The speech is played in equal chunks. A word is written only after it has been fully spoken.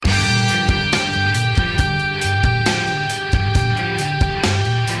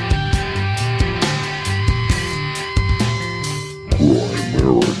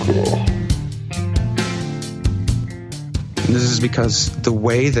because the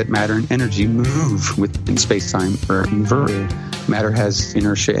way that matter and energy move within space-time are inverted. Matter has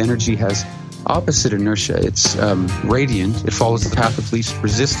inertia, energy has opposite inertia. It's radiant. It follows the path of least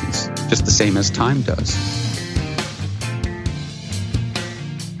resistance, just the same as time does.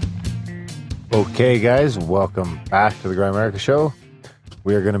 Okay, guys, welcome back to the Grimerica show.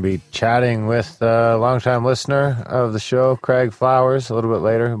 We are going to be chatting with a longtime listener of the show, Craig Flowers, a little bit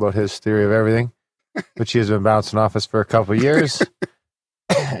later about his theory of everything, which he has been bouncing off us for a couple of years.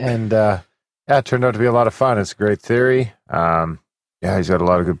 And it turned out to be a lot of fun. It's a great theory. He's got a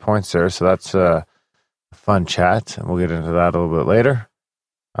lot of good points there. So that's a fun chat, and we'll get into that a little bit later.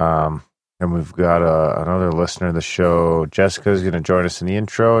 And we've got another listener of the show. Jessica's going to join us in the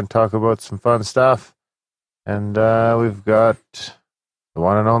intro and talk about some fun stuff. And we've got the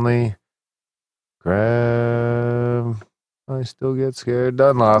one and only Graham. I still get scared.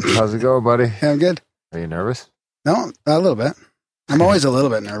 Dunlop. How's it going, buddy? Yeah, I'm good. Are you nervous? No, a little bit. I'm always a little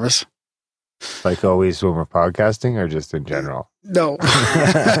bit nervous. Like always when we're podcasting, or just in general? No,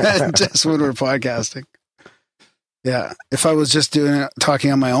 just when we're podcasting. Yeah, if I was just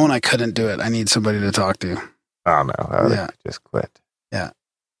talking on my own, I couldn't do it. I need somebody to talk to. Oh no, just quit. Yeah.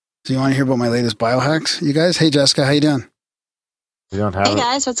 So you want to hear about my latest biohacks, you guys? Hey, Jessica, how you doing? We don't have. Hey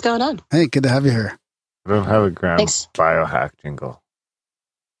guys, what's going on? Hey, good to have you here. We don't have a Graham biohack jingle.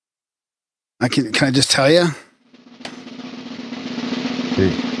 Can I just tell you?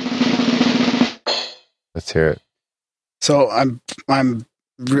 Let's hear it. So I'm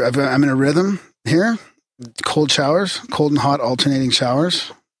in a rhythm here. Cold showers, cold and hot alternating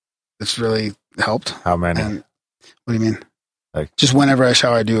showers. It's really helped. How many? And, what do you mean? Like just whenever I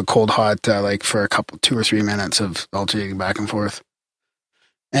shower, I do a cold hot, like for 2 or 3 minutes of alternating back and forth.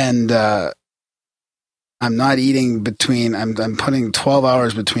 And I'm not eating between. I'm putting 12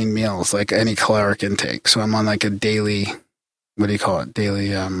 hours between meals, like any caloric intake. So I'm on like a daily. What do you call it?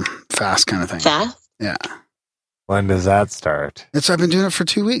 Daily fast kind of thing. Fast? Yeah. When does that start? I've been doing it for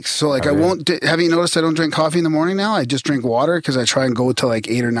 2 weeks. So like I won't, have you noticed I don't drink coffee in the morning now? I just drink water because I try and go to like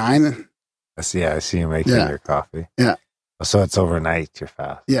 8 or 9. I see you making your coffee. Yeah. So it's overnight, your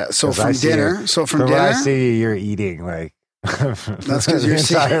fast. Yeah. So from dinner. When I see you, you're eating like. That's because you're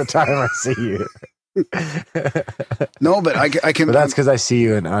the entire time I see you. No, but I can. But that's because I see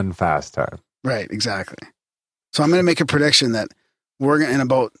you in unfast time. Right. Exactly. So I'm going to make a prediction that we're going in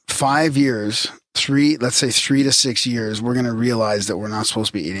about 5 years, let's say 3 to 6 years, we're going to realize that we're not supposed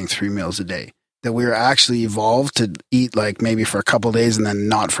to be eating 3 meals a day. That we're actually evolved to eat like maybe for a couple of days and then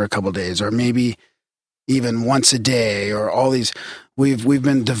not for a couple of days, or maybe even once a day, or all these. We've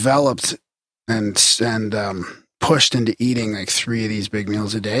been developed and pushed into eating like 3 of these big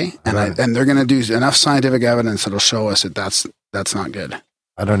meals a day, and they're going to do enough scientific evidence that'll show us that that's not good.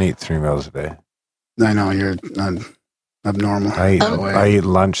 I don't eat 3 meals a day. I know you're abnormal. I eat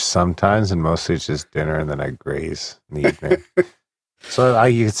lunch sometimes, and mostly it's just dinner, and then I graze in the evening. So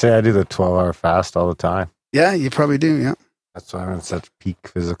you could say I do the 12-hour fast all the time. Yeah, you probably do. Yeah, that's why I'm in such peak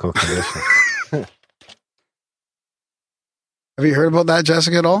physical condition. Have you heard about that,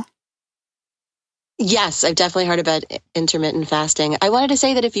 Jessica, at all? Yes, I've definitely heard about intermittent fasting. I wanted to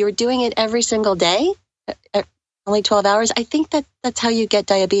say that if you were doing it every single day, only 12 hours, I think that's how you get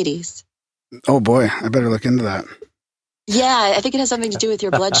diabetes. Oh boy, I better look into that. Yeah, I think it has something to do with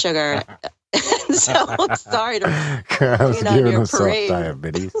your blood sugar. So sorry to bring on your parade.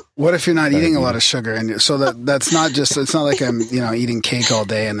 Diabetes. What if you're not eating a lot of sugar? And so that's not just, it's not like I'm, eating cake all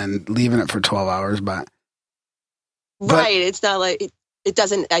day and then leaving it for 12 hours, but. Right. It's not like it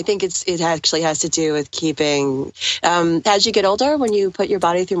doesn't, I think it actually has to do with keeping, as you get older, when you put your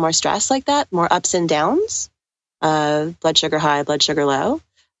body through more stress like that, more ups and downs, blood sugar high, blood sugar low.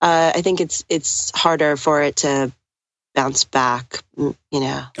 I think it's harder for it to bounce back,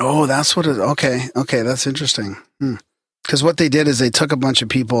 Oh, that's what it, okay. That's interesting. Because what they did is they took a bunch of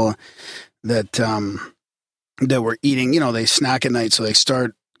people that were eating, they snack at night. So they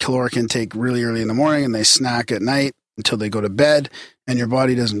start caloric intake really early in the morning and they snack at night until they go to bed, and your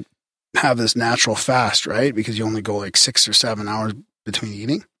body doesn't have this natural fast, right? Because you only go like 6 or 7 hours between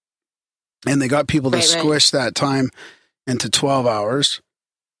eating. And they got people to squish that time into 12 hours.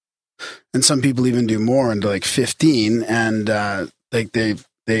 And some people even do more, into like 15, and like they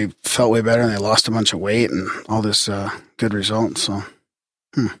felt way better and they lost a bunch of weight and all this good results. So,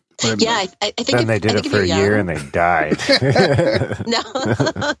 yeah, I think. Then they did it for a year and they died.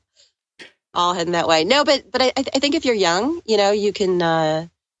 No, all heading that way. No, but I think if you're young, you can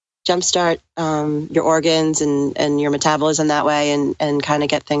jumpstart your organs and your metabolism that way, and kind of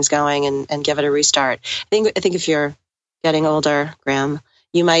get things going and give it a restart. I think if you're getting older, Graham,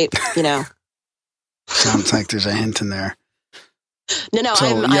 you might, Sounds like there's a hint in there. No, So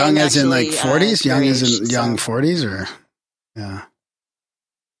I'm young I'm as in like actually, 40s? Young as in engaged, young so, 40s or? Yeah.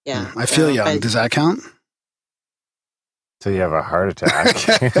 yeah. I feel So, young. but Does that count? So you have a heart attack.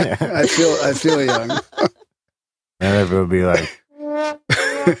 I feel young. And everyone will be like,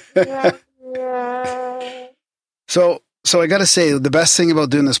 So I got to say, the best thing about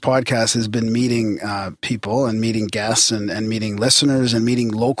doing this podcast has been meeting people and meeting guests and meeting listeners and meeting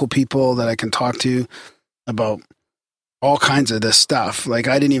local people that I can talk to about all kinds of this stuff. Like,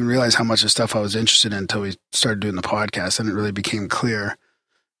 I didn't even realize how much of stuff I was interested in until we started doing the podcast, and it really became clear.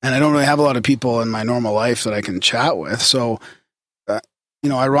 And I don't really have a lot of people in my normal life that I can chat with. So,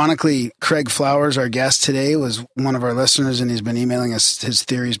 ironically, Craig Flowers, our guest today, was one of our listeners, and he's been emailing us his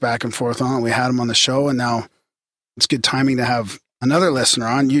theories back and forth on it. We had him on the show, and now it's good timing to have another listener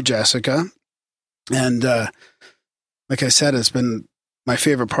on, you, Jessica. And like I said, it's been my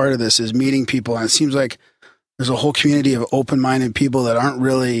favorite part of this is meeting people. And it seems like there's a whole community of open-minded people that aren't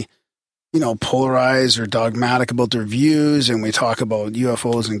really, polarized or dogmatic about their views. And we talk about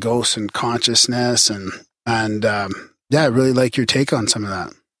UFOs and ghosts and consciousness. And I really like your take on some of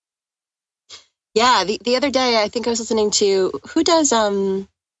that. yeah, the other day, I think I was listening to, who does,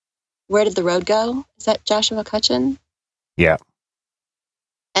 Where Did the Road Go? Is that Joshua Cutchin? yeah.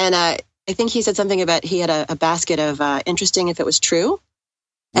 And I think he said something about he had a basket of interesting if it was true.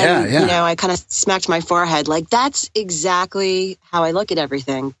 And, Yeah. I kind of smacked my forehead. Like, that's exactly how I look at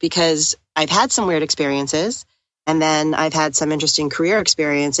everything, because I've had some weird experiences, and then I've had some interesting career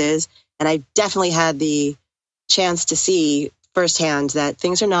experiences, and I definitely had the chance to see firsthand that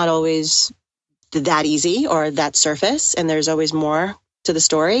things are not always that easy or that surface, and there's always more to the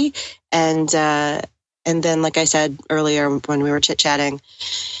story. And then, like I said earlier when we were chit-chatting,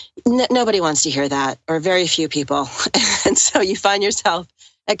 nobody wants to hear that, or very few people. And so you find yourself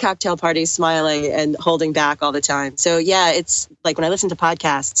at cocktail parties smiling and holding back all the time. So yeah, it's like when I listen to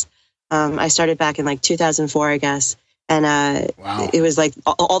podcasts, I started back in like 2004, I guess. And Wow. it was like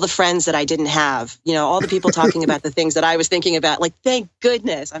all the friends that I didn't have, all the people talking about the things that I was thinking about. Like, thank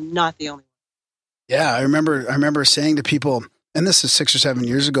goodness I'm not the only one. Yeah, I remember saying to people, and this is 6 or 7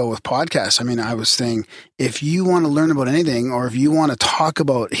 years ago with podcasts. I mean, I was saying, if you want to learn about anything, or if you want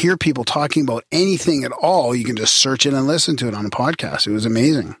to hear people talking about anything at all, you can just search it and listen to it on a podcast. It was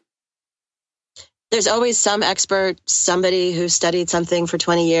amazing. There's always some expert, somebody who studied something for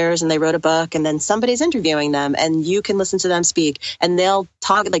 20 years and they wrote a book, and then somebody's interviewing them, and you can listen to them speak, and they'll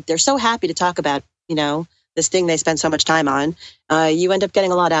talk, like, they're so happy to talk about, this thing they spend so much time on. You end up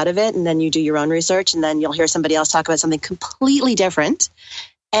getting a lot out of it, and then you do your own research, and then you'll hear somebody else talk about something completely different.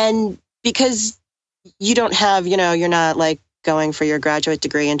 And because you don't have, you're not like going for your graduate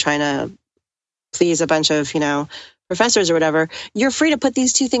degree and trying to please a bunch of, professors or whatever, you're free to put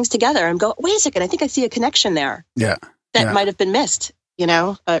these two things together and go, wait a second, I think I see a connection there. Yeah. That might have been missed,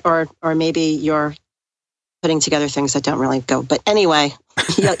 or maybe you're putting together things that don't really go. But anyway,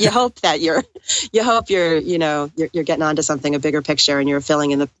 you hope that you're getting onto something, a bigger picture, and you're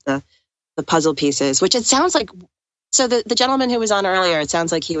filling in the puzzle pieces, which it sounds like. So the gentleman who was on earlier, it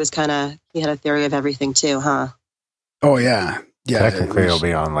sounds like he had a theory of everything too, huh? Oh yeah. Yeah. Technically, it'll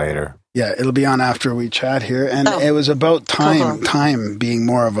be on later. Yeah, it'll be on after we chat here. And it was about time being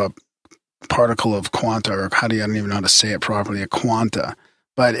more of a particle of quanta, or I don't even know how to say it properly, a quanta.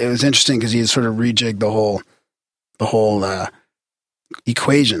 But it was interesting because he had sort of rejigged the whole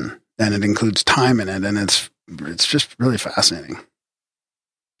equation, and it includes time in it, and it's just really fascinating.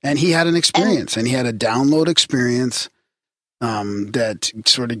 And he had an experience, and he had a download experience that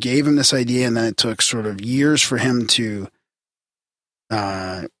sort of gave him this idea, and then it took sort of years for him to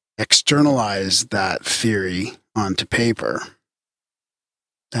externalize that theory onto paper.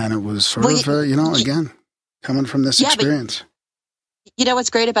 And it was sort of, again, coming from this experience. But,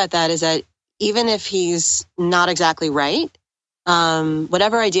 what's great about that is that even if he's not exactly right,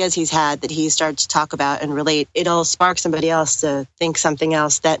 whatever ideas he's had that he starts to talk about and relate, it'll spark somebody else to think something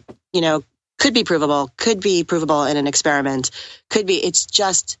else that, could be provable in an experiment,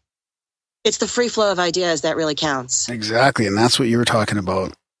 it's the free flow of ideas that really counts. Exactly. And that's what you were talking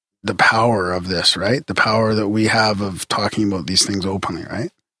about, the power of this, right? The power that we have of talking about these things openly,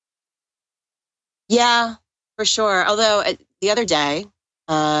 right? Yeah, for sure. Although the other day,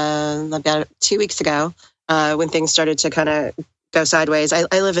 about 2 weeks ago, when things started to kind of go sideways, I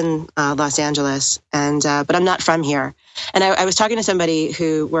live in Los Angeles, but I'm not from here. And I was talking to somebody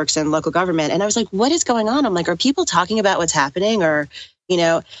who works in local government, and I was like, what is going on? I'm like, are people talking about what's happening? Or,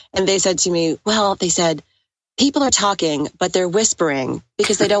 and they said to me, people are talking, but they're whispering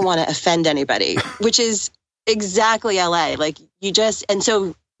because they don't want to offend anybody, which is exactly LA. Like, and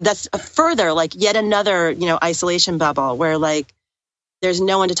so that's a further, like, yet another, isolation bubble where, like, there's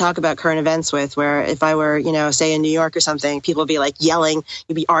no one to talk about current events with, where if I were, say in New York or something, people would be like yelling,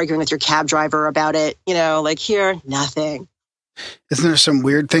 you'd be arguing with your cab driver about it, like here, nothing. Isn't there some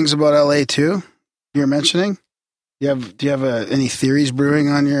weird things about LA too? You're mentioning? Do you have any theories brewing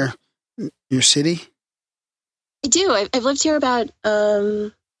on your city? I do. I've lived here about,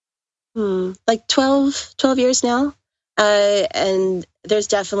 12 years now. And there's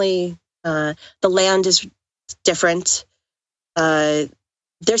definitely, the land is different. There's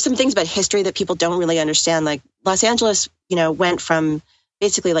some things about history that people don't really understand. Like Los Angeles, went from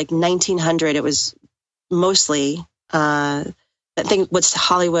basically like 1900. It was mostly, what's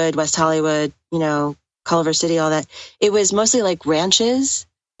Hollywood, West Hollywood, Culver City, all that. It was mostly like ranches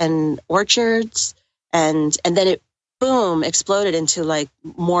and orchards. And then it, boom, exploded into like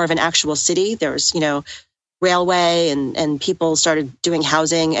more of an actual city. There was, railway and people started doing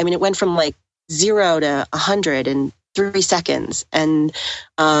housing. I mean, it went from like 0 to 100 in 3 seconds. And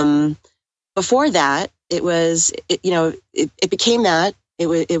before that, it became that. It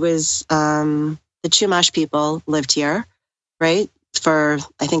was the Chumash people lived here, right, for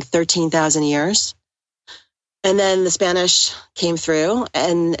I think 13,000 years. And then the Spanish came through,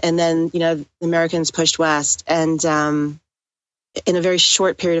 and then the Americans pushed west, and in a very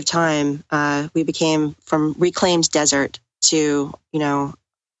short period of time, we became from reclaimed desert to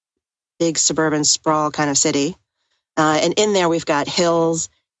big suburban sprawl kind of city. And in there, we've got hills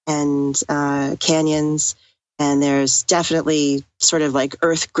and canyons, and there's definitely sort of like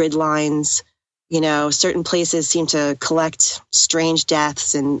earth grid lines. Certain places seem to collect strange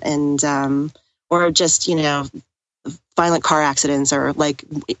deaths and or just, violent car accidents, or like,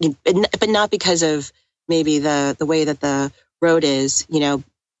 but not because of maybe the way that the road is,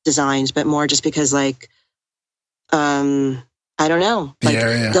 designed, but more just because like, I don't know, like the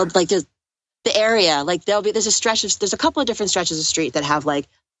area. The area, like there's a couple of different stretches of street that have like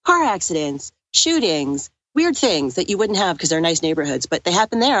car accidents, shootings, weird things that you wouldn't have because they're nice neighborhoods, but they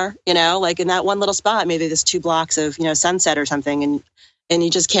happen there, like in that one little spot, maybe there's 2 blocks of, Sunset or something. And you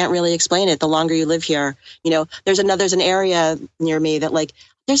just can't really explain it the longer you live here. There's an area near me that like,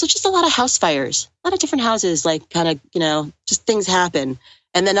 there's just a lot of house fires, a lot of different houses, like kind of, just things happen.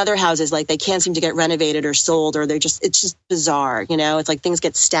 And then other houses, like they can't seem to get renovated or sold, or it's just bizarre. It's like things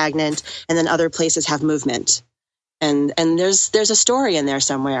get stagnant, and then other places have movement. And there's a story in there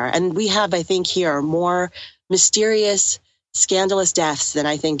somewhere. And we have, I think, here more mysterious, scandalous deaths than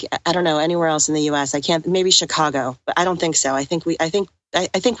I don't know, anywhere else in the U.S. Maybe Chicago, but I don't think so. I think we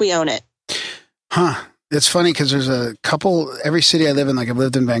own it. Huh. It's funny because there's a couple, every city I live in, like I've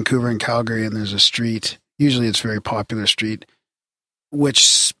lived in Vancouver and Calgary, and there's a street, usually it's a very popular street,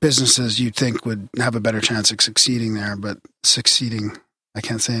 which businesses you'd think would have a better chance of succeeding there, but I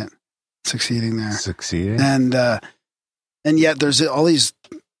can't say it. Succeeding there. And yet there's all these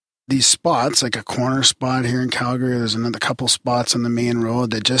spots, like a corner spot here in Calgary. There's another couple spots on the main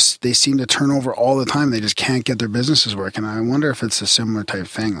road that they seem to turn over all the time. They just can't get their businesses working. I wonder if it's a similar type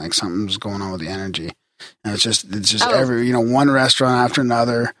thing, like something's going on with the energy. And it's just every, one restaurant after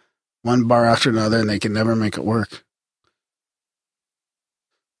another, one bar after another, and they can never make it work.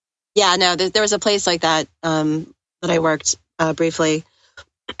 Yeah, no, there was a place like that, that I worked briefly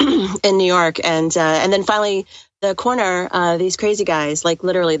in New York. And then finally, the corner, these crazy guys, like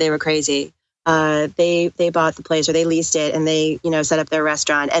literally they were crazy. They bought the place, or they leased it, and they, set up their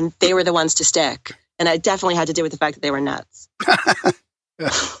restaurant, and they were the ones to stick. And it definitely had to do with the fact that they were nuts.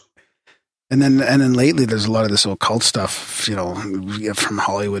 And then lately there's a lot of this occult stuff, from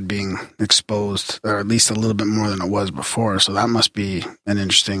Hollywood being exposed, or at least a little bit more than it was before. So that must be an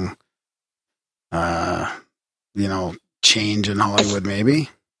interesting, change in Hollywood, maybe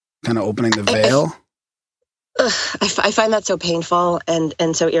kind of opening the veil. I find that so painful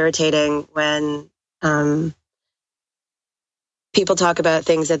and so irritating when people talk about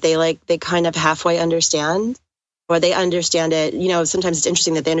things that they kind of halfway understand, or they understand it. Sometimes it's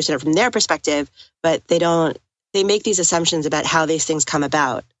interesting that they understand it from their perspective, but they make these assumptions about how these things come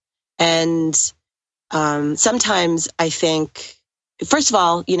about. And sometimes I think, first of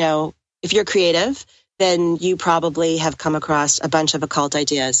all, if you're creative, then you probably have come across a bunch of occult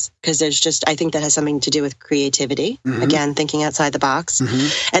ideas, because I think that has something to do with creativity. Mm-hmm. Again, thinking outside the box.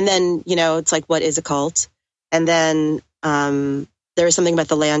 Mm-hmm. And then, it's like, what is a cult? And then there is something about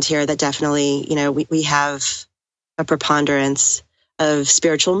the land here that definitely, we have a preponderance of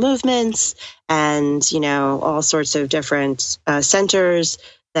spiritual movements and, all sorts of different centers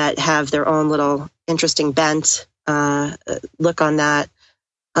that have their own little interesting bent look on that.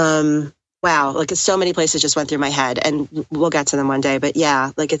 Wow, like so many places just went through my head, and we'll get to them one day. But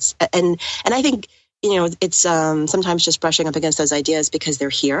yeah, like and I think it's sometimes just brushing up against those ideas because they're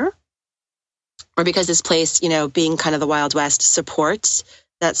here, or because this place, being kind of the Wild West, supports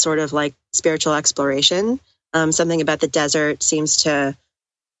that sort of like spiritual exploration. Something about the desert seems to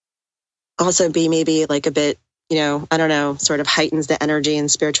also be maybe like a bit, I don't know, sort of heightens the energy and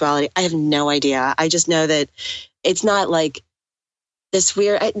spirituality. I have no idea. I just know that it's not like this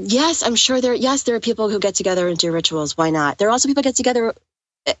weird. Yes, I'm sure there are people who get together and do rituals. Why not? There are also people who get together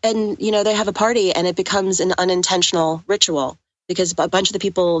and, they have a party and it becomes an unintentional ritual because a bunch of the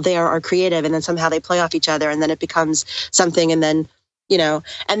people there are creative and then somehow they play off each other and then it becomes something. And then,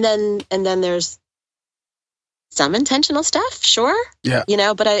 and then there's some intentional stuff. Sure. Yeah.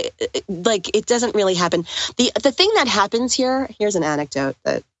 But it doesn't really happen. The thing that happens here's an anecdote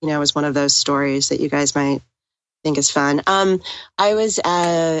that, is one of those stories that you guys might think is fun. I was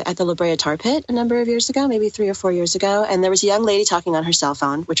at the La Brea Tar Pit a number of years ago, maybe 3 or 4 years ago, and there was a young lady talking on her cell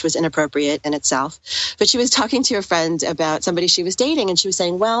phone, which was inappropriate in itself. But she was talking to a friend about somebody she was dating, and she was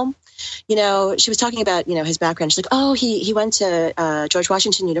saying, well, she was talking about, his background. She's like, oh, he went to George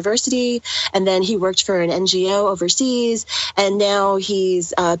Washington University, and then he worked for an NGO overseas, and now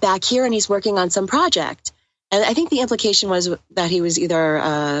he's back here and he's working on some project. And I think the implication was that he was either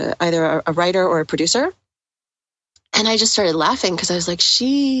a writer or a producer. And I just started laughing because I was like,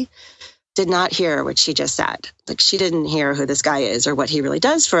 she did not hear what she just said. Like, she didn't hear who this guy is or what he really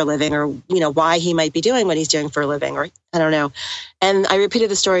does for a living or, why he might be doing what he's doing for a living, or I don't know. And I repeated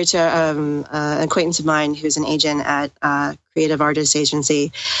the story to an acquaintance of mine who's an agent at Creative Artists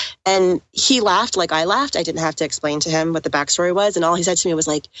Agency. And he laughed like I laughed. I didn't have to explain to him what the backstory was. And all he said to me was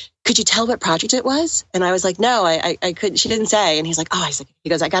like, could you tell what project it was? And I was like, no, I couldn't. She didn't say. And he's like, oh, he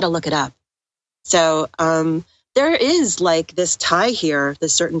goes, I got to look it up. So, there is like this tie here,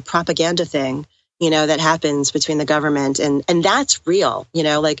 this certain propaganda thing, that happens between the government and that's real,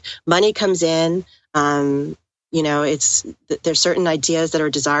 like money comes in, there's certain ideas that are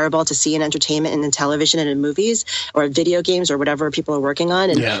desirable to see in entertainment and in television and in movies or video games or whatever people are working on.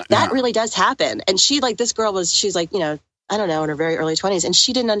 And that really does happen. And she's like, I don't know, in her very early 20s. And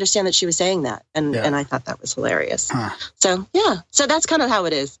she didn't understand that she was saying that. And I thought that was hilarious. Huh. So that's kind of how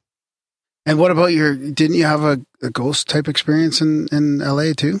it is. And what about didn't you have a ghost type experience in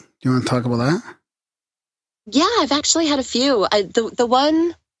LA too? Do you want to talk about that? Yeah, I've actually had a few. The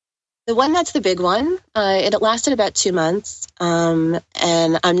one that's the big one, it lasted about 2 months. And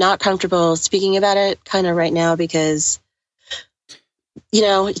I'm not comfortable speaking about it kind of right now because,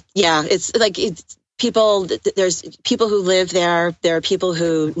 it's like there's people who live there. There are people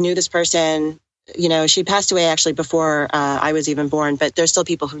who knew this person. She passed away actually before I was even born, but there's still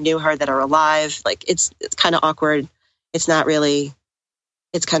people who knew her that are alive. Like it's kind of awkward. It's not really,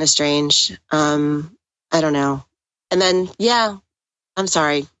 it's kind of strange. I don't know. And then, I'm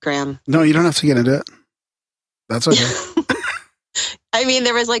sorry, Graham. No, you don't have to get into it. That's okay. I mean,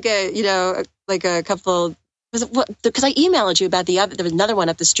 there was like a couple, because I emailed you about there was another one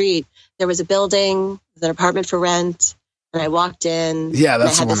up the street. There was a building, an apartment for rent. And I walked in. Yeah,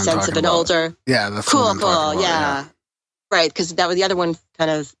 that's the one I'm talking about. Older. Yeah, that's cool. Yeah, right. Because that was the other one.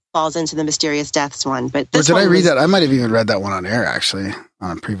 Kind of falls into the mysterious deaths one. But this did I read that? I might have even read that one on air actually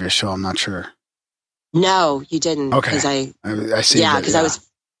on a previous show. I'm not sure. No, you didn't. Okay, I see. Yeah, because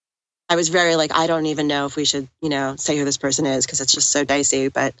I was very like, I don't even know if we should say who this person is because it's just so dicey.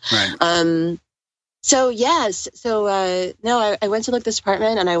 But right. So yes, I went to look at this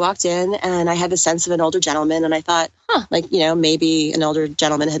apartment and I walked in and I had the sense of an older gentleman and I thought, maybe an older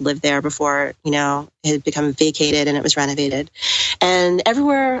gentleman had lived there before, it had become vacated and it was renovated. And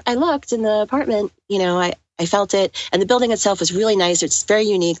everywhere I looked in the apartment, I felt it. And the building itself was really nice. It's very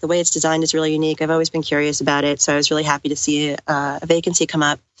unique. The way it's designed is really unique. I've always been curious about it. So I was really happy to see a vacancy come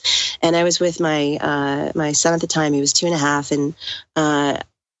up. And I was with my son at the time. He was 2.5. And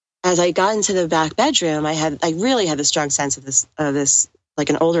as I got into the back bedroom, I really had the strong sense of this like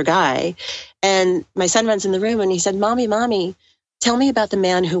an older guy. And my son runs in the room and he said, Mommy, tell me about the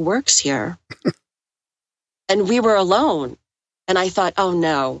man who works here. And we were alone. And I thought, oh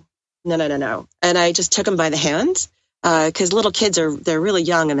no. And I just took him by the hand because little kids they're really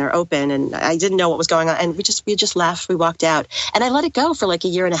young and they're open. And I didn't know what was going on. And we just laughed. We walked out and I let it go for like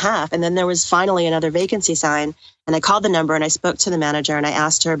 1.5 years. And then there was finally another vacancy sign. And I called the number and I spoke to the manager and I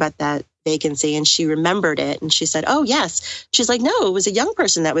asked her about that vacancy and she remembered it. And she said, oh, yes. She's like, no, it was a young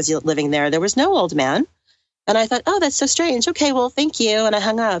person that was living there. There was no old man. And I thought, oh, that's so strange. Okay, well, thank you. And I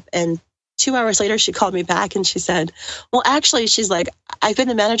hung up. And 2 hours later, she called me back and she said, well, actually, she's like, I've been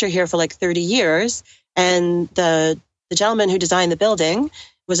the manager here for like 30 years. And the gentleman who designed the building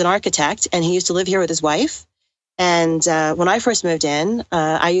was an architect and he used to live here with his wife. And when I first moved in,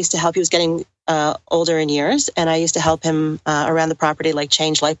 I used to help. He was getting older in years, and I used to help him around the property, like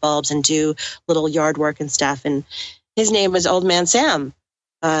change light bulbs and do little yard work and stuff. And his name was Old Man Sam.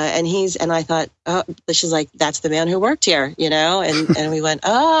 And I thought, oh, she's like, that's the man who worked here, and we went,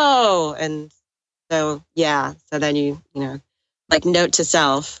 oh, and so, yeah. So then like note to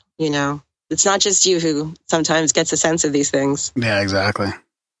self, it's not just you who sometimes gets a sense of these things. Yeah, exactly.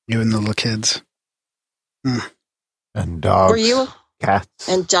 You and the little kids. And dogs. Were you? Cats.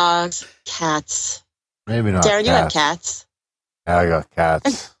 And dogs, cats. Maybe not. Darren, you have cats. Yeah, I got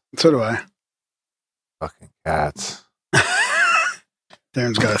cats. So do I. Fucking cats.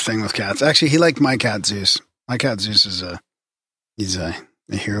 Darren's got a thing with cats. Actually, he liked my cat Zeus. My cat Zeus he's a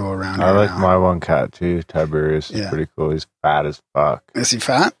hero around here. I like now. my one cat too, Tiberius. He's pretty cool. He's fat as fuck. Is he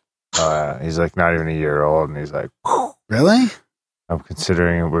fat? He's like not even a year old, and he's like, really?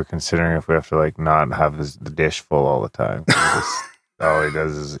 we're considering if we have to like not have the dish full all the time. All he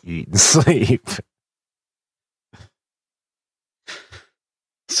does is eat and sleep.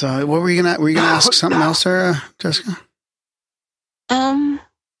 So what were you gonna ask something else there, Jessica?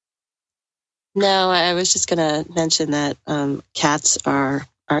 No, I was just gonna mention that cats are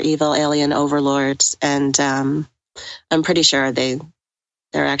evil alien overlords, and I'm pretty sure they're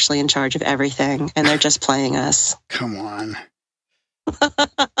actually in charge of everything, and they're just playing us. Come on.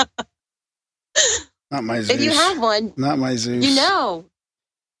 Not my Zeus. If you have one, not my Zeus.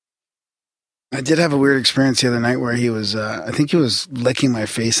 I did have a weird experience the other night where he was, I think he was licking my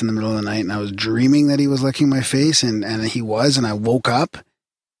face in the middle of the night, and I was dreaming that he was licking my face, and he was, and I woke up,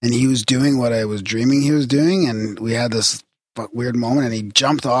 and he was doing what I was dreaming he was doing, and we had this weird moment, and he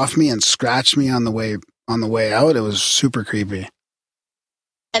jumped off me and scratched me on the way out. It was super creepy.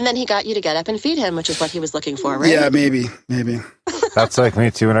 And then he got you to get up and feed him, which is what he was looking for, right? Yeah, maybe. That's like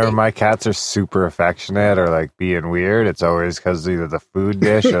me too. Whenever my cats are super affectionate or like being weird, it's always because either the food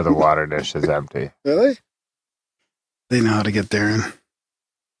dish or the water dish is empty. Really? They know how to get there in.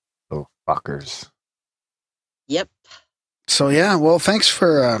 Little fuckers. Yep. So yeah, well, thanks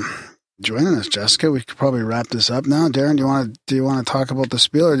for joining us, Jessica. We could probably wrap this up now. Darren, do you want to talk about the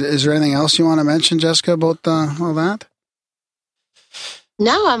spiel, or is there anything else you want to mention, Jessica, about all that?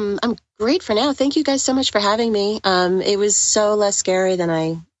 No, I'm great for now. Thank you guys so much for having me. It was so less scary than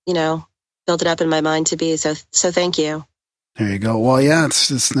I, built it up in my mind to be. So thank you. There you go. Well, yeah,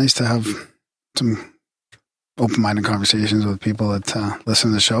 it's nice to have some open-minded conversations with people that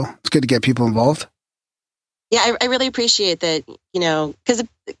listen to the show. It's good to get people involved. Yeah, I really appreciate that, because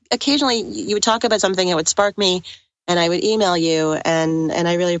occasionally you would talk about something that would spark me, and I would email you, and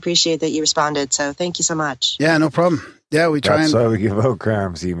I really appreciate that you responded. So thank you so much. Yeah, no problem. Yeah, we try. That's why we give out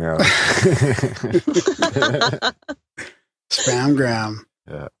Graham's email. Spam Graham.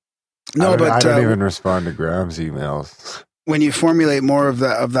 Yeah. No, I don't even respond to Graham's emails. When you formulate more of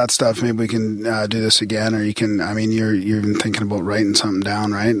that stuff, maybe we can do this again, or you can. I mean, you're even thinking about writing something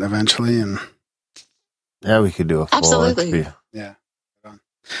down, right? Eventually, and yeah, we could do a full absolutely. interview. Yeah.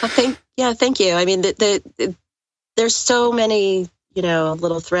 Well, thank you. I mean, there's so many,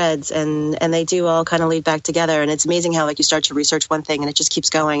 little threads, and they do all kind of lead back together. And it's amazing how, like, you start to research one thing and it just keeps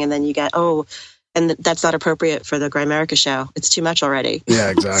going. And then you get, and that's not appropriate for the Grimerica show. It's too much already. Yeah,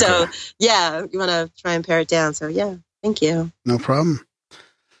 exactly. So, yeah, you want to try and pare it down. So, yeah, thank you. No problem.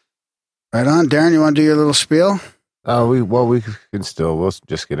 Right on. Darren, you want to do your little spiel? We can still, we'll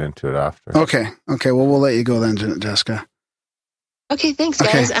just get into it after. Okay. Well, we'll let you go then, Jessica. Okay, thanks,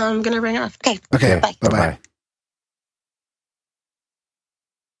 guys. Okay. I'm going to ring off. Okay. Bye. Bye-bye.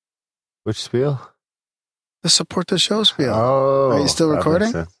 Which spiel? The support the show spiel. Oh. Are you still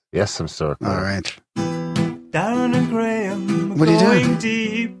recording? Yes, I'm still recording. All right. Darren and Graham. What are you doing?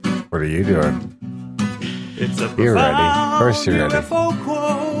 Deep. What are you doing? It's a You're ready. First, you're ready.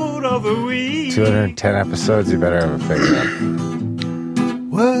 Quote of the week. 210 episodes, you better have it figured out.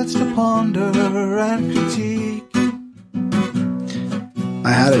 Words to ponder and critique. I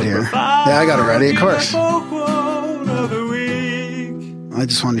had it here. Yeah, I got it ready, of course. Quote of the week. I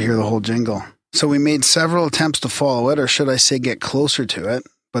just wanted to hear the whole jingle. So we made several attempts to follow it, or should I say get closer to it,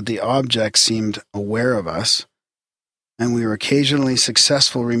 but the object seemed aware of us, and we were occasionally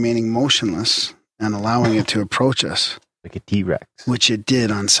successful remaining motionless and allowing it to approach us. Like a T-Rex. Which it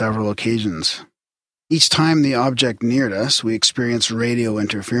did on several occasions. Each time the object neared us, we experienced radio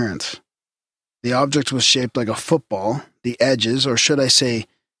interference. The object was shaped like a football. The edges, or should I say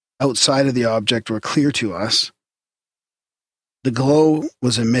outside of the object, were clear to us. The glow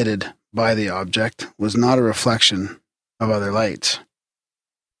was emitted by the object, was not a reflection of other lights.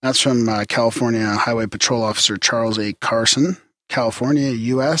 That's from California Highway Patrol Officer Charles A. Carson, California,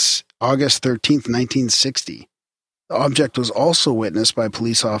 U.S., August 13th, 1960. The object was also witnessed by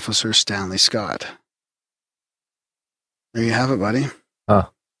police officer Stanley Scott. There you have it, buddy. Huh.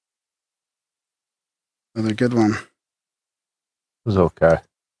 Another good one. It was okay.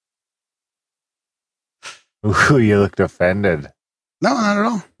 Ooh, you looked offended. No, not at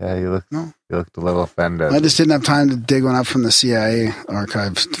all. Yeah, you looked a little offended. I just didn't have time to dig one up from the CIA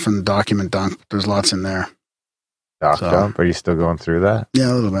archives from the document dump. There's lots in there. Dump? Are you still going through that?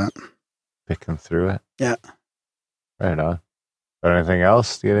 Yeah, a little bit. Picking through it? Yeah. Right on. Got anything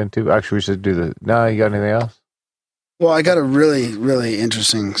else to get into? Actually, we should do No, you got anything else? Well, I got a really, really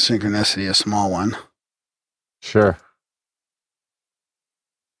interesting synchronicity, a small one. Sure.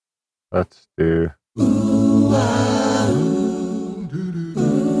 Let's do...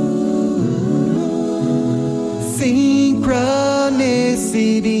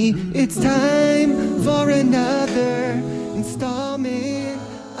 Synchronicity, it's time for another installment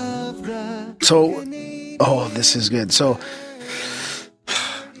of the... So, this is good. So,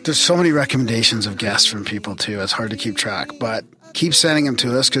 there's so many recommendations of guests from people too. It's hard to keep track, but keep sending them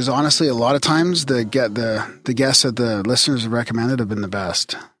to us because honestly, a lot of times the guests that the listeners have recommended have been the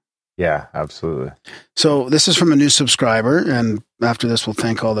best. Yeah, absolutely. So this is from a new subscriber, and after this, we'll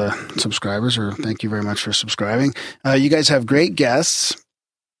thank all the subscribers, or thank you very much for subscribing. You guys have great guests,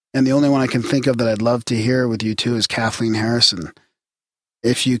 and the only one I can think of that I'd love to hear with you too is Kathleen Harrison.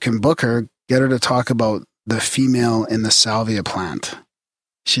 If you can book her, get her to talk about the female in the salvia plant.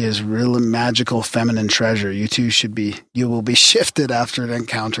 She is really magical feminine treasure. You will be shifted after an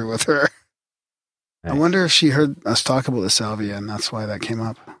encounter with her. Nice. I wonder if she heard us talk about the salvia, and that's why that came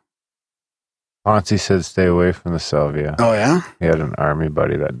up. Ponzi said stay away from the salvia. Oh, yeah? He had an army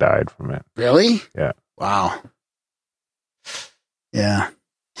buddy that died from it. Really? Yeah. Wow. Yeah.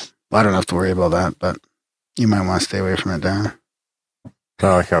 Well, I don't have to worry about that, but you might want to stay away from it, Dan.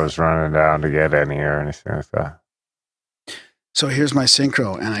 Not like I was running down to get any or anything like that. So here's my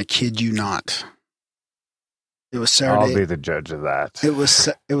synchro, and I kid you not. It was Saturday. I'll be the judge of that. It was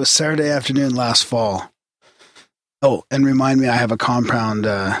Saturday afternoon last fall. Oh, and remind me, I have a compound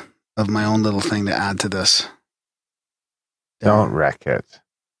of my own little thing to add to this. Don't wreck it.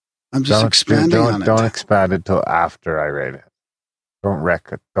 I'm just expanding on it. Don't expand it till after I rate it. Don't wreck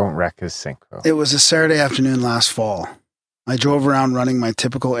it. Don't wreck his synchro. It was a Saturday afternoon last fall. I drove around running my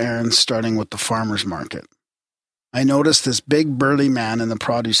typical errands, starting with the farmer's market. I noticed this big burly man in the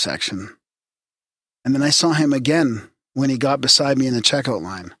produce section. And then I saw him again when he got beside me in the checkout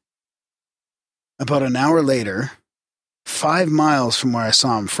line. About an hour later, 5 miles from where I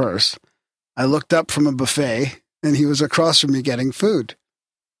saw him first, I looked up from a buffet and he was across from me getting food.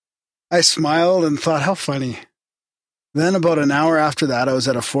 I smiled and thought, how funny. Then about an hour after that, I was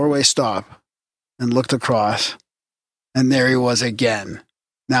at a 4-way stop and looked across, and there he was again.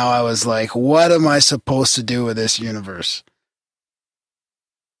 Now I was like, what am I supposed to do with this universe?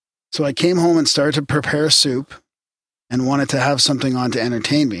 So I came home and started to prepare soup and wanted to have something on to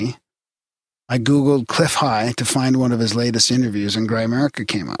entertain me. I Googled Cliff High to find one of his latest interviews, and Grimerica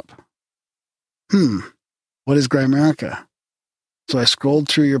came up. What is Grimerica? So I scrolled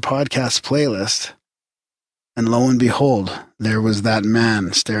through your podcast playlist, and lo and behold, there was that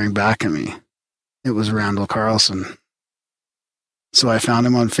man staring back at me. It was Randall Carlson. So I found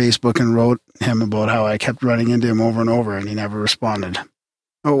him on Facebook and wrote him about how I kept running into him over and over, and he never responded.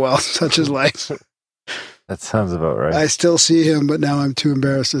 Oh, well, such is life. That sounds about right. I still see him, but now I'm too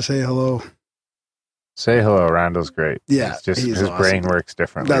embarrassed to say hello. Say hello. Randall's great. Yeah. It's just his awesome. Brain works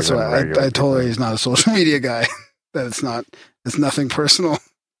differently. That's why I told her he's not a social media guy. That it's nothing personal.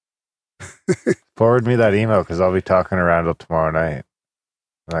 Forward me that email because I'll be talking to Randall tomorrow night.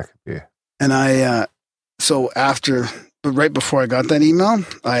 That could be. And but right before I got that email,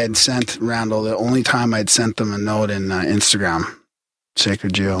 I had sent Randall, the only time I'd sent them a note in Instagram,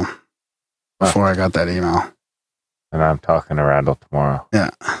 Sacred Geo, before I got that email. And I'm talking to Randall tomorrow.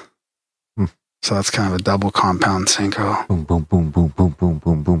 Yeah. So that's kind of a double compound synchro. Boom, boom, boom, boom, boom, boom,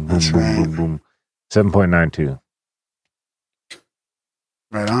 boom, boom, That's boom, right. boom, boom. 7.92.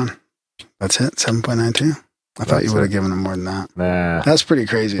 Right on. That's it? 7.92? I thought you would have given him more than that. Nah. That's pretty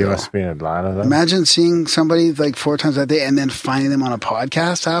crazy. You must be in Atlanta, though. Imagine seeing somebody like 4 times a day and then finding them on a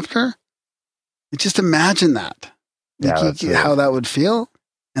podcast after. Just imagine that. Yeah, how that would feel.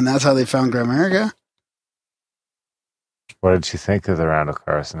 And that's how they found Grimerica. What did you think of the Randall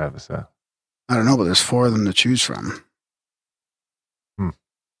Carlson episode? I don't know, but there's 4 of them to choose from.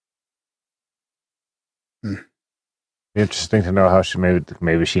 Interesting to know how she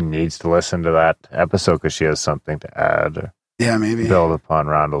maybe she needs to listen to that episode because she has something to add. Or yeah, maybe build upon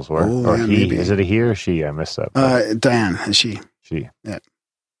Randall's work. Or yeah, he? Maybe. Is it a he or she? I missed that. Diane, is she? She. Yeah.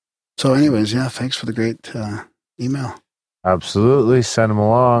 So, anyways, yeah. Thanks for the great email. Absolutely. Send them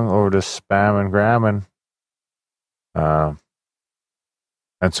along over to Spam and Gramming.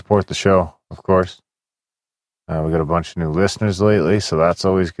 And support the show, of course. We got a bunch of new listeners lately, so that's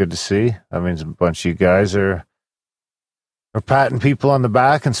always good to see. That means a bunch of you guys are patting people on the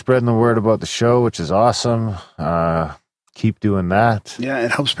back and spreading the word about the show, which is awesome. Keep doing that. Yeah,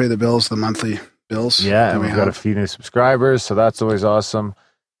 it helps pay the bills, the monthly bills. Yeah, and we've got a few new subscribers, so that's always awesome.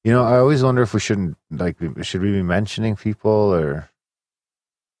 You know, I always wonder if we shouldn't, should we be mentioning people or...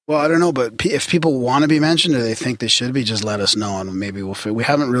 Well, I don't know, but if people want to be mentioned or they think they should be, just let us know, and maybe we'll fit. We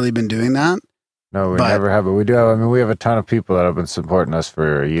haven't really been doing that. No, we never have, but we do have, I mean, we have a ton of people that have been supporting us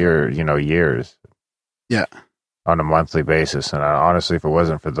for a year, years. Yeah. On a monthly basis, and honestly, if it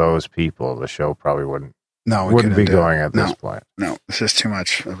wasn't for those people, the show probably wouldn't be going at this point. No, it's just too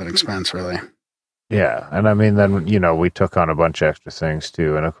much of an expense, really. Yeah, and I mean, then, we took on a bunch of extra things,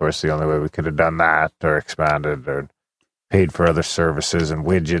 too, and of course, the only way we could have done that or expanded or paid for other services and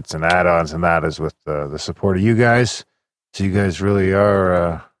widgets and add-ons and that is with the support of you guys. So you guys really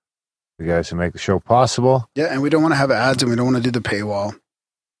are the guys who make the show possible. Yeah, and we don't want to have ads and we don't want to do the paywall.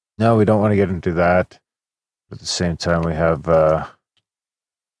 No, we don't want to get into that. But at the same time, we have,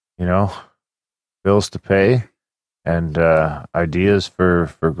 bills to pay and ideas for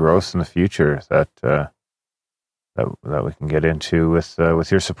growth in the future that we can get into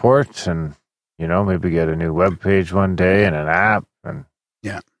with your support and, maybe get a new web page one day and an app and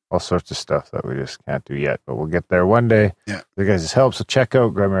all sorts of stuff that we just can't do yet. But we'll get there one day. Yeah. You guys' help. So check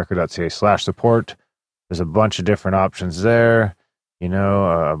out grimerica.ca/support. There's a bunch of different options there.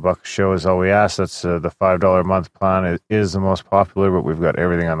 $1 a show is all we ask. That's the $5 a month plan. It is the most popular, but we've got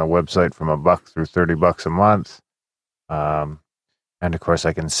everything on the website from $1 through $30 a month. And of course,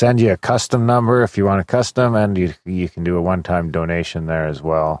 I can send you a custom number if you want a custom, and you can do a one-time donation there as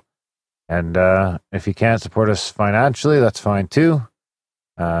well. And if you can't support us financially, that's fine too.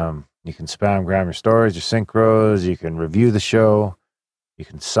 You can spam gram your stories, your synchros. You can review the show. You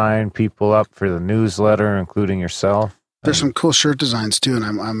can sign people up for the newsletter, including yourself. There's some cool shirt designs too, and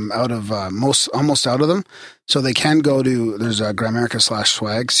I'm out of almost out of them. So they can go to there's a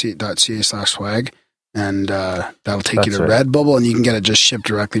Grimerica.ca/swag, and that'll take you to Redbubble, and you can get it just shipped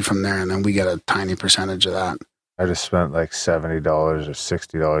directly from there, and then we get a tiny percentage of that. I just spent like $70 or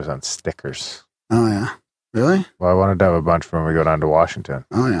 $60 on stickers. Oh yeah, really? Well, I wanted to have a bunch for when we go down to Washington.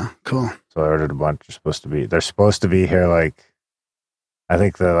 Oh yeah, cool. So I ordered a bunch. They're supposed to be here I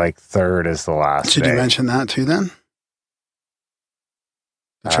think the third is the last. Should day. You mention that too then?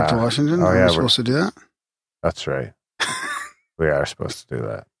 The trip to Washington? Oh, yeah, Are we supposed to do that? That's right. We are supposed to do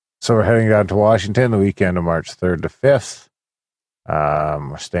that. So we're heading down to Washington the weekend of March 3rd to 5th.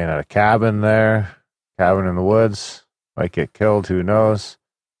 We're staying at a cabin there. Cabin in the woods. Might get killed. Who knows?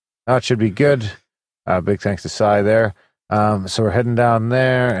 No, it should be good. Big thanks to Cy there. So we're heading down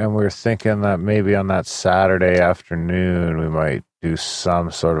there, and we're thinking that maybe on that Saturday afternoon we might do some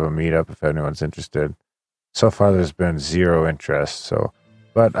sort of a meetup if anyone's interested. So far there's been zero interest,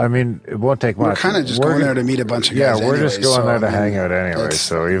 but I mean, it won't take much. We're kind of just going there to meet a bunch of guys. Yeah, we're just going there to hang out anyway.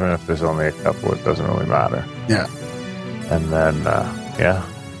 So even if there's only a couple, it doesn't really matter. Yeah. And then,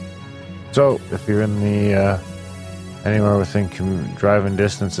 So if you're in the anywhere within driving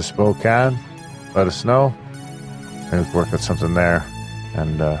distance of Spokane, let us know. Maybe we can work out something there,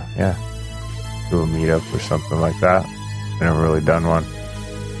 and do a meetup or something like that. I've never really done one.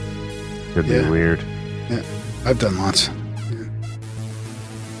 Could be weird. Yeah, I've done lots.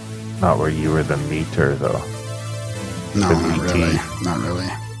 Not where you were the meter, though. No, not really. Not really.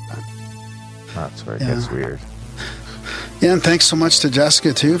 That's where it gets weird. Yeah, and thanks so much to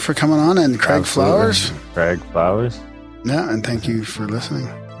Jessica, too, for coming on, and Craig Flowers. Craig Flowers. Yeah, and thank you for listening.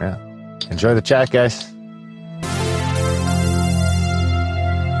 Yeah. Enjoy the chat, guys.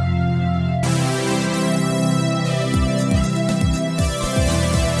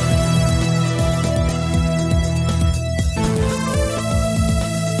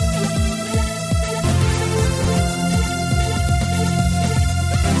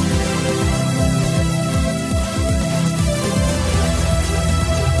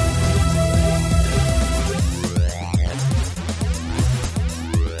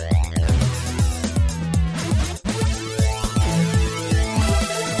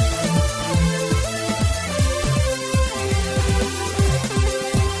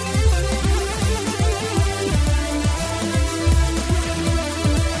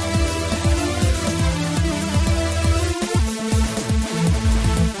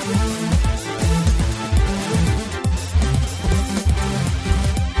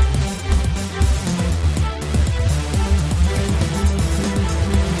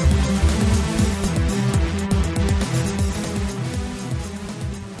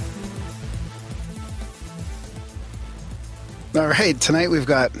 All right, tonight we've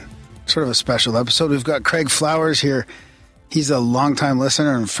got sort of a special episode. We've got Craig Flowers here. He's a longtime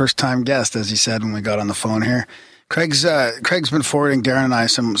listener and first-time guest, as he said when we got on the phone here. Craig's been forwarding Darren and I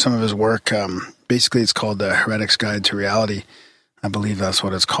some of his work. Basically, it's called the Heretics Guide to Reality. I believe that's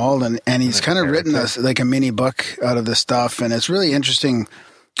what it's called. And he's kind of written like a mini book out of this stuff. And it's really interesting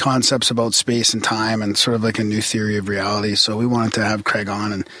concepts about space and time and sort of like a new theory of reality. So we wanted to have Craig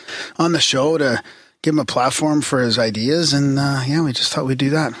on the show to give him a platform for his ideas. And we just thought we'd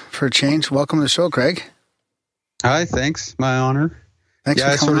do that for a change. Welcome to the show, Craig. Hi, thanks. My honor. Thanks for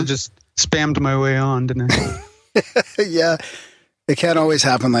I coming sort on. of just spammed my way on, didn't I? Yeah, it can't always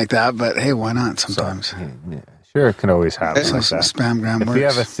happen like that, but hey, why not sometimes? Yeah, sure, it can always happen So like that. Spamgram If works. you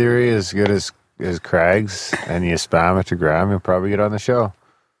have a theory as good as Craig's and you spam it to Graham, you'll probably get on the show.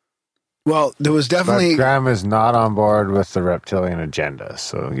 Well, there was But definitely... Graham is not on board with the reptilian agenda,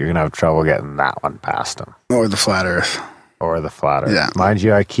 so you're going to have trouble getting that one past him. Or the flat earth. Or the flat earth. Yeah. Mind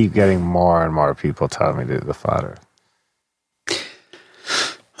you, I keep getting more and more people telling me to do the flat earth.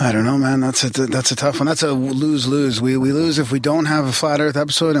 I don't know, man. That's a tough one. That's a lose-lose. We lose if we don't have a flat earth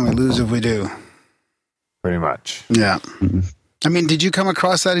episode, and we lose if we do. Pretty much. Yeah. I mean, did you come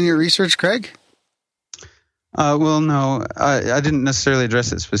across that in your research, Craig? Well, no, I didn't necessarily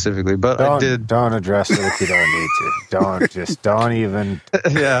address it specifically, but I did. Don't address it if you don't need to. Don't even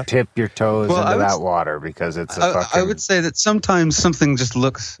Yeah. tip your toes Well, into that water because it's a fucking... I would say that sometimes something just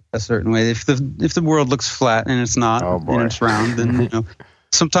looks a certain way. If the world looks flat and it's not, Oh, boy. and it's round, then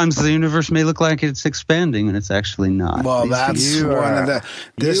sometimes the universe may look like it's expanding and it's actually not. Well, that's You one are- of the...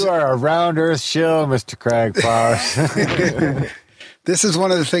 This, You are a round earth shill, Mr. Craig Flowers. this is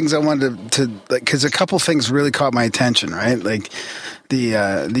one of the things I wanted to like, because a couple things really caught my attention, right? Like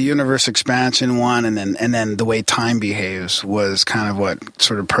the universe expansion one, and then the way time behaves was kind of what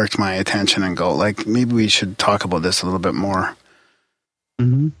sort of perked my attention and go, like, maybe we should talk about this a little bit more.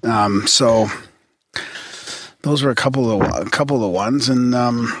 Mm-hmm. So those were a couple of ones, and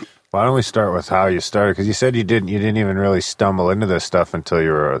Why don't we start with how you started? Because you said you didn't even really stumble into this stuff until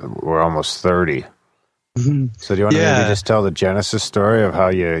you were almost 30. So do you want to maybe just tell the genesis story of how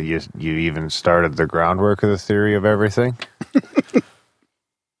you even started the groundwork of the theory of everything?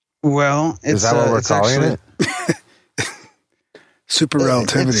 Well, Is that what we're calling it? super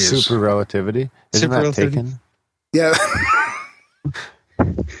relativity is Super relativity. Isn't Super that relativity. taken? yeah.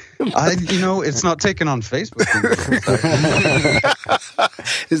 It's not taken on Facebook.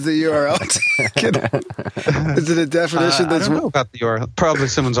 Is the URL taken? Is it a definition I that's don't know about the URL. Probably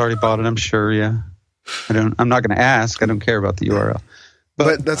someone's already bought it. I'm sure. Yeah. I'm not going to ask. I don't care about the URL.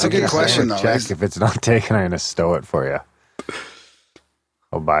 But that's a good question, though. Check if it's not taken. I'm going to stow it for you.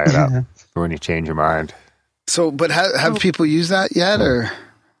 I'll buy it up for when you change your mind. So, but have people used that yet, or?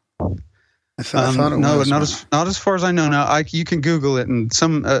 I thought it no, was. not as far as I know. Now, you can Google it, and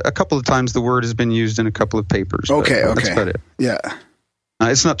a couple of times the word has been used in a couple of papers. but Okay. That's about it. Yeah.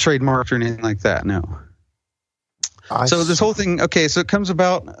 It's not trademarked or anything like that. No. So this whole thing, so it comes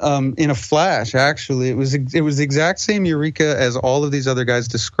about in a flash. Actually, it was the exact same eureka as all of these other guys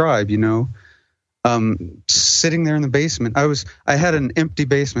describe. Sitting there in the basement, I had an empty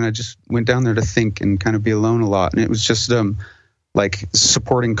basement. I just went down there to think and kind of be alone a lot, and it was just like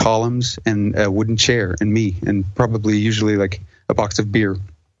supporting columns and a wooden chair and me, and probably usually like a box of beer,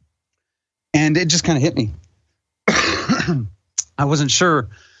 and it just kind of hit me. I wasn't sure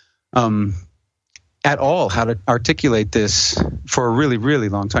at all how to articulate this for a really, really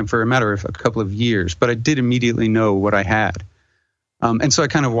long time, for a matter of a couple of years, but I did immediately know what I had. And so I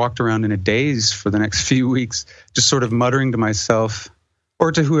kind of walked around in a daze for the next few weeks, just sort of muttering to myself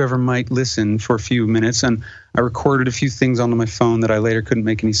or to whoever might listen for a few minutes. And I recorded a few things onto my phone that I later couldn't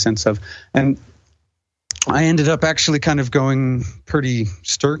make any sense of. And I ended up actually kind of going pretty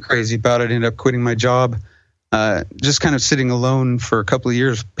stir crazy about it. I ended up quitting my job, just kind of sitting alone for a couple of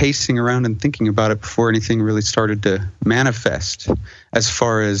years, pacing around and thinking about it before anything really started to manifest as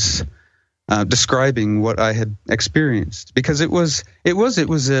far as describing what I had experienced, because it was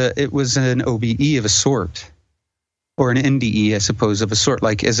an OBE of a sort, or an NDE, I suppose, of a sort,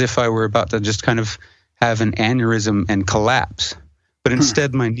 like as if I were about to just kind of have an aneurysm and collapse. But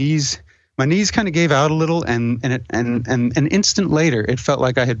instead, my knees kind of gave out a little, and an instant later, it felt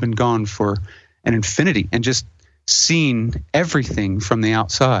like I had been gone for an infinity and just seen everything from the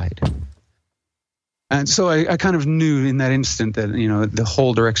outside. And so I kind of knew in that instant that, the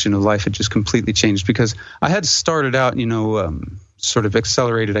whole direction of life had just completely changed, because I had started out, sort of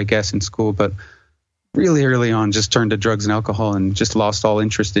accelerated, I guess, in school, but really early on just turned to drugs and alcohol and just lost all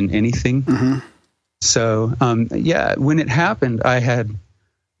interest in anything. Mm-hmm. So, when it happened, I had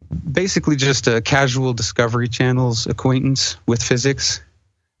basically just a casual Discovery Channel's acquaintance with physics,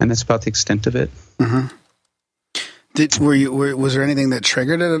 and that's about the extent of it. Mm-hmm. Was there anything that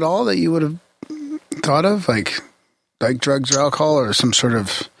triggered it at all that you would have thought of, like drugs or alcohol or some sort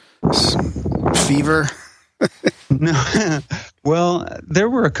of fever? No. Well, there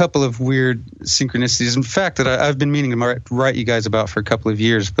were a couple of weird synchronicities. In fact, that I've been meaning to write you guys about for a couple of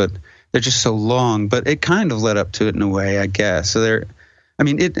years, but they're just so long. But it kind of led up to it in a way, I guess. So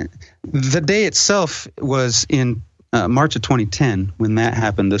the day itself was in March of 2010 when that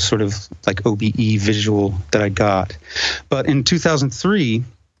happened, this sort of like OBE visual that I got. But in 2003,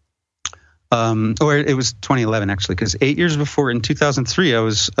 or it was 2011 actually, because 8 years before, in 2003, I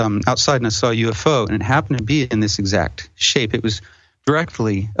was outside and I saw a UFO, and it happened to be in this exact shape. It was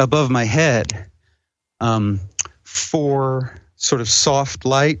directly above my head, 4 sort of soft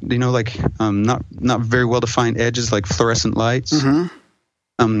light, like not very well defined edges, like fluorescent lights. Mm-hmm.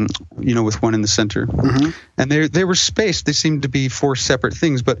 With one in the center. Mm-hmm. And they were spaced. They seemed to be 4 separate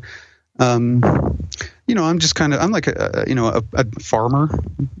things, but I'm just I'm like a farmer,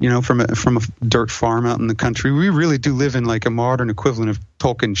 from a dirt farm out in the country. We really do live in like a modern equivalent of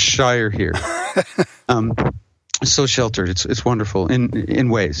Tolkien Shire here. So sheltered. It's wonderful in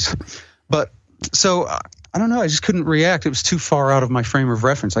ways. But so I don't know. I just couldn't react. It was too far out of my frame of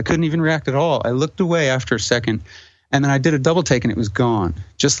reference. I couldn't even react at all. I looked away after a second. And then I did a double take, and it was gone,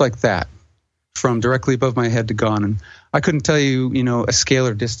 just like that, from directly above my head to gone. And I couldn't tell you, a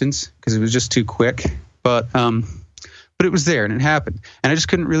scalar distance because it was just too quick. But it was there, and it happened, and I just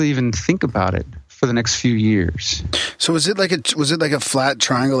couldn't really even think about it for the next few years. So was it like a flat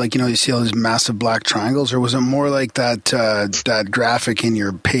triangle, like you see all these massive black triangles, or was it more like that graphic in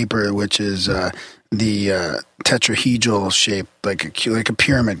your paper, which is the tetrahedral shape, like a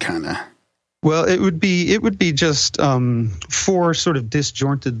pyramid kind of? Well, it would be just 4 sort of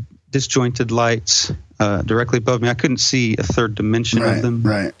disjointed lights directly above me. I couldn't see a third dimension of them.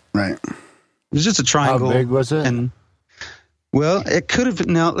 Right. It was just a triangle. How big was it? And well, it could have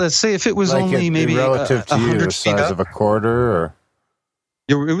been. Now, let's say if it was like only maybe relative to you, the size up, of a quarter, or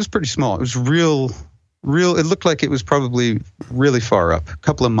it was pretty small. It was real. It looked like it was probably really far up, a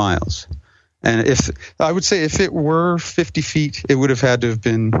couple of miles. And if it were 50 feet, it would have had to have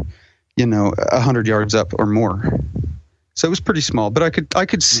been 100 yards up or more. So it was pretty small, but I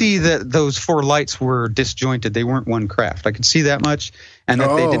could see that those 4 lights were disjointed. They weren't one craft. I could see that much, and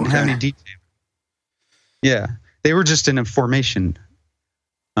that they didn't have any detail. Yeah, they were just in a formation,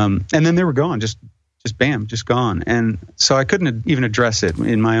 and then they were gone. Just bam, just gone. And so I couldn't even address it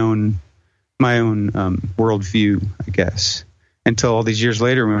in my own worldview, I guess, until all these years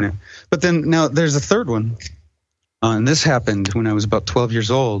later. But then now there's a third one, and this happened when I was about 12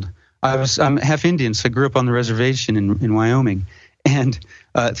 years old. I'm half Indian, so I grew up on the reservation in Wyoming, and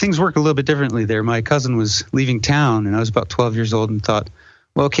things work a little bit differently there. My cousin was leaving town, and I was about 12 years old, and thought,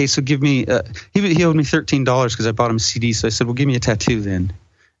 well, okay, so give me. He owed me $13 because I bought him a CD, so I said, well, give me a tattoo then.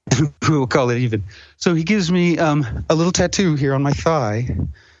 We'll call it even. So he gives me a little tattoo here on my thigh.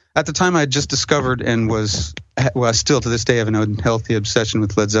 At the time, I had just discovered and was still to this day have an unhealthy obsession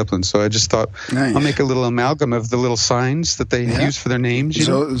with Led Zeppelin. So I just thought, nice. I'll make a little amalgam of the little signs that they use for their names.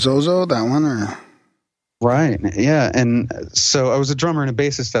 Zozo, that one? Or? Right, yeah. And so I was a drummer and a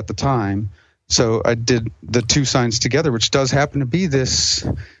bassist at the time. So I did the 2 signs together, which does happen to be this,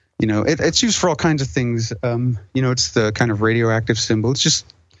 it's used for all kinds of things. It's the kind of radioactive symbol.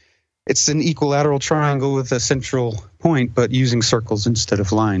 It's an equilateral triangle with a central point, but using circles instead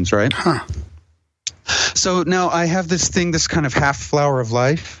of lines, right? Huh. So now I have this kind of half flower of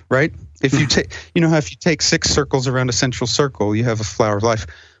life, right? If you take, how if you take 6 circles around a central circle, you have a flower of life.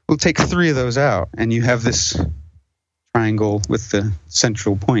 We'll take 3 of those out, and you have this triangle with the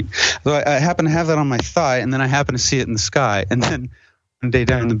central point. So I happen to have that on my thigh, and then I happen to see it in the sky. And then one day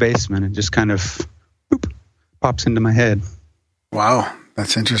down in the basement, it just kind of pops into my head. Wow.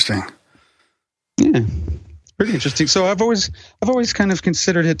 That's interesting. Yeah, pretty interesting. So I've always kind of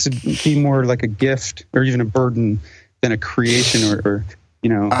considered it to be more like a gift or even a burden than a creation or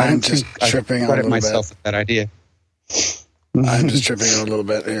I'm just tripping out a little myself bit. With that idea. I'm just tripping out a little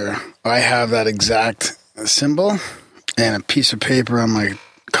bit here. I have that exact symbol and a piece of paper on my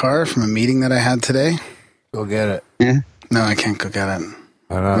car from a meeting that I had today. Go get it. Yeah. No, I can't go get it.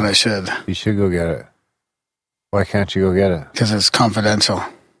 I know. But I should. You should go get it. Why can't you go get it? Because it's confidential.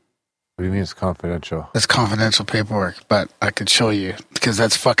 What do you mean it's confidential? It's confidential paperwork, but I could show you because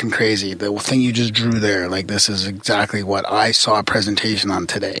that's fucking crazy. The thing you just drew there, like this is exactly what I saw a presentation on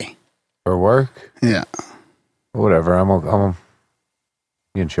today. For work? Yeah. Whatever. You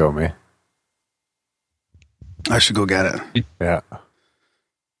can show me. I should go get it. Yeah.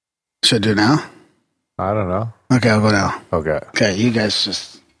 Should I do it now? I don't know. Okay, I'll go now. Okay. Okay, you guys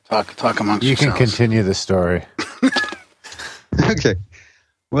just talk amongst You yourselves. can continue the story. Okay.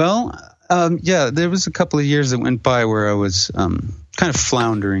 Well, there was a couple of years that went by where I was kind of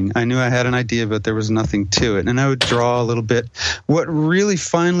floundering. I knew I had an idea, but there was nothing to it. And I would draw a little bit. What really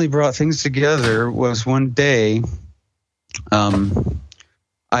finally brought things together was one day I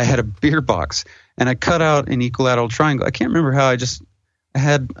had a beer box, and I cut out an equilateral triangle. I can't remember how. I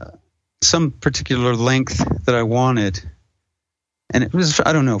had some particular length that I wanted. And it was,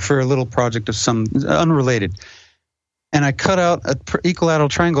 I don't know, for a little project of some unrelated. And I cut out an equilateral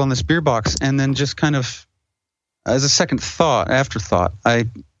triangle on this beer box, and then just kind of, as a afterthought, I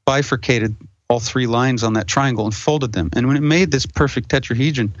bifurcated all three lines on that triangle and folded them. And when it made this perfect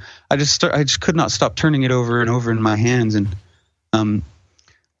tetrahedron, I just could not stop turning it over and over in my hands. And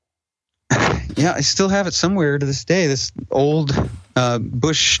I still have it somewhere to this day. This old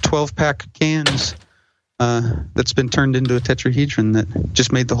Bush 12-pack cans that's been turned into a tetrahedron that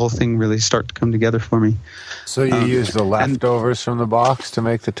just made the whole thing really start to come together for me. So you used the leftovers from the box to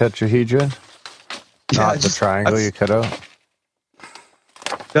make the tetrahedron? Not the triangle you cut out?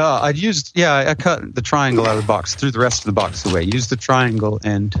 I cut the triangle out of the box, threw the rest of the box away, used the triangle,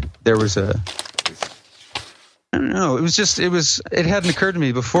 and there was I don't know, it hadn't occurred to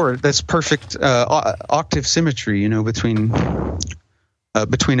me before. That's perfect octave symmetry, between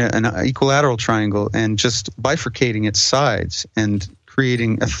an equilateral triangle and just bifurcating its sides and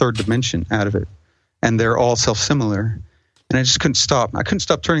creating a third dimension out of it. And they're all self-similar. And I just couldn't stop. I couldn't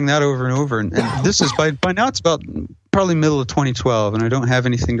stop turning that over and over. And this is by now it's about probably middle of 2012, and I don't have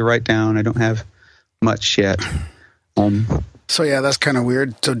anything to write down. I don't have much yet. So yeah, that's kind of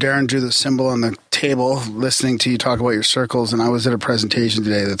weird. So Darren drew the symbol on the table, listening to you talk about your circles, and I was at a presentation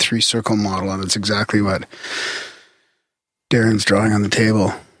today, the 3-circle model, and it's exactly what Darren's drawing on the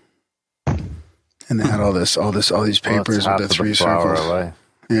table. And they had all these papers with the 3 circles.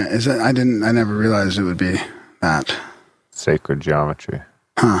 Yeah, I never realized it would be that. Sacred geometry.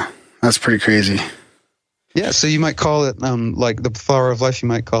 Huh. That's pretty crazy. Yeah, so you might call it, like the flower of life, you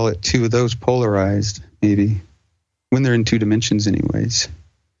might call it two of those polarized, maybe, when they're in 2 dimensions anyways.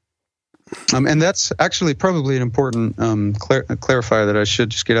 And that's actually probably an important clarifier that I should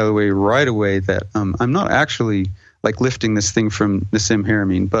just get out of the way right away, that I'm not actually like lifting this thing from the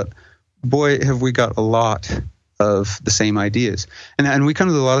Simharamine, but boy, have we got a lot of the same ideas. And we come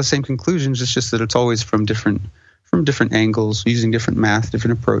to a lot of the same conclusions. It's just that it's always from different angles, using different math,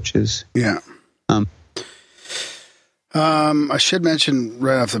 different approaches. Yeah. I should mention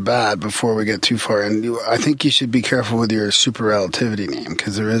right off the bat before we get too far in, I think you should be careful with your super relativity name,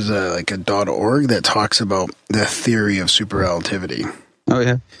 because there is a .org that talks about the theory of super relativity. Oh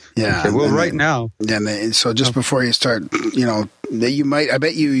yeah. Yeah. Okay, well, right now. Yeah. So just before you start, that you might. I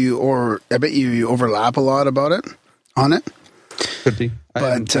bet you overlap a lot on it. Could be.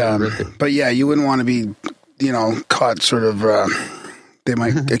 But yeah, you wouldn't want to be, caught sort of. They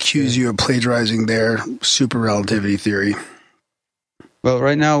might accuse you of plagiarizing their super relativity theory. Well,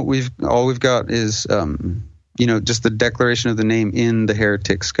 right now all we've got is just the declaration of the name in the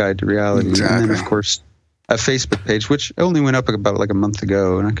Heretics Guide to Reality, exactly. And then of course a Facebook page, which only went up about like a month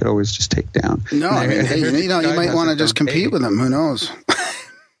ago, and I could always just take down. No, I mean, hey, you might want to just compete with them. Who knows?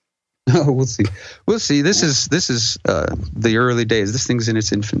 Oh, we'll see. We'll see. This is the early days. This thing's in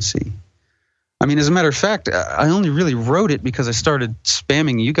its infancy. I mean, as a matter of fact, I only really wrote it because I started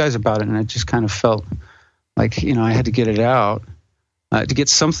spamming you guys about it, and I just kind of felt like, I had to get it out to get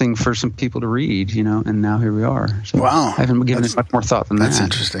something for some people to read, and now here we are. So wow. I haven't given it much more thought than that. That's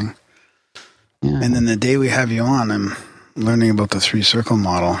interesting. Yeah. And then the day we have you on, I'm learning about the 3-circle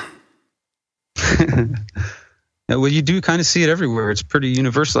model. Well, you do kind of see it everywhere. It's pretty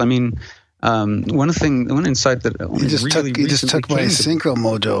universal. I mean, one insight that only you just took my synchro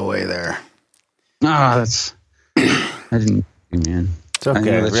mojo away there. I didn't, man. It's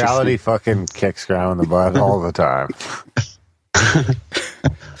okay. Reality fucking kicks ground in the butt all the time.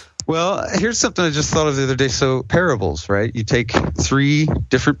 Well, here's something I just thought of the other day. So parables, right? You take 3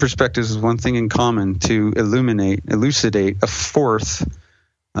 different perspectives with one thing in common to elucidate a fourth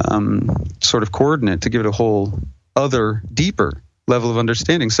sort of coordinate to give it a whole other, deeper level of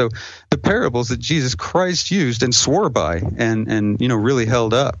understanding. So the parables that Jesus Christ used and swore by and really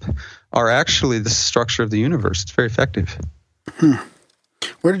held up are actually the structure of the universe. It's very effective.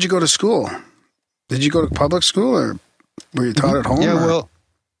 Where did you go to school? Did you go to public school, or were you taught at home? Yeah, well,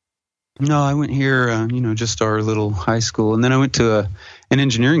 no, I went here, just our little high school. And then I went to an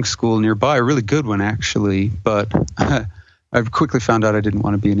engineering school nearby, a really good one, actually. But I quickly found out I didn't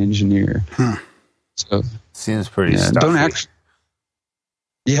want to be an engineer. Seems pretty stuffy. Don't actually. Well, here's something I just thought of the other day. So parables, right? You take 3 different perspectives with one thing in common to elucidate a fourth sort of coordinate to give it a whole other, deeper level of understanding. So the parables that Jesus Christ used and swore by and really held up are actually the structure of the universe. It's very effective. Seems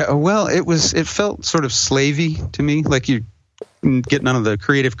pretty stuffy. Yeah. Yeah, well, it felt sort of slavey to me, like you get none of the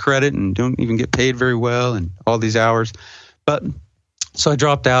creative credit and don't even get paid very well and all these hours. But so I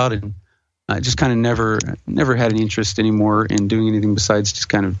dropped out, and I just kind of never had any interest anymore in doing anything besides just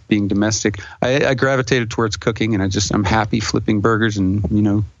kind of being domestic. I gravitated towards cooking, and I'm happy flipping burgers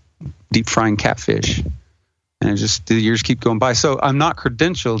and, deep frying catfish. And the years keep going by. So I'm not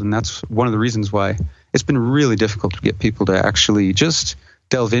credentialed, and that's one of the reasons why it's been really difficult to get people to actually just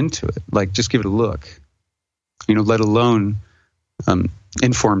delve into it, like just give it a look, let alone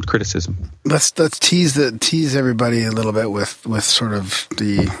informed criticism. Let's tease everybody a little bit with sort of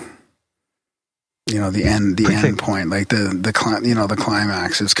the end point, like the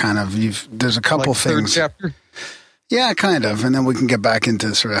climax is kind of there's a couple like things. Third chapter? Yeah, kind of, and then we can get back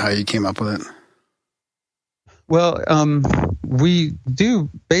into sort of how you came up with it. Well, we do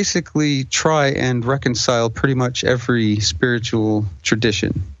basically try and reconcile pretty much every spiritual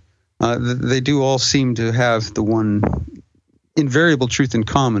tradition. They do all seem to have the one invariable truth in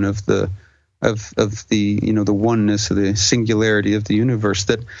common of the oneness, of the singularity of the universe,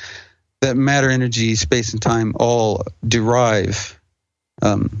 that matter, energy, space, and time all derive.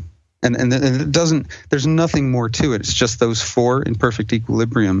 And it doesn't. There's nothing more to it. It's just those four in perfect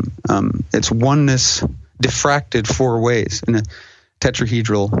equilibrium. It's oneness diffracted four ways in a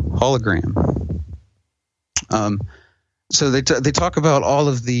tetrahedral hologram. So they talk about all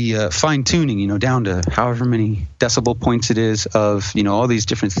of the fine tuning, down to however many decibel points it is of all these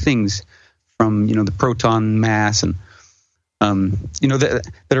different things from the proton mass and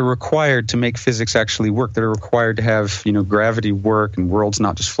that are required to make physics actually work, that are required to have gravity work and worlds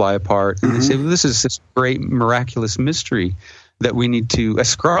not just fly apart. And they say, well, this is this great miraculous mystery that we need to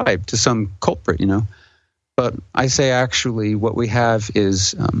ascribe to some culprit, But I say actually what we have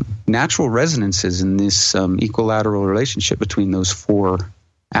is natural resonances in this equilateral relationship between those four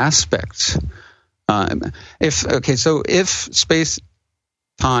aspects. If space,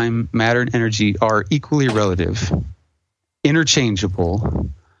 time, matter, and energy are equally relative, interchangeable,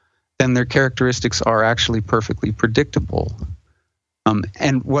 then their characteristics are actually perfectly predictable.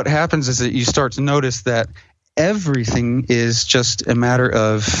 And what happens is that you start to notice that everything is just a matter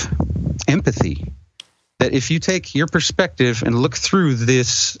of empathy. That if you take your perspective and look through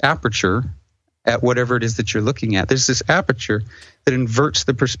this aperture at whatever it is that you're looking at, there's this aperture that inverts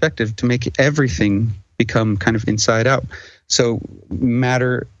the perspective to make everything become kind of inside out. So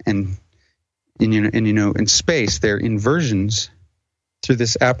matter and in space, they're inversions through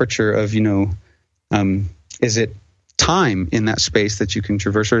this aperture of, is it time in that space that you can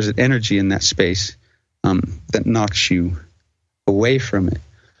traverse, or is it energy in that space that knocks you away from it?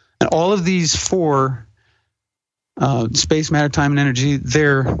 And all of these four space, matter, time, and energy,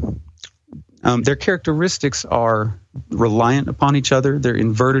 their characteristics are reliant upon each other. They're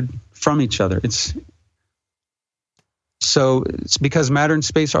inverted from each other. It's because matter and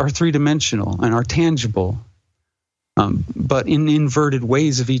space are three-dimensional and are tangible, but in inverted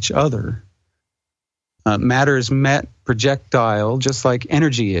ways of each other. Matter is met projectile, just like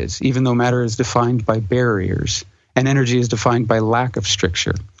energy is, even though matter is defined by barriers, and energy is defined by lack of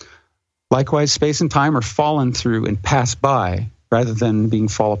stricture. Likewise, space and time are fallen through and passed by rather than being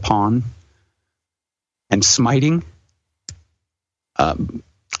fall upon and smiting and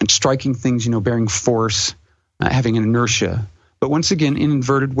striking things, bearing force, having an inertia. But once again, in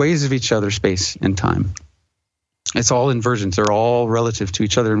inverted ways of each other, space and time. It's all inversions. They're all relative to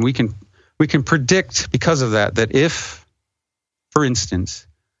each other. And we can predict because of that if, for instance,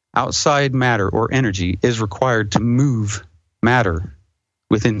 outside matter or energy is required to move matter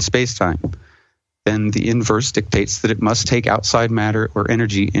within space-time, then the inverse dictates that it must take outside matter or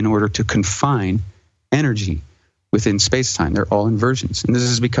energy in order to confine energy within space-time. They're all inversions. And this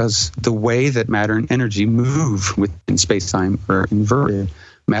is because the way that matter and energy move within space-time are inverted.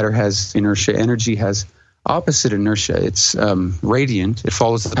 Matter has inertia. Energy has opposite inertia. It's radiant. It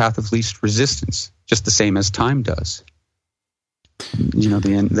follows the path of least resistance, just the same as time does.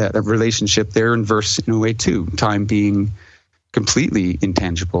 That relationship, they're inverse in a way too. Time being completely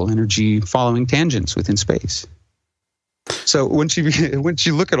intangible, energy following tangents within space. So once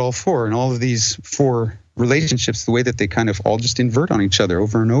you look at all four and all of these four relationships, the way that they kind of all just invert on each other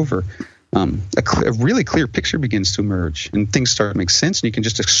over and over, a really clear picture begins to emerge, and things start to make sense, and you can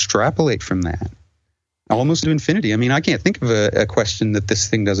just extrapolate from that almost to infinity. I mean, I can't think of a question that this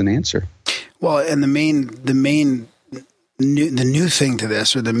thing doesn't answer. Well, and the new thing to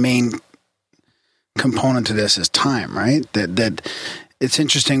this, or the main component to this, is time, right? That it's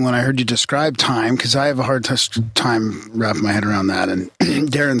interesting when I heard you describe time, because I have a hard time wrapping my head around that, and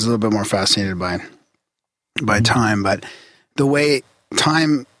Darren's a little bit more fascinated by time. But the way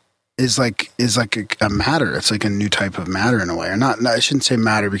time is like a matter. It's like a new type of matter in a way. Or not, I shouldn't say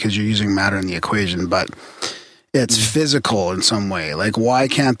matter because you're using matter in the equation, but it's physical in some way. Like, why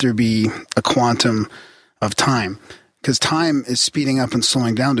can't there be a quantum of time? Because time is speeding up and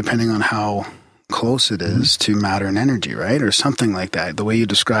slowing down depending on how close it is to matter and energy, right? Or something like that. The way you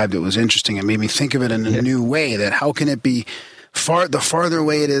described it was interesting. It made me think of it in a new way, that how can it be the farther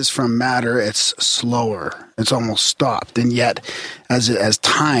away it is from matter, it's slower. It's almost stopped. And yet, as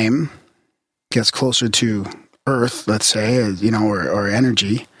time gets closer to Earth, let's say, or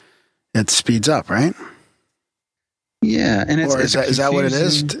energy, it speeds up, right? Yeah, and is that what it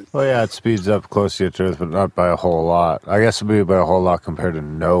is? Well, yeah, it speeds up closer to Earth, but not by a whole lot. I guess it would be by a whole lot compared to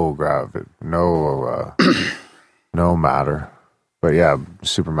no gravity, no matter. But yeah,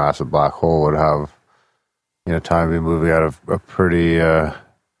 supermassive black hole would have, time be moving at a pretty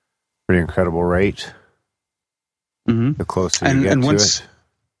incredible rate. Mm-hmm. The closer you get to it.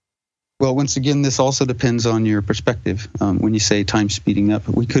 Well, once again, this also depends on your perspective. When you say time speeding up,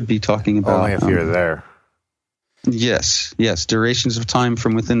 we could be talking about only if you're there. Yes, durations of time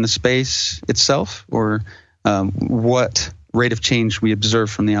from within the space itself, or what rate of change we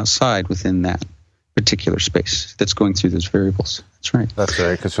observe from the outside within that particular space that's going through those variables. That's right. That's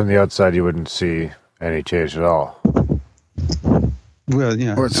right, because from the outside you wouldn't see any change at all. Well,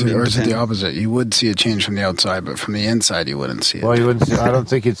 yeah. Or is it the opposite? You would see a change from the outside, but from the inside you wouldn't see it. Well, you wouldn't see, I don't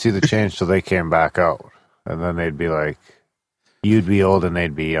think you'd see the change till they came back out. And then they'd be like, you'd be old and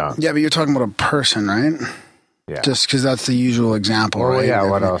they'd be young. Yeah, but you're talking about a person, right? Yeah. Just because that's the usual example, right? Yeah,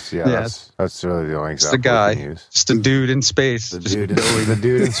 what else? Yeah, that's really the only example. It's the guy. Just a dude in space. The dude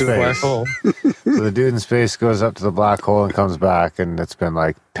in space. Black hole. So the dude in space goes up to the black hole and comes back, and it's been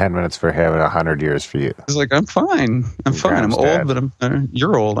like 10 minutes for him and 100 years for you. He's like, I'm fine. I'm old, but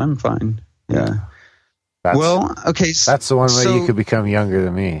you're old. I'm fine. Yeah. Okay. That's the one way you could become younger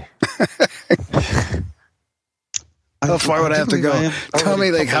than me. How far would I have to go? Tell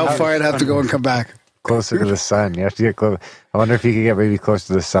me, how far I'd have to go and come back. Closer to the sun. You have to get close. I wonder if you could get maybe close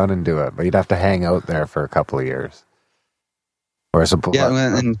to the sun and do it, but you'd have to hang out there for a couple of years. Or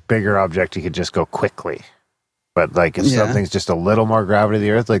a bigger object, you could just go quickly. But if something's just a little more gravity of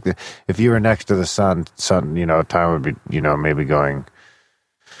the Earth, if you were next to the sun, time would be, maybe going.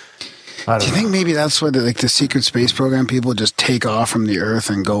 Do you think maybe that's why the secret space program people just take off from the Earth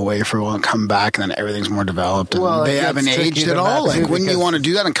and go away for a while and come back, and then everything's more developed and they haven't aged at all? Wouldn't you want to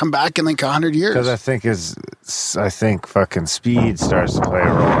do that and come back in 100 years? Because I think fucking speed starts to play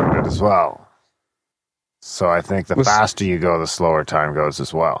a role in it as well. So I think the faster you go, the slower time goes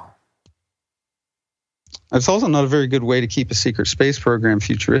as well. It's also not a very good way to keep a secret space program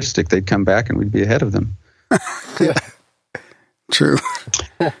futuristic. They'd come back and we'd be ahead of them. True.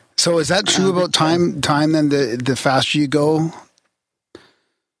 So is that true about time? Then the faster you go,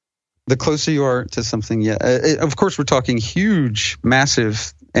 the closer you are to something. Yeah. Of course, we're talking huge,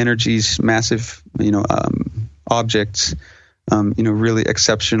 massive energies, massive, objects. Really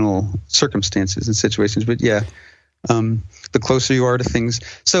exceptional circumstances and situations. But yeah, the closer you are to things.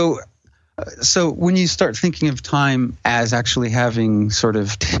 So when you start thinking of time as actually having sort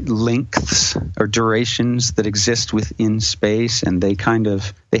of lengths or durations that exist within space, and they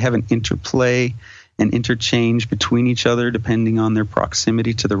have an interplay and interchange between each other depending on their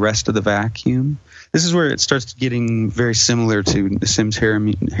proximity to the rest of the vacuum. This is where it starts getting very similar to Nassim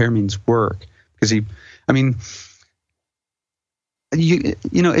Haramein's work, because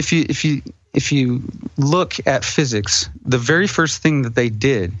if you look at physics, the very first thing that they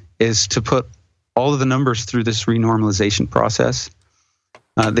did is to put all of the numbers through this renormalization process.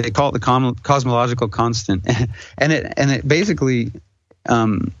 They call it the cosmological constant, and it basically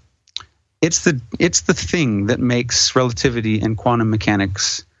it's the thing that makes relativity and quantum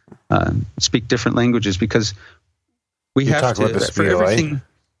mechanics speak different languages, because we have to for everything.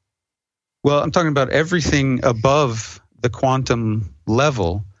 Well, I'm talking about everything above the quantum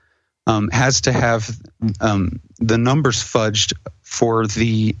level has to have the numbers fudged for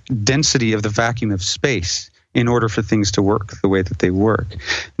the density of the vacuum of space in order for things to work the way that they work.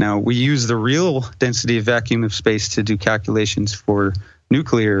 Now, we use the real density of vacuum of space to do calculations for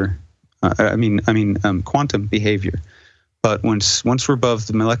nuclear, quantum behavior. But once we're above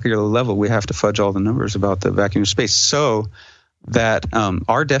the molecular level, we have to fudge all the numbers about the vacuum of space, so that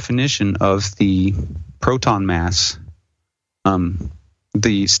our definition of the proton mass,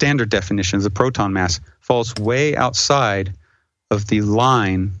 the standard definition of the proton mass, falls way outside of the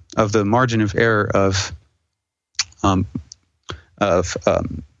line of the margin of error of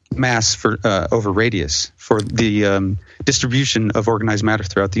mass for over radius for the distribution of organized matter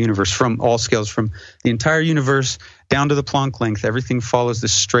throughout the universe from all scales, from the entire universe down to the Planck length. Everything follows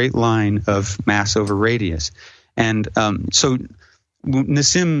this straight line of mass over radius. And so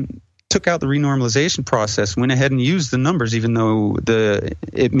Nassim took out the renormalization process, went ahead and used the numbers, even though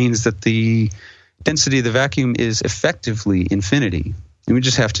it means that the density of the vacuum is effectively infinity. And we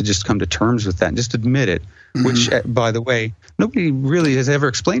just have to just come to terms with that and just admit it, which, by the way, nobody really has ever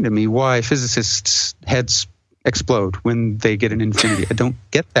explained to me why physicists' heads explode when they get an infinity. I don't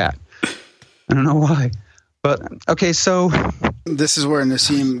get that. I don't know why. But, okay, so... This is where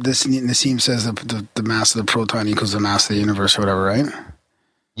Nassim says that the mass of the proton equals the mass of the universe or whatever, right?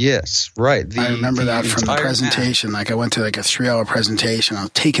 Yes, right. I remember that from the presentation. Like, I went to like a 3-hour presentation. I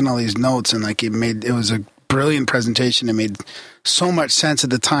was taking all these notes, and like it was a brilliant presentation. It made so much sense at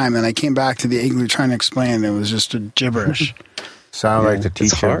the time, and I came back to the igloo trying to explain it. It was just a gibberish. Sound like the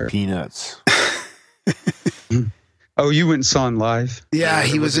teacher Peanuts. Oh, you went and saw him live? Yeah,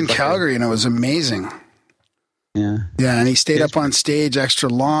 he was in Calgary, and it was amazing. Yeah. Yeah, and he stayed up on stage extra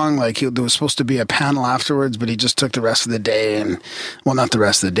long. Like, there was supposed to be a panel afterwards, but he just took the rest of the day. And, well, not the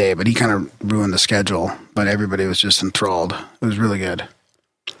rest of the day, but he kind of ruined the schedule. But everybody was just enthralled. It was really good.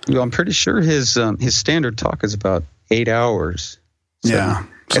 Well, I'm pretty sure his standard talk is about 8 hours. So yeah.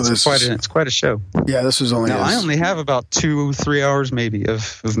 So it's quite a show. Yeah, this was only... Now, I only have about 2-3 hours maybe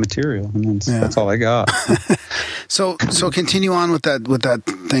of material, and that's all I got. So continue on with that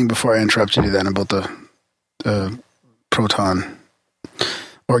thing before I interrupted you then about the proton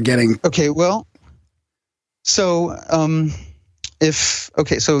or getting... Okay, well, so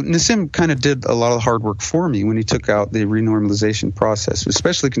so Nassim kind of did a lot of the hard work for me when he took out the renormalization process,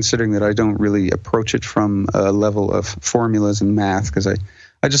 especially considering that I don't really approach it from a level of formulas and math, because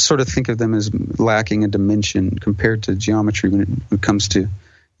I just sort of think of them as lacking a dimension compared to geometry when it comes to,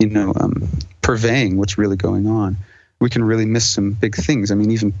 purveying what's really going on. We can really miss some big things. I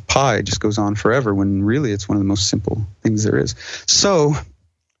mean, even pi just goes on forever when really it's one of the most simple things there is. So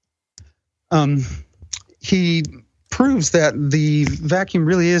he proves that the vacuum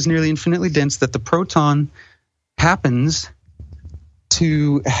really is nearly infinitely dense, that the proton happens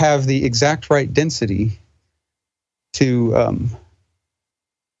to have the exact right density to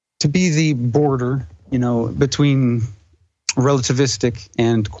be the border, between relativistic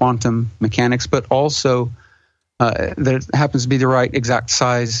and quantum mechanics, but also that happens to be the right exact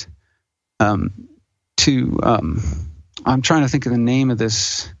size I'm trying to think of the name of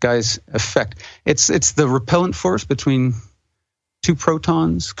this guy's effect. It's the repellent force between two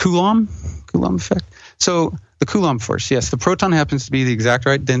protons, Coulomb effect. So the Coulomb force, yes, the proton happens to be the exact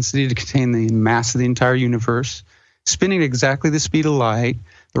right density to contain the mass of the entire universe, spinning at exactly the speed of light,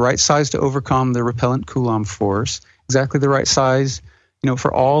 the right size to overcome the repellent Coulomb force, exactly the right size,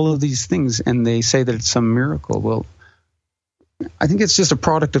 for all of these things, and they say that it's some miracle. Well, I think it's just a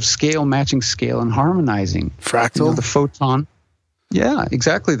product of scale, matching scale, and harmonizing. Fractal? The photon. Yeah,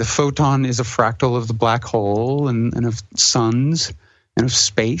 exactly. The photon is a fractal of the black hole and of suns and of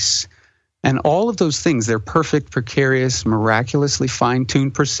space. And all of those things, they're perfect, precarious, miraculously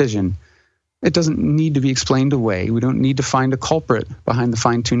fine-tuned precision. It doesn't need to be explained away. We don't need to find a culprit behind the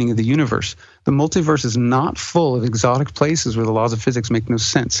fine-tuning of the universe. The multiverse is not full of exotic places where the laws of physics make no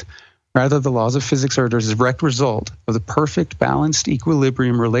sense. Rather, the laws of physics are a direct result of the perfect, balanced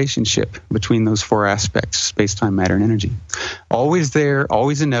equilibrium relationship between those four aspects, space-time, matter, and energy. Always there,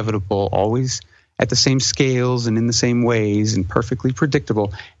 always inevitable, always at the same scales and in the same ways and perfectly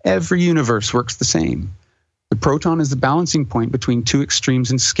predictable. Every universe works the same. The proton is the balancing point between two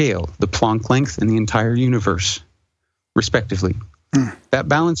extremes in scale, the Planck length and the entire universe, respectively. That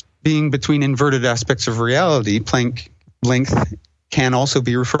balance being between inverted aspects of reality, Planck length, can also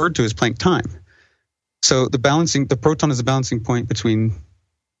be referred to as Planck time. So the proton is the balancing point between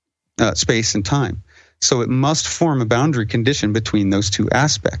space and time. So it must form a boundary condition between those two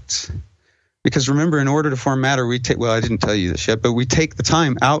aspects. Because remember, in order to form matter, I didn't tell you this yet, but we take the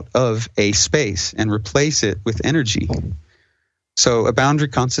time out of a space and replace it with energy. So a boundary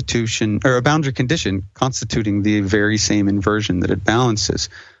condition constituting the very same inversion that it balances.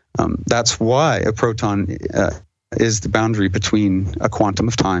 That's why a proton is the boundary between a quantum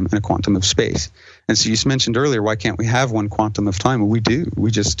of time and a quantum of space. And so you mentioned earlier, why can't we have one quantum of time? Well, we do. We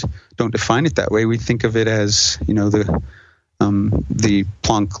just don't define it that way. We think of it as, the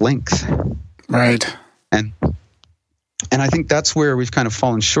Planck length. Right. And I think that's where we've kind of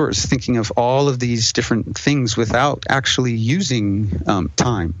fallen short, is thinking of all of these different things without actually using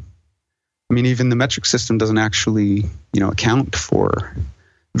time. I mean, even the metric system doesn't actually, account for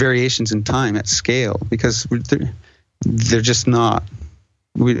variations in time at scale, because they're just not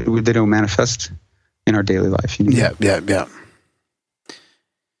they don't manifest in our daily life. Yeah.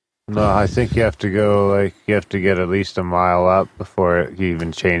 No, I think you have to get at least a mile up before you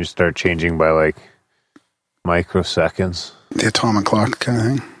even start changing by like microseconds. The atomic clock kind of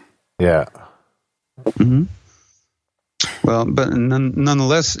thing. Yeah. Mm-hmm. Well, but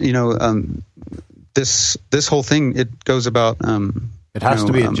nonetheless, this whole thing, it goes about. It has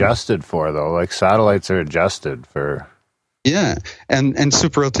to be adjusted for, though. Like satellites are adjusted for. Yeah, and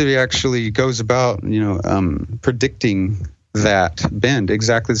superrelativity actually goes about predicting that bend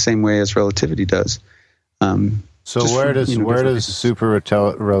exactly the same way as relativity does. So where does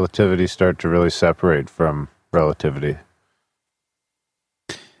superrelativity start to really separate from relativity?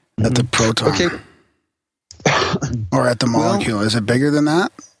 At the proton. Okay. Or at the molecule. Is it bigger than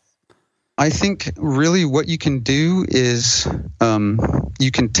that? I think really what you can do is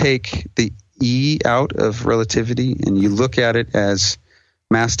you can take the E out of relativity and you look at it as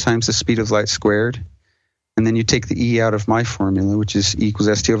mass times the speed of light squared. And then you take the E out of my formula, which is E equals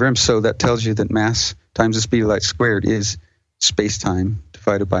st over m. So that tells you that mass times the speed of light squared is space-time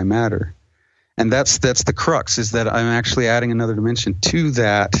divided by matter. And that's the crux, is that I'm actually adding another dimension to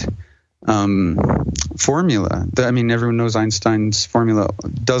that formula. Everyone knows Einstein's formula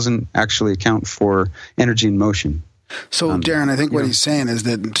doesn't actually account for energy in motion. So, Darren, I think what he's saying is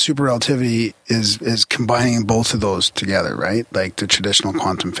that superrelativity is combining both of those together, right? Like the traditional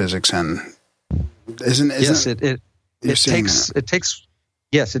quantum physics and it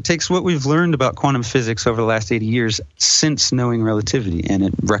takes what we've learned about quantum physics over the last 80 years since knowing relativity, and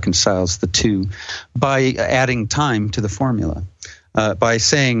it reconciles the two by adding time to the formula, by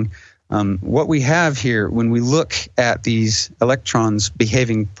saying what we have here when we look at these electrons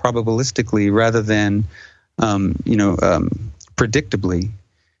behaving probabilistically rather than predictably,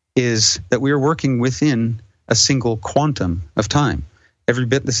 is that we are working within a single quantum of time, every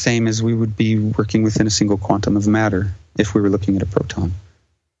bit the same as we would be working within a single quantum of matter if we were looking at a proton.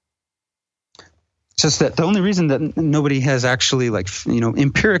 It's just that the only reason that nobody has actually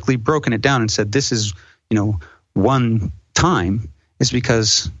empirically broken it down and said this is one time is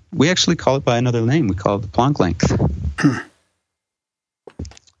because we actually call it by another name. We call it the Planck length.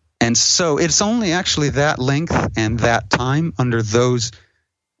 And so it's only actually that length and that time under those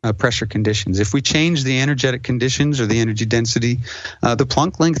pressure conditions. If we change the energetic conditions or the energy density, the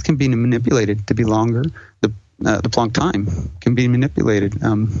Planck length can be manipulated to be longer. The Planck time can be manipulated.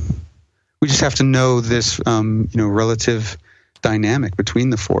 We just have to know this, relative dynamic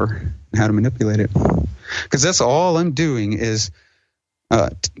between the four and how to manipulate it. Because that's all I'm doing is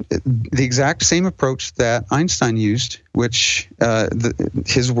the exact same approach that Einstein used, which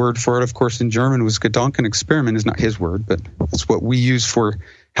his word for it, of course, in German was Gedanken experiment. Is not his word, but that's what we use for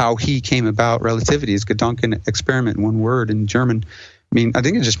how he came about relativity. Is Gedanken experiment, one word in German. I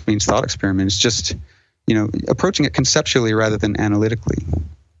think it just means thought experiment. It's just approaching it conceptually rather than analytically,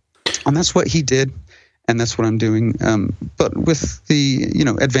 and that's what he did, and that's what I'm doing. But with the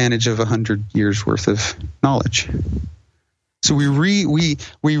advantage of 100 years worth of knowledge. So we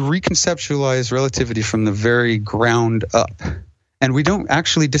reconceptualize relativity from the very ground up, and we don't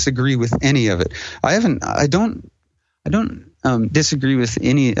actually disagree with any of it. I don't disagree with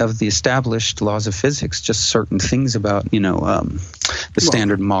any of the established laws of physics. Just certain things about the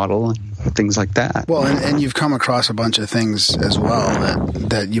standard model and things like that. Well, and you've come across a bunch of things as well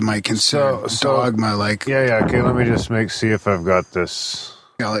that you might consider dogma. Like Okay, let me just see if I've got this.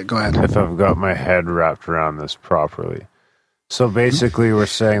 Yeah, go ahead. If I've got my head wrapped around this properly. So basically, we're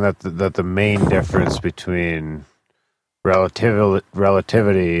saying that the main difference between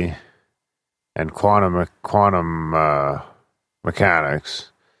relativity and quantum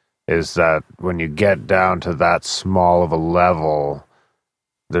mechanics is that when you get down to that small of a level,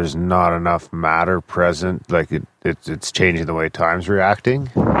 there's not enough matter present. Like it's changing the way time's reacting.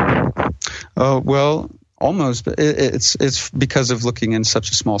 Oh well, almost. But it's because of looking in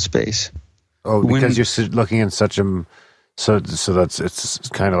such a small space. Oh, because you're looking in such a So it's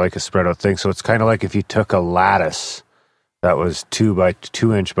kind of like a spread out thing. So it's kind of like if you took a lattice that was 2 by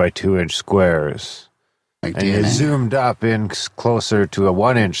 2 inch by 2 inch squares, like and you zoomed up in closer to a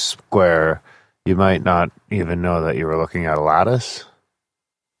 1 inch square, you might not even know that you were looking at a lattice.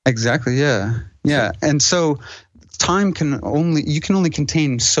 Exactly. Yeah. And so you can only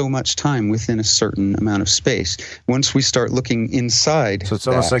contain so much time within a certain amount of space. Once we start looking inside, so it's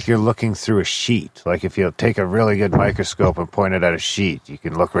almost like you're looking through a sheet. Like if you take a really good microscope and point it at a sheet, you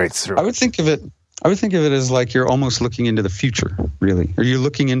can look right through. I would think of it as like you're almost looking into the future, really, or you're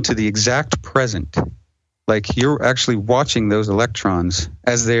looking into the exact present. Like you're actually watching those electrons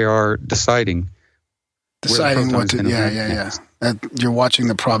as they are deciding what to. Yeah. you're watching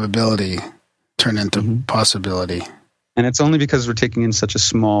the probability turn into possibility. And it's only because we're taking in such a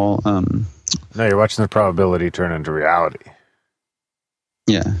small... No, you're watching the probability turn into reality.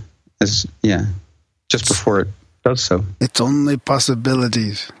 Yeah. Just before it does so. It's only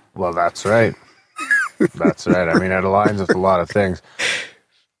possibilities. Well, that's right. That's right. I mean, it aligns with a lot of things.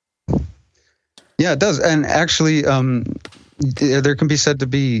 Yeah, it does. And actually, there can be said to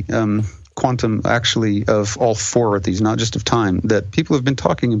be quantum, actually, of all four of these, not just of time, that people have been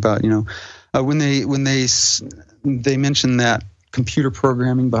talking about, when they mention that computer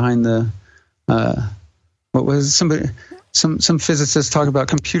programming behind the, what was it? Somebody... Some physicists talk about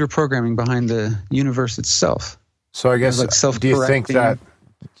computer programming behind the universe itself. So I guess, do you think that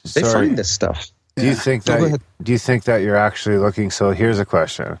they find this stuff? Do you think that you're actually looking? So here's a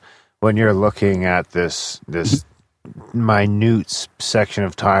question: when you're looking at this minute section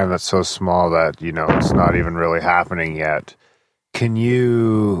of time that's so small that it's not even really happening yet, can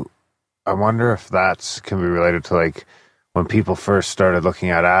you? I wonder if can be related to like when people first started looking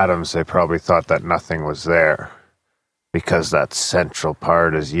at atoms, they probably thought that nothing was there. Because that central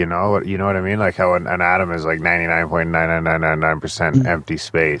part is, you know what I mean? Like how an atom is like 99.99999% empty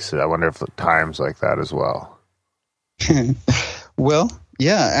space. I wonder if time's like that as well. Well,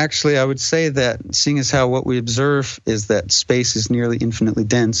 yeah, actually, I would say that seeing as how what we observe is that space is nearly infinitely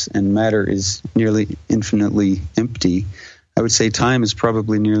dense and matter is nearly infinitely empty, I would say time is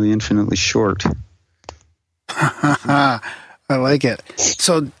probably nearly infinitely short. I like it.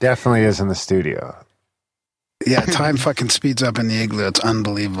 So definitely is in the studio. Yeah, time fucking speeds up in the igloo. It's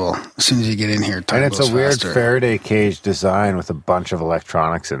unbelievable. As soon as you get in here, time goes faster. And it's a weird Faraday cage design with a bunch of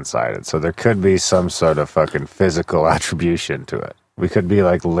electronics inside it. So there could be some sort of fucking physical attribution to it. We could be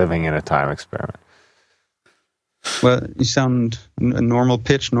like living in a time experiment. Well, you sound a normal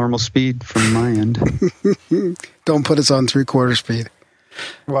pitch, normal speed from my end. Don't put us on 3/4 speed.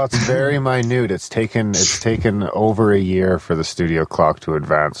 Well, it's very minute. It's taken over a year for the studio clock to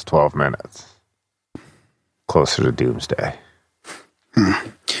advance 12 minutes. Closer to doomsday.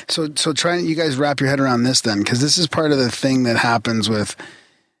 So try you guys wrap your head around this then, because this is part of the thing that happens with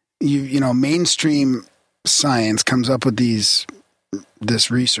mainstream science comes up with this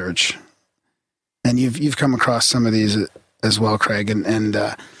research, and you've come across some of these as well, Craig, and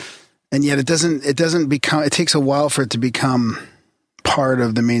yet it takes a while for it to become part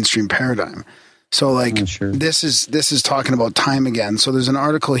of the mainstream paradigm. So this is talking about time again. So there's an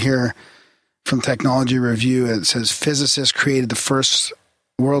article here from Technology Review. It says physicists created the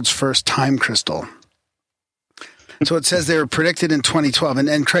world's first time crystal. So it says they were predicted in 2012.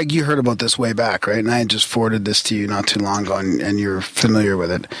 And Craig, you heard about this way back, right? And I just forwarded this to you not too long ago, and you're familiar with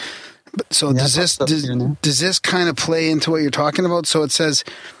it. So does this kind of play into what you're talking about? So it says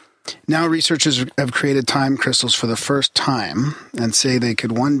now researchers have created time crystals for the first time and say they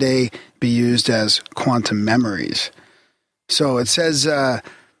could one day be used as quantum memories. So it says...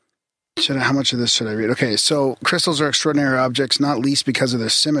 how much of this should I read? Okay, so crystals are extraordinary objects, not least because of their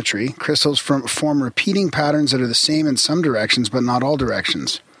symmetry. Crystals form repeating patterns that are the same in some directions, but not all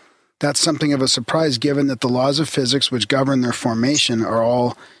directions. That's something of a surprise given that the laws of physics which govern their formation are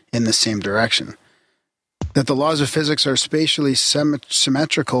all in the same direction. That the laws of physics are spatially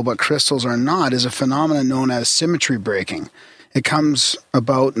symmetrical, but crystals are not, is a phenomenon known as symmetry breaking. It comes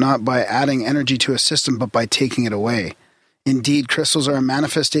about not by adding energy to a system, but by taking it away. Indeed, crystals are a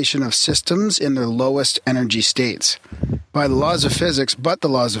manifestation of systems in their lowest energy states. By the laws of physics, but the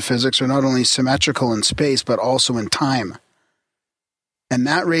laws of physics are not only symmetrical in space, but also in time. And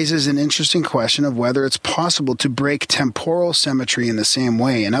that raises an interesting question of whether it's possible to break temporal symmetry in the same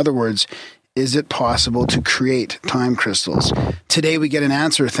way. In other words, is it possible to create time crystals? Today we get an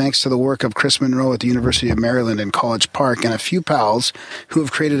answer thanks to the work of Chris Monroe at the University of Maryland in College Park and a few pals who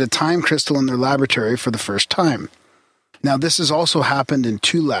have created a time crystal in their laboratory for the first time. Now, this has also happened in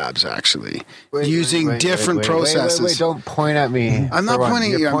 2 labs, actually, using different processes. Wait, don't point at me. I'm not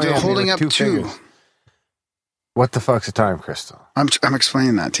pointing at you. I'm holding up 2. Fingers. What the fuck's a time crystal? I'm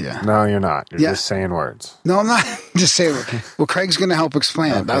explaining that to you. No, you're not. You're just saying words. No, I'm not just saying words. Well, Craig's going to help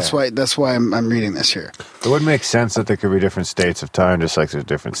explain it. That's why I'm reading this here. It would make sense that there could be different states of time, just like there's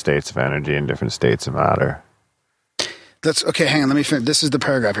different states of energy and different states of matter. Okay, hang on, let me finish. This is the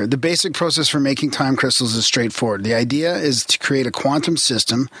paragraph here. The basic process for making time crystals is straightforward. The idea is to create a quantum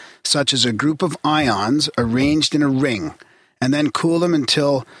system, such as a group of ions arranged in a ring, and then cool them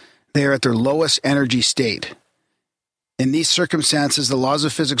until they are at their lowest energy state. In these circumstances, the laws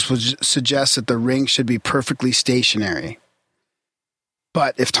of physics would suggest that the ring should be perfectly stationary.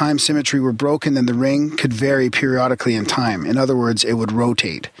 But if time symmetry were broken, then the ring could vary periodically in time. In other words, it would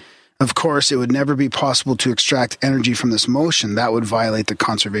rotate. Of course, it would never be possible to extract energy from this motion. That would violate the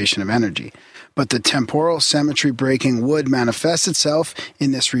conservation of energy. But the temporal symmetry breaking would manifest itself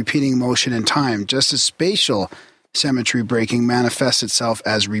in this repeating motion in time, just as spatial symmetry breaking manifests itself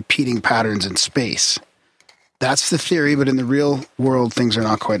as repeating patterns in space. That's the theory, but in the real world, things are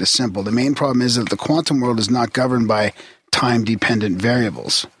not quite as simple. The main problem is that the quantum world is not governed by time-dependent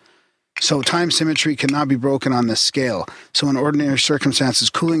variables. So time symmetry cannot be broken on this scale. So in ordinary circumstances,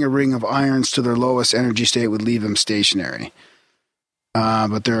 cooling a ring of irons to their lowest energy state would leave them stationary.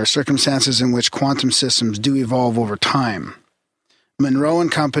 But there are circumstances in which quantum systems do evolve over time. Monroe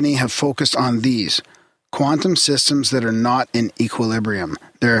and company have focused on these quantum systems that are not in equilibrium.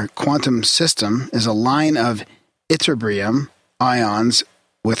 Their quantum system is a line of ytterbium ions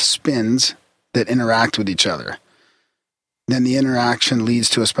with spins that interact with each other. Then the interaction leads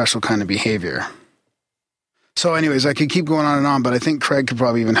to a special kind of behavior. So anyways, I could keep going on and on, but I think Craig could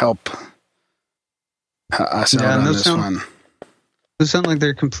probably even help us out on this one. Those sound like they're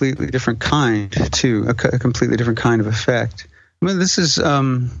a completely different kind, too, a completely different kind of effect. I mean, this is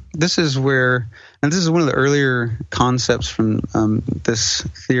where, and this is one of the earlier concepts from this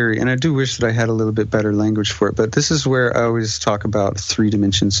theory, and I do wish that I had a little bit better language for it, but this is where I always talk about 3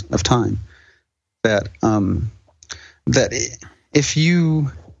 dimensions of time. That if you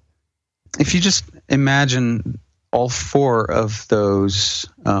just imagine all 4 of those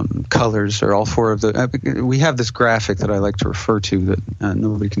colors, or all 4 of the, we have this graphic that I like to refer to that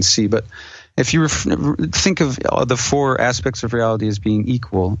nobody can see, but if you think of the 4 aspects of reality as being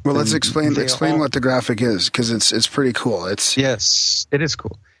equal. Well, let's explain what the graphic is, because it's pretty cool. Yes, it is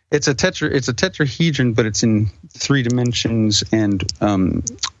cool. It's a tetrahedron, but it's in 3 dimensions and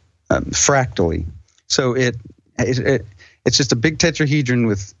fractally. So it's just a big tetrahedron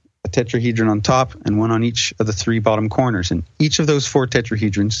with a tetrahedron on top and one on each of the 3 bottom corners. And each of those 4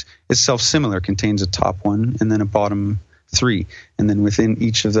 tetrahedrons is self-similar, contains a top one and then a bottom 3. And then within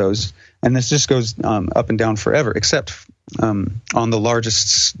each of those, and this just goes up and down forever, except on the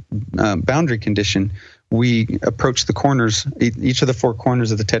largest boundary condition, we approach the corners, each of the 4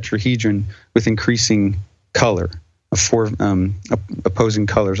 corners of the tetrahedron with increasing color. 4 opposing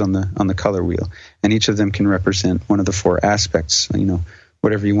colors on the color wheel, and each of them can represent one of the 4 aspects.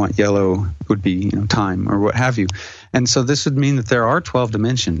 Whatever you want, yellow would be time or what have you. And so this would mean that there are 12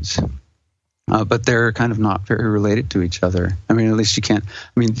 dimensions, but they're kind of not very related to each other. I mean, at least you can't.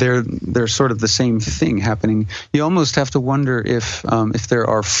 I mean, they're sort of the same thing happening. You almost have to wonder if there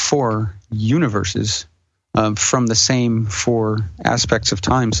are 4 universes from the same 4 aspects of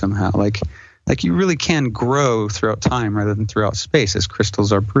time somehow, like you really can grow throughout time rather than throughout space, as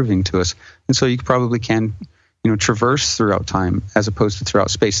crystals are proving to us. And so you probably can, traverse throughout time as opposed to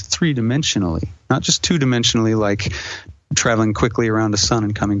throughout space 3-dimensionally, not just 2-dimensionally, like traveling quickly around the sun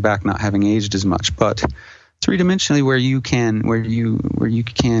and coming back, not having aged as much, but 3-dimensionally where you can,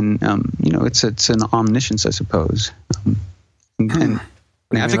 it's an omniscience, I suppose. And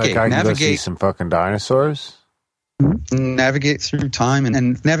navigate. I can go see some fucking dinosaurs. Navigate through time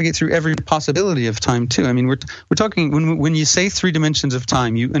and navigate through every possibility of time too. I mean, we're talking when you say 3 dimensions of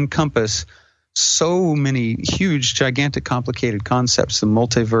time, you encompass so many huge, gigantic, complicated concepts. The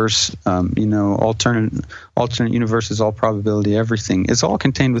multiverse, alternate universes, all probability, everything. It's all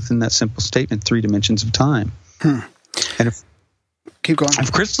contained within that simple statement: 3 dimensions of time. And keep going.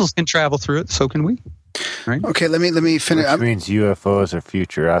 If crystals can travel through it, so can we. Right? Okay, let me finish. Which means UFOs are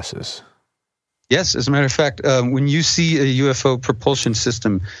future S's. Yes, as a matter of fact, when you see a UFO propulsion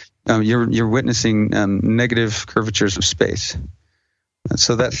system, you're witnessing negative curvatures of space. And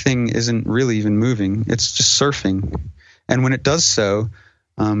so that thing isn't really even moving; it's just surfing. And when it does so,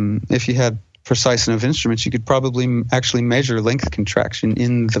 if you had precise enough instruments, you could probably actually measure length contraction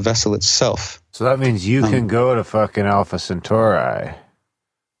in the vessel itself. So that means you can go to fucking Alpha Centauri,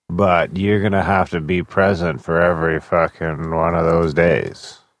 but you're gonna have to be present for every fucking one of those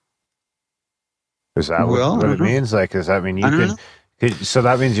days. Is that what it means? Like, does that mean you could? So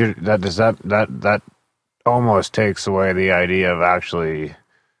that means that almost takes away the idea of actually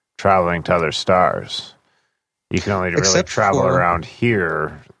traveling to other stars. You can only really travel around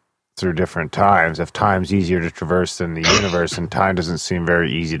here through different times. If time's easier to traverse than the universe, and time doesn't seem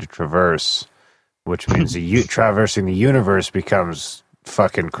very easy to traverse, which means traversing the universe becomes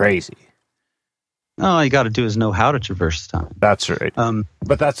fucking crazy. All you got to do is know how to traverse time. That's right.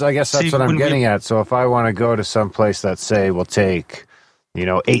 But I guess that's what I'm getting at. So if I want to go to some place that, say, will take,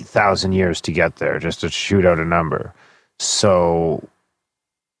 8,000 years to get there, just to shoot out a number. So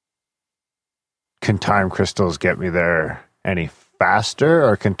can time crystals get me there any faster,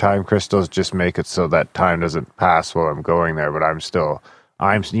 or can time crystals just make it so that time doesn't pass while I'm going there, but I'm still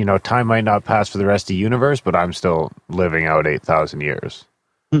time might not pass for the rest of the universe, but I'm still living out 8,000 years.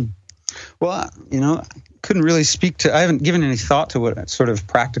 Well, couldn't really speak to, I haven't given any thought to what sort of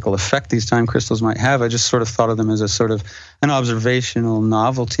practical effect these time crystals might have. I just sort of thought of them as a sort of an observational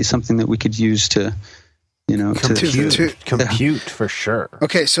novelty, something that we could use to, compute for sure.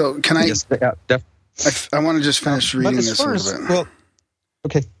 Okay, so can I? Yes, yeah, I want to just finish reading this a little bit. Well,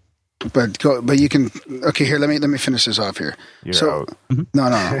 okay. But you can. Okay, here. Let me finish this off here. You're out.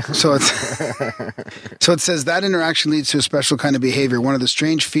 No. So it says that interaction leads to a special kind of behavior. One of the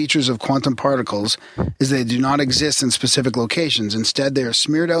strange features of quantum particles is they do not exist in specific locations. Instead, they are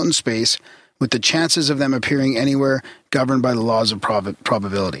smeared out in space, with the chances of them appearing anywhere governed by the laws of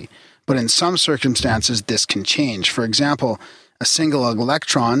probability. But in some circumstances, this can change. For example, a single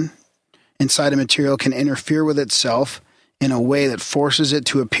electron inside a material can interfere with itself in a way that forces it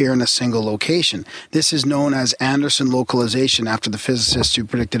to appear in a single location. This is known as Anderson localization after the physicists who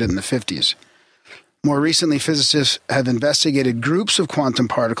predicted it in the 50s. More recently, physicists have investigated groups of quantum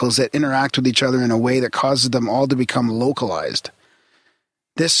particles that interact with each other in a way that causes them all to become localized.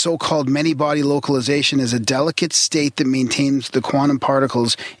 This so-called many-body localization is a delicate state that maintains the quantum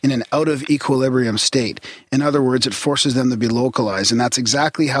particles in an out-of-equilibrium state. In other words, it forces them to be localized, and that's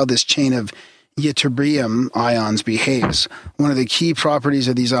exactly how this chain of ytterbium ions behaves. One of the key properties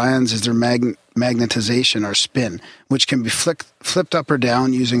of these ions is their magnetization or spin, which can be flipped up or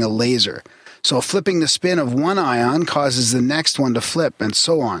down using a laser. So flipping the spin of one ion causes the next one to flip, and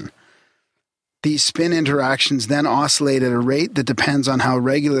so on. These spin interactions then oscillate at a rate that depends on how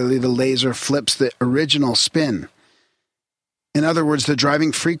regularly the laser flips the original spin. In other words, the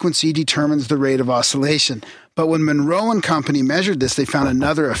driving frequency determines the rate of oscillation. But when Monroe and company measured this, they found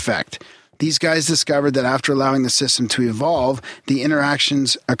another effect. These guys discovered that after allowing the system to evolve, the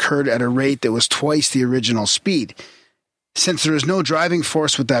interactions occurred at a rate that was twice the original speed. Since there is no driving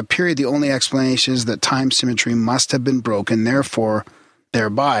force with that period, the only explanation is that time symmetry must have been broken,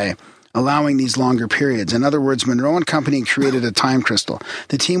 thereby allowing these longer periods. In other words, Monroe and company created a time crystal.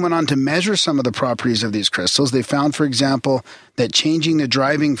 The team went on to measure some of the properties of these crystals. They found, for example, that changing the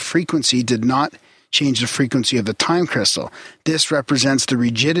driving frequency did not change the frequency of the time crystal. This represents the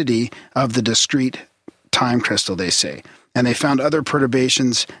rigidity of the discrete time crystal, they say. And they found other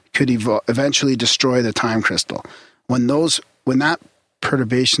perturbations could eventually destroy the time crystal. When that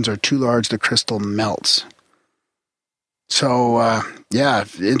perturbations are too large, the crystal melts. So,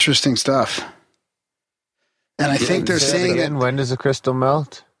 interesting stuff. And I think they're saying that when does a crystal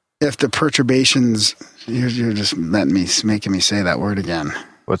melt? If the perturbations, you're just making me say that word again.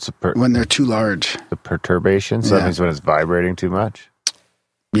 What's when they're too large? The perturbations? So that means when it's vibrating too much?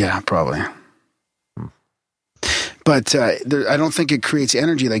 Yeah, probably. But I don't think it creates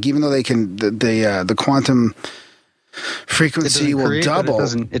energy. Like, even though they can, the quantum frequency will double.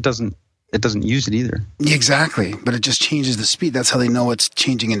 It doesn't use it either. Exactly. But it just changes the speed. That's how they know it's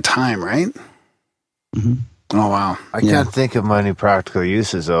changing in time, right? Mm-hmm. Oh, wow. I can't think of any practical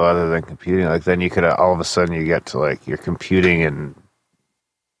uses, though, other than computing. Like, then you could, all of a sudden, you get to, like, you're computing and...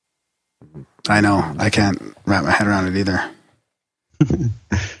 I know. I can't wrap my head around it either.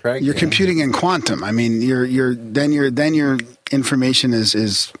 You're computing in quantum. I mean, your information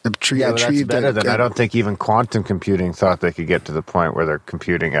is retrieved. Better than I don't think even quantum computing thought they could get to the point where they're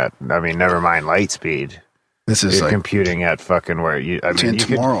computing at. I mean, never mind light speed. This is you're computing at fucking where you. I mean,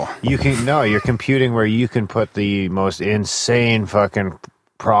 tomorrow. You're computing where you can put the most insane fucking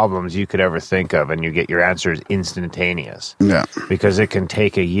problems you could ever think of, and you get your answers instantaneous. Yeah, because it can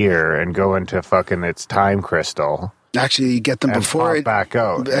take a year and go into fucking its time crystal. Actually, you get them before it back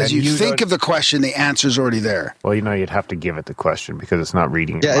out. As you think of the question, the answer's already there. Well, you'd have to give it the question because it's not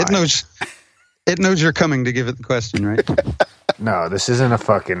reading. Yeah, it knows you're coming to give it the question, right? No, this isn't a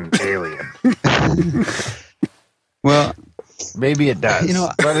fucking alien. Well, maybe it does.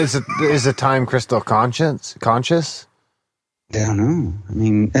 But is a time crystal conscious? I don't know. I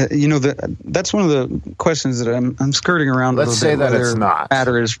mean, that's one of the questions that I'm skirting around. Let's say that it's not.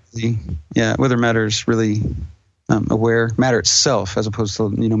 Whether matter is really aware, matter itself, as opposed to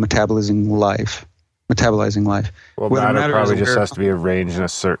metabolizing life. Well, matter probably just has to be arranged in a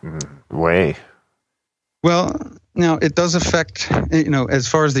certain way. Well, now it does affect. As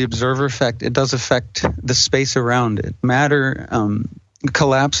far as the observer effect, it does affect the space around it. Matter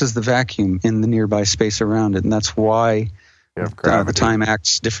collapses the vacuum in the nearby space around it, and that's why the time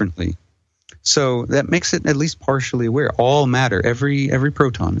acts differently. So that makes it at least partially aware. All matter, every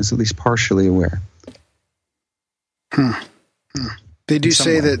proton is at least partially aware. They do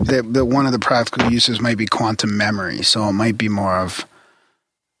say that one of the practical uses might be quantum memory, so it might be more of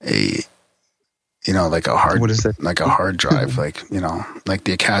a like a hard, What is that? like a hard drive, like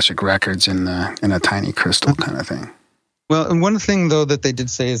the Akashic records in a tiny crystal kind of thing. Well, and one thing though that they did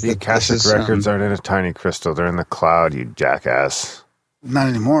say is The that Akashic records aren't in a tiny crystal; they're in the cloud. You jackass. Not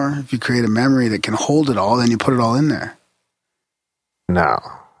anymore. If you create a memory that can hold it all, then you put it all in there. No.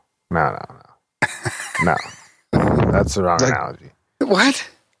 That's the wrong analogy. What?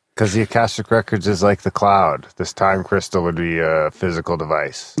 Because the Akashic records is like the cloud. This time crystal would be a physical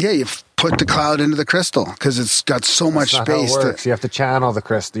device. Yeah, you put the cloud into the crystal because it's got so much That's not space. how it works. You have to channel the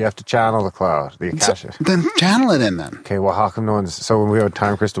crystal. You have to channel the cloud. The Akashic. Then channel it in then. Okay, well, how come no one's... So when we have a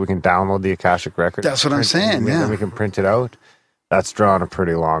time crystal, we can download the Akashic record? That's what I'm saying, yeah. Then we can print it out? That's drawing a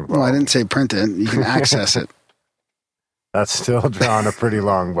pretty long bow. Well, I didn't say print it. You can access it. That's still drawing a pretty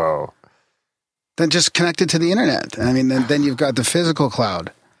long bow. Then just connect it to the internet. I mean, then you've got the physical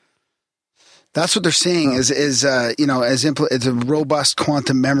cloud. That's what they're saying is as a robust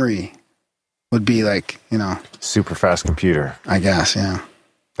quantum memory would be like, Super fast computer. I guess, yeah.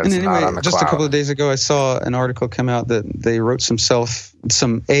 That's and not anyway, on the just cloud. a couple of days ago, I saw an article come out that they wrote some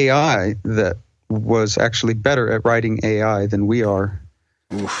AI that was actually better at writing AI than we are.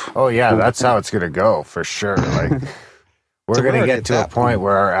 Oof. Oh, yeah, that's how it's going to go, for sure. Like, we're going to get to a point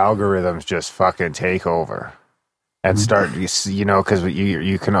where our algorithms just fucking take over and start, because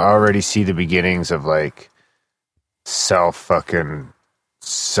you can already see the beginnings of, like, self-advancing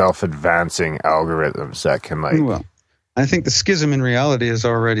algorithms that can, like... Well, I think the schism in reality is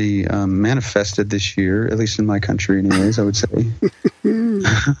already manifested this year, at least in my country anyways, I would say.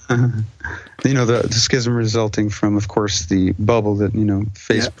 The schism resulting from, of course, the bubble that,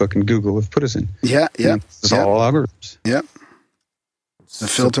 Facebook and Google have put us in. Yeah. It's all algorithms. Yep. The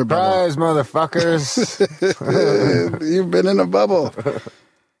filter Surprise, motherfuckers. bubble. You've been in a bubble.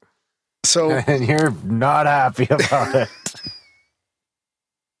 So, And you're not happy about it.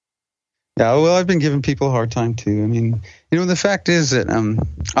 Yeah, well, I've been giving people a hard time too. I mean, the fact is that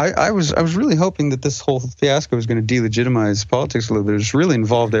I was really hoping that this whole fiasco was going to delegitimize politics a little bit. It's really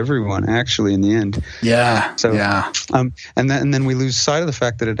involved everyone, actually, in the end. yeah. So, yeah. And then we lose sight of the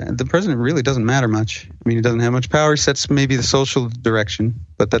fact that the president really doesn't matter much. I mean, he doesn't have much power. He sets maybe the social direction,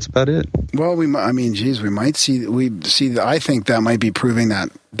 but that's about it. Well, we might see. I think that might be proving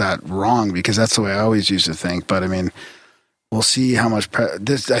that wrong because that's the way I always used to think. But I mean, we'll see how much. I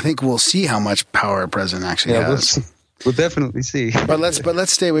think we'll see how much power a president actually has. We'll definitely see. But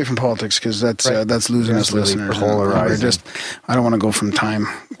let's stay away from politics because that's losing us listeners. I don't want to go from time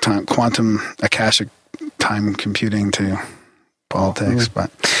quantum akashic time computing to politics, but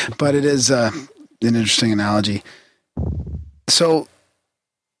it is an interesting analogy. So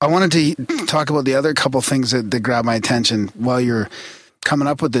I wanted to talk about the other couple things that grabbed my attention while you're coming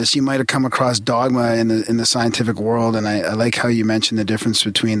up with this. You might have come across dogma in the scientific world, and I like how you mentioned the difference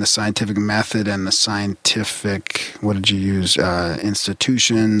between the scientific method and the scientific, what did you use,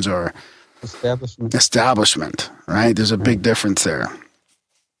 institutions or establishment, right? There's a big difference there.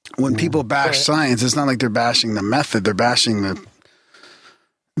 When people bash science, it's not like they're bashing the method, they're bashing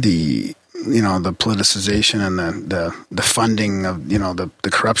the politicization and the funding of,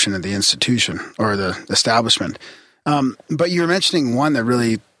 the corruption of the institution or the establishment. But you were mentioning one that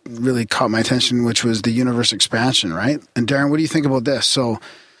really, really caught my attention, which was the universe expansion, right? And Darren, what do you think about this? So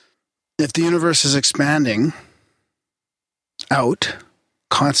if the universe is expanding out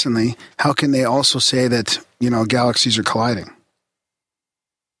constantly, how can they also say that, galaxies are colliding?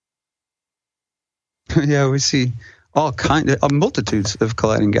 Yeah, we see all multitudes of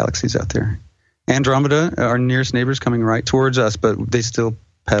colliding galaxies out there. Andromeda, our nearest neighbors, coming right towards us, but they still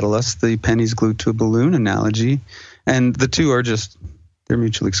peddle us the pennies glued to a balloon analogy. And the two are they're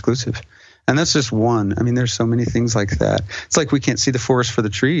mutually exclusive. And that's just one. I mean, there's so many things like that. It's like we can't see the forest for the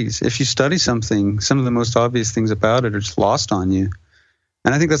trees. If you study something, some of the most obvious things about it are just lost on you.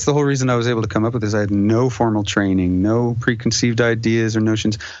 And I think that's the whole reason I was able to come up with this. I had no formal training, no preconceived ideas or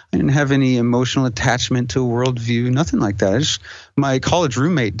notions. I didn't have any emotional attachment to a worldview, nothing like that. My college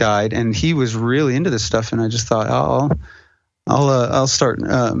roommate died, and he was really into this stuff, and I just thought, I'll start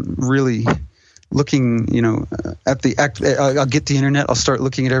really looking, at I'll get the internet. I'll start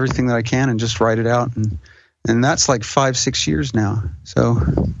looking at everything that I can and just write it out. And that's like 5-6 years now. So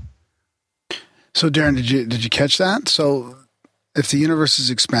Darren, did you catch that? So if the universe is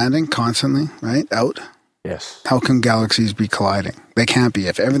expanding constantly, right, out, yes, how can galaxies be colliding? They can't be.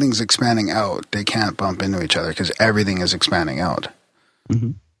 If everything's expanding out, they can't bump into each other because everything is expanding out.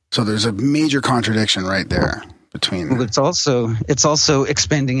 Mm-hmm. So there's a major contradiction right there. Well, it's also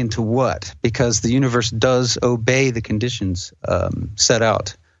expanding into what? Because the universe does obey the conditions set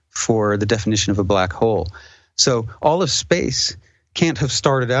out for the definition of a black hole. So all of space can't have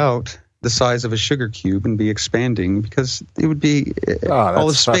started out the size of a sugar cube and be expanding, because it would be all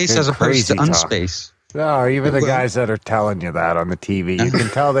of space as opposed to unspace. No, even the guys that are telling you that on the TV, you can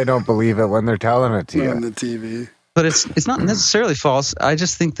tell they don't believe it when they're telling it to you. On the TV. But it's not necessarily false. I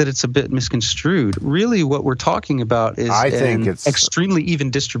just think that it's a bit misconstrued. Really, what we're talking about is an extremely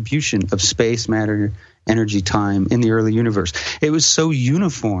even distribution of space, matter, energy, time in the early universe. It was so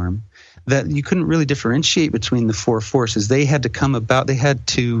uniform that you couldn't really differentiate between the four forces. They had to come about. They had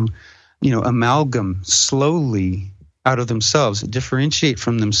to, amalgam slowly out of themselves, differentiate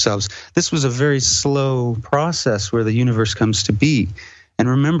from themselves. This was a very slow process where the universe comes to be. And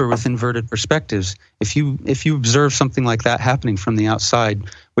remember, with inverted perspectives, if you observe something like that happening from the outside,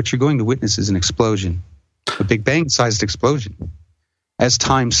 what you're going to witness is an explosion, a Big Bang-sized explosion, as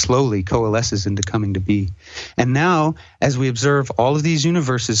time slowly coalesces into coming to be. And now, as we observe all of these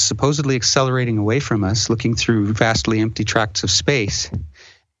universes supposedly accelerating away from us, looking through vastly empty tracts of space,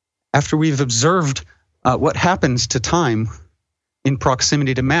 after we've observed what happens to time in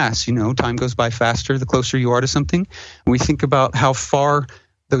proximity to mass, time goes by faster the closer you are to something. And we think about how far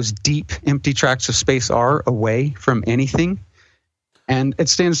those deep, empty tracts of space are away from anything. And it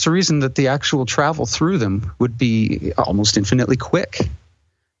stands to reason that the actual travel through them would be almost infinitely quick,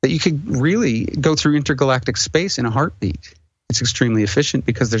 that you could really go through intergalactic space in a heartbeat. It's extremely efficient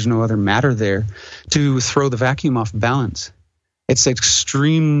because there's no other matter there to throw the vacuum off balance. It's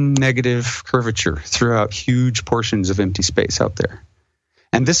extreme negative curvature throughout huge portions of empty space out there.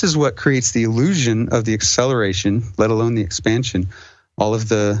 And this is what creates the illusion of the acceleration, let alone the expansion. All of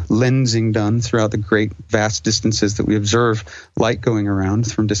the lensing done throughout the great vast distances that we observe light going around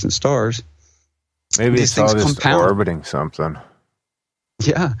from distant stars. Maybe it's all just orbiting something.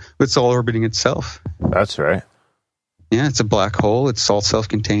 Yeah, it's all orbiting itself. That's right. Yeah, it's a black hole. It's all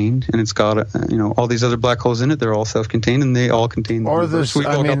self-contained, and it's got all these other black holes in it. They're all self-contained, and they all contain the universe.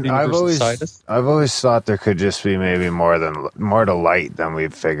 I've always thought there could just be maybe more to light than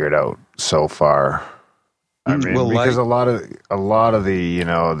we've figured out so far. I mean, because a lot of the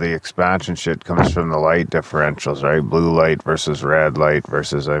the expansion shit comes from the light differentials, right? Blue light versus red light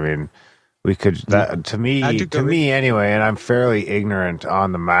versus. I mean, we could that to me anyway, and I'm fairly ignorant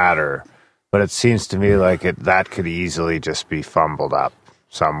on the matter. But it seems to me like that could easily just be fumbled up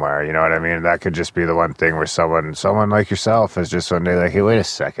somewhere. You know what I mean? That could just be the one thing where someone like yourself is just one day like, hey, wait a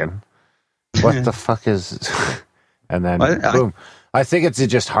second. What the fuck is... And then, boom. I think it's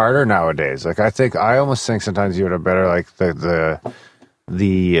just harder nowadays. Like, I almost think sometimes you would have better, like, the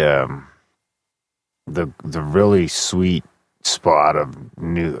really sweet spot of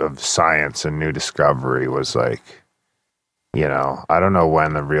science and new discovery was like, I don't know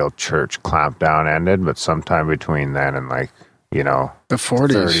when the real church clampdown ended, but sometime between then and the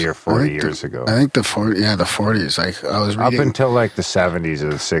 40s, 30 or 40 years ago. I think the 40s. Like I was reading, up until like the 70s or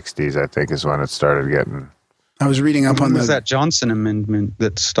the 60s, I think is when it started getting. I was reading up on that Johnson Amendment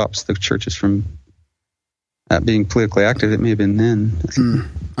that stops the churches from being politically active. It may have been then.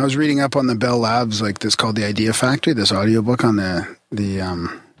 I was reading up on the Bell Labs, like this called The Idea Factory, this audiobook on the.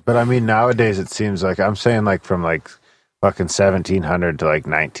 But I mean, nowadays it seems like I'm saying like from like fucking 1700 to like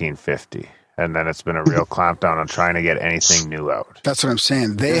 1950. And then it's been a real clampdown on trying to get anything new out. That's what I'm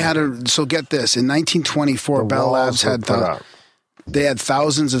saying. They had so get this, in 1924, Bell Labs had they had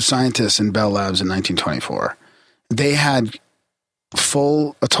thousands of scientists in Bell Labs in 1924. They had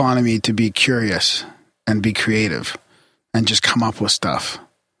full autonomy to be curious and be creative and just come up with stuff.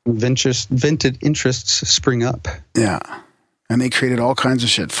 Vented interests spring up. Yeah. And they created all kinds of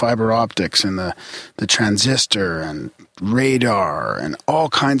shit, fiber optics and the transistor and radar and all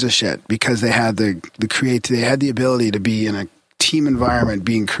kinds of shit because they had they had the ability to be in a team environment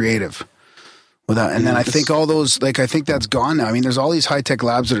being creative. And then I think all those, I think that's gone now. I mean, there's all these high-tech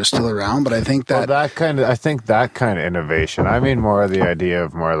labs that are still around, but I think that... I think that kind of innovation. I mean more the idea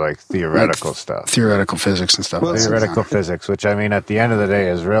of more like theoretical stuff. Theoretical physics and stuff. Theoretical physics, which I mean, at the end of the day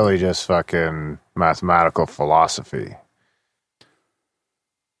is really just fucking mathematical philosophy.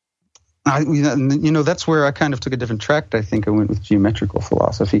 That's where I kind of took a different track. I think I went with geometrical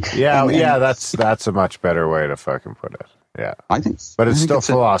philosophy. Yeah, that's a much better way to fucking put it. Yeah. But it's still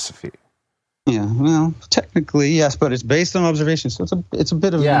philosophy. Yeah, well, technically, yes, but it's based on observation, so it's a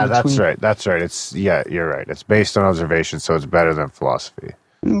bit of... Yeah, that's right. You're right. It's based on observation, so it's better than philosophy.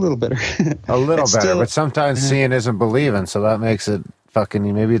 A little better. A little better, but sometimes seeing isn't believing, so that makes it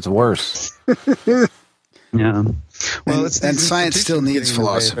fucking... Maybe it's worse. Yeah. Well, and science still needs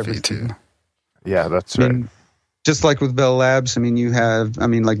philosophy, too. Yeah, that's right. Just like with Bell Labs, you have,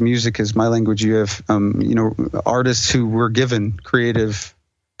 like music is my language. You have, artists who were given creative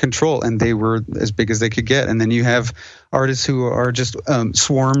control, and they were as big as they could get. And then you have artists who are just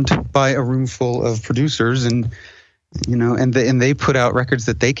swarmed by a room full of producers, and they put out records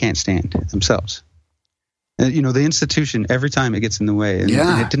that they can't stand themselves. The institution, every time it gets in the way. And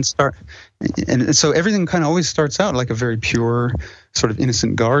it didn't start. And so everything kind of always starts out like a very pure, sort of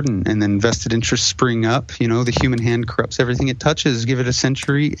innocent garden. And then vested interests spring up. The human hand corrupts everything it touches. Give it a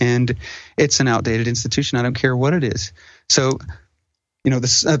century, and it's an outdated institution. I don't care what it is. So,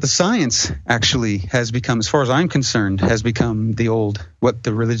 the science actually has become, as far as I'm concerned, has become what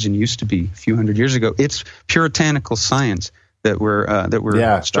the religion used to be a few hundred years ago. It's puritanical science that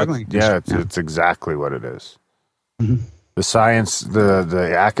we're struggling. It's exactly what it is. Mm-hmm. The science,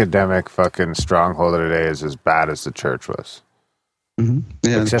 the academic fucking stronghold of today is as bad as the church was. Mm-hmm.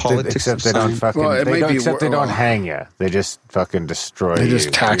 Yeah, except they don't fucking. They don't hang you. They just fucking destroy you. They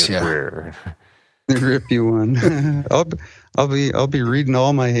just tax you. They rip you one. I'll be reading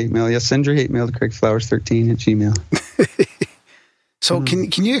all my hate mail. Yes, send your hate mail to craigflowers13@gmail. So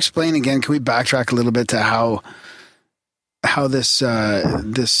can you explain again? Can we backtrack a little bit to how this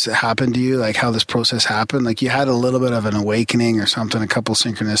happened to you? Like how this process happened? Like you had a little bit of an awakening or something, a couple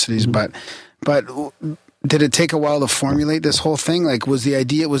synchronicities, but did it take a while to formulate this whole thing? Like was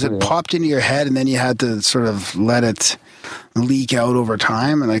it popped into your head and then you had to sort of let it leak out over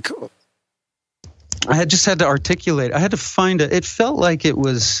time? And like I had to articulate. I had to find it. It felt like it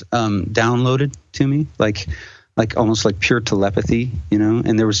was downloaded to me, like almost like pure telepathy,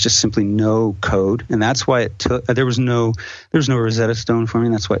 and there was just simply no code. And that's why it took, there was no Rosetta Stone for me.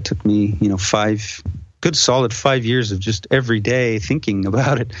 And that's why it took me, 5 years of just every day thinking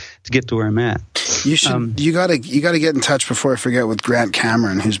about it to get to where I'm at. You gotta get in touch before I forget with Grant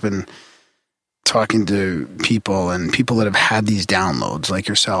Cameron, who's been talking to people that have had these downloads like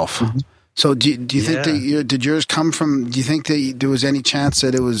yourself. Mm-hmm. So do you think that did yours come from? Do you think that there was any chance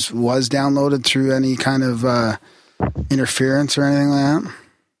that it was downloaded through any kind of interference or anything like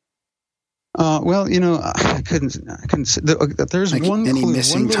that? Well, I couldn't. There's like one any clue,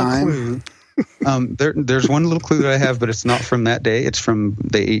 missing time. There's one little clue that I have, but it's not from that day. It's from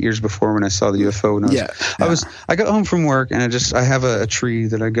the 8 years before when I saw the UFO. And I got home from work and I have a tree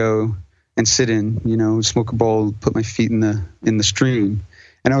that I go and sit in. Smoke a bowl, put my feet in the stream.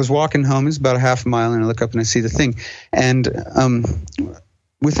 And I was walking home. It's about a half a mile, and I look up and I see the thing. And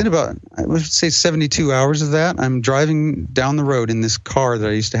within about, I would say 72 hours of that, I'm driving down the road in this car that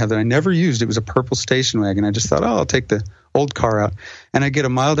I used to have that I never used. It was a purple station wagon. I just thought, I'll take the old car out. And I get a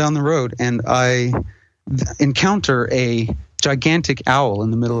mile down the road, and I encounter a gigantic owl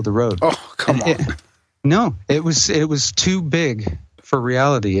in the middle of the road. Oh, come on. No, it was too big for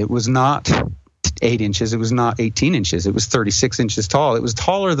reality. It was not 8 inches. It was not 18 inches. It was 36 inches tall. It was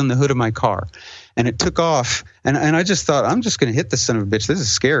taller than the hood of my car. And it took off. And I just thought, I'm just going to hit this son of a bitch. This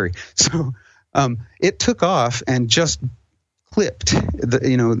is scary. So it took off and just clipped,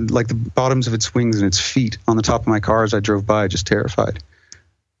 like the bottoms of its wings and its feet on the top of my car as I drove by, just terrified.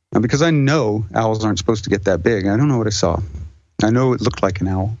 Because I know owls aren't supposed to get that big. I don't know what I saw. I know it looked like an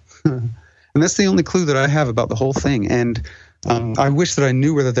owl. And that's the only clue that I have about the whole thing. And I wish that I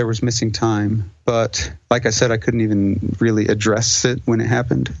knew whether there was missing time, but like I said, I couldn't even really address it when it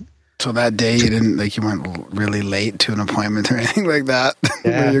happened. So that day you weren't really late to an appointment or anything like that?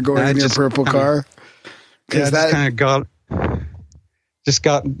 Yeah, where you're going in your purple car? Yeah, just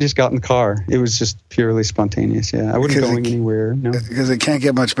got in the car. It was just purely spontaneous. Yeah, I wasn't going anywhere. No, because it can't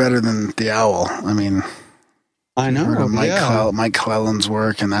get much better than the owl. I mean, I know. Mike Clelland's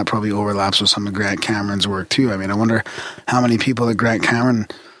work, and that probably overlaps with some of Grant Cameron's work too. I mean, I wonder how many people that Grant Cameron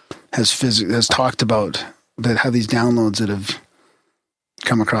has talked about that have these downloads that have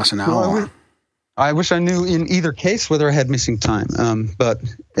come across an owl. Well, I wish I knew in either case whether I had missing time. But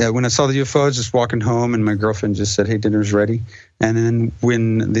when I saw the UFO, I was just walking home, and my girlfriend just said, "Hey, dinner's ready." And then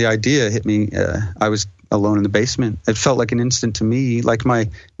when the idea hit me, I was alone in the basement. It felt like an instant to me, like my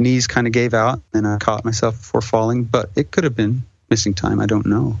knees kind of gave out, and I caught myself before falling. But it could have been missing time. I don't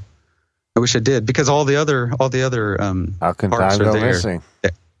know. I wish I did, because all the other how can parts time are go there. missing?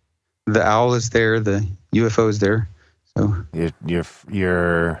 The owl is there. The UFO is there. So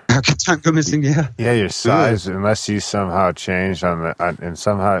your how can time go missing? Yeah, your size, unless you somehow changed unless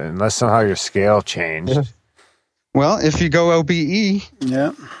somehow your scale changed. Yeah. Well, if you go OBE,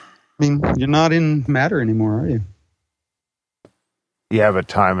 yeah, I mean, you're not in matter anymore, are you? Yeah, but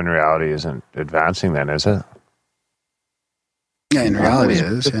time in reality isn't advancing then, is it? Yeah, in reality it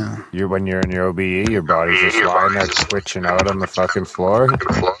is, yeah. When you're in your OBE, your body's just lying there twitching out on the fucking floor.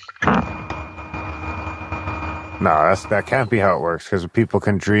 No, that can't be how it works, because people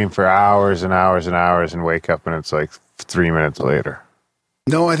can dream for hours and hours and hours and wake up and it's like 3 minutes later.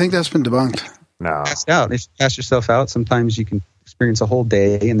 No, I think that's been debunked. No. Passed out. If you pass yourself out, sometimes you can experience a whole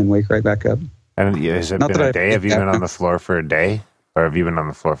day and then wake right back up. And has it Not been that a I day? Have you think been that- on the floor for a day? Or have you been on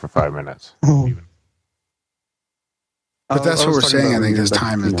the floor for 5 minutes? But that's what we're saying. I think his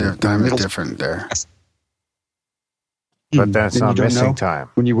time is middle- different there. But that's Then not you don't missing know time.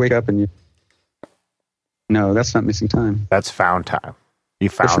 when you wake up and you. No, that's not missing time. That's found time. You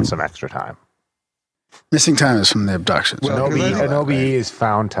found Different. some extra time. Missing time is from the abduction. Well, So An because I OBE, know an OBE is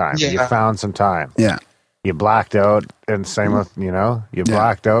found time. Yeah. You found some time. yeah. You blacked out, and same with, you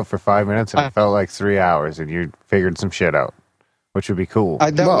blacked out for 5 minutes, and it felt like 3 hours, and you figured some shit out, which would be cool.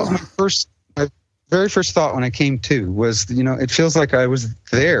 That was my very first thought when I came to was, it feels like I was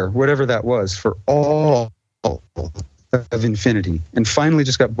there, whatever that was, for all of infinity, and finally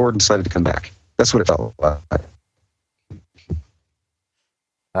just got bored and decided to come back. That's what it felt like.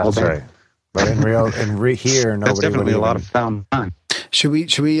 That's okay. right. But in here, nobody That's definitely would a lot even- of found time. Should we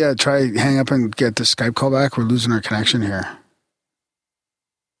try hang up and get the Skype call back? We're losing our connection here.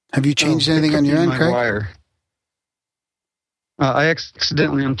 Have you changed anything on your end, Craig? Wire. I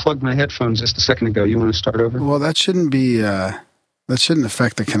accidentally unplugged my headphones just a second ago. You want to start over? Well, that shouldn't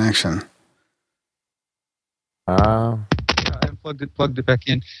affect the connection. Yeah, I unplugged it, plugged it back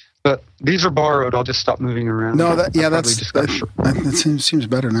in. But these are borrowed. I'll just stop moving around. No, that seems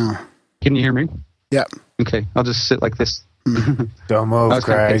better now. Can you hear me? Yeah. Okay, I'll just sit like this. Don't move, That was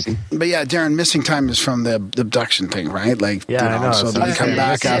kinda Craig. crazy. But yeah, Darren, missing time is from the abduction thing, right? Like, Yeah, I know. So that you come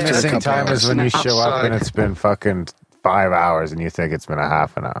back after a missing couple time hours. is when you show up Outside. and it's been fucking 5 hours, and you think it's been a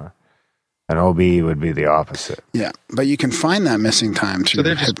half an hour. An OB would be the opposite. Yeah, but you can find that missing time through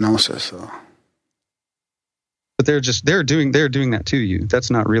they're just- hypnosis. So. But they're doing that to you. That's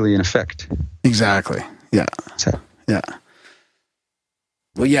not really an effect. Exactly. Yeah. So, Yeah.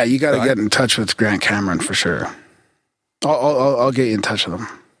 Well, yeah, you got to So get in touch with Grant Cameron for sure. I'll get you in touch with him.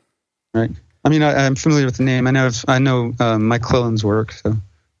 right. I mean, I'm familiar with the name. I know Mike Clellan's work, so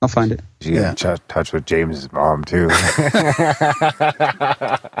I'll find it. You get in touch with James's mom, too.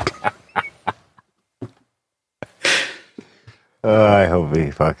 I hope he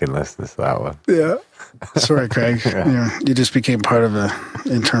fucking listens to that one. Yeah. Sorry, Craig. You just became part of an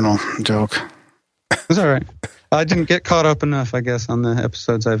internal joke. It's all right. I didn't get caught up enough, I guess, on the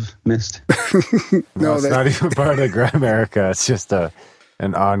episodes I've missed. No, it's not even part of Grimerica. It's just an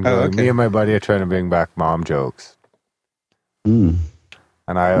ongoing. Oh, okay. Me and my buddy are trying to bring back mom jokes. Mm.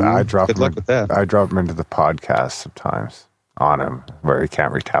 And I drop Good luck with that. I drop him into the podcast sometimes on him where he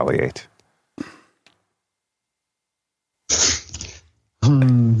can't retaliate.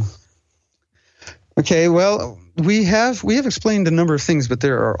 Okay, well, we have explained a number of things, but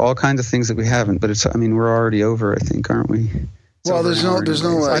there are all kinds of things that we haven't. But we're already over, I think, aren't we? Well, there's no,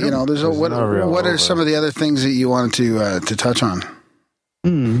 what are some of the other things that you wanted to touch on?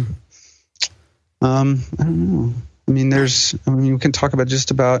 I don't know. I mean, we can talk about just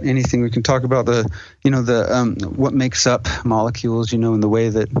about anything. We can talk about what makes up molecules, and the way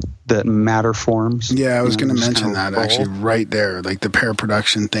that matter forms. Yeah, I was going to just mention kind that of actually right there, like the pair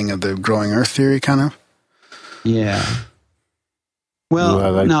production thing of the growing Earth theory, kind of. Yeah. Well, Ooh, I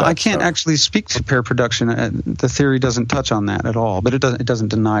like no, that I can't stuff. actually speak to pair production. The theory doesn't touch on that at all, but it doesn't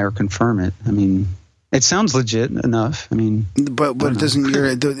deny or confirm it. I mean, it sounds legit enough. I mean, But isn't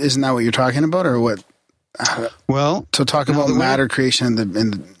that what you're talking about, or what? well, So talk No, about the way- matter creation at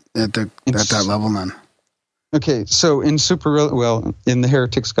that level, then. okay. So in in the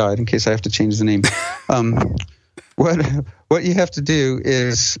Heretics Guide, in case I have to change the name, what you have to do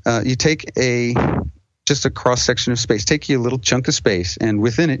is you take just a cross section of space. Take you a little chunk of space, and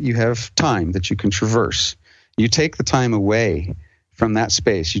within it you have time that you can traverse. You take the time away from that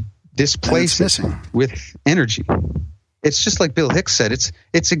space. You displace And it's it missing. with energy. It's just like Bill Hicks said.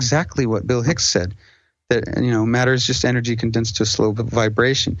 It's exactly what Bill Hicks said. That matter is just energy condensed to a slow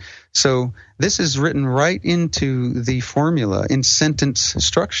vibration. So this is written right into the formula in sentence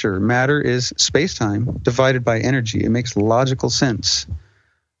structure. Matter is space-time divided by energy. It makes logical sense.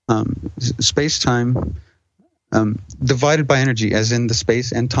 Space-time divided by energy, as in the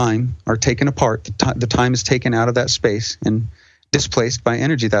space and time are taken apart. The time is taken out of that space and displaced by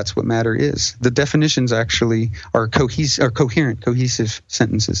energy. That's what matter is. The definitions actually are coherent, cohesive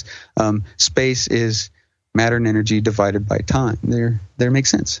sentences. Space is matter and energy divided by time. There makes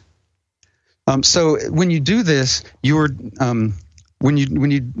sense. So when you do this, when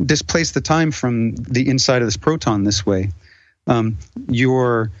you displace the time from the inside of this proton this way,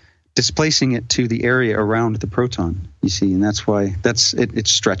 you're displacing it to the area around the proton. You see, and that's why it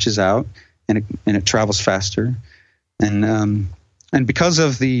stretches out and it travels faster. And And because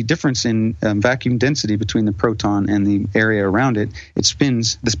of the difference in vacuum density between the proton and the area around it, this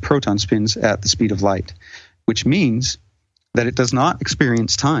proton spins at the speed of light, which means that it does not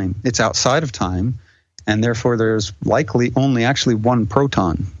experience time. It's outside of time, and therefore there's likely only actually one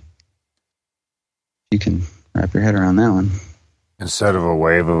proton. You can wrap your head around that one. Instead of a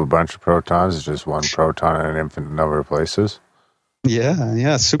wave of a bunch of protons, it's just one proton in an infinite number of places.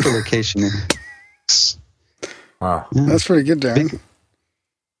 Yeah, superlocation. Wow. Yeah. That's pretty good, Darren.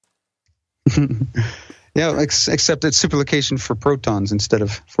 Yeah, except it's superlocation for protons instead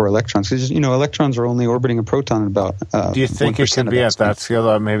of for electrons. Because, electrons are only orbiting a proton at about Do you think it 1% could of be at that speed. scale?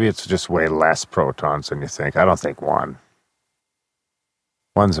 Or maybe it's just way less protons than you think. I don't think one.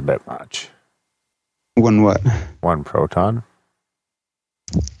 One's a bit much. One what? One proton?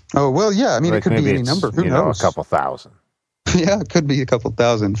 Oh, well, yeah. I mean, Like it could be maybe any it's, number. Who knows? a couple thousand. Yeah, it could be a couple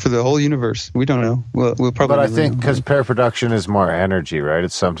thousand for the whole universe. We don't know. We'll probably. But I never think know. because pair production is more energy, right?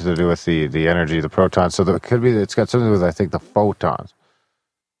 It's something to do with the energy of the protons. So it could be it's got something to do with, I think, the photons.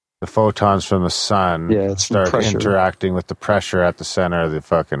 The photons from the sun it's from start pressure. interacting with the pressure at the center of the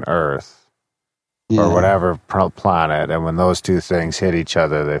fucking Earth Yeah. or whatever planet, and when those two things hit each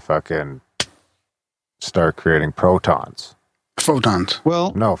other, they fucking start creating protons. Photons.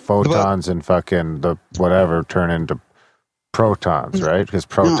 Well, No, photons and fucking the whatever turn into protons, right? Because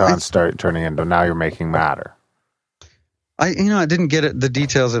protons start turning into, now you're making matter. I didn't get the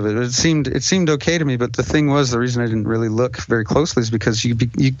details of it. It seemed okay to me, but the thing was, the reason I didn't really look very closely is because you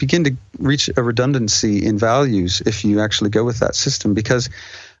begin to reach a redundancy in values if you actually go with that system. Because,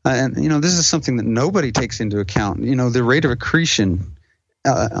 this is something that nobody takes into account. The rate of accretion.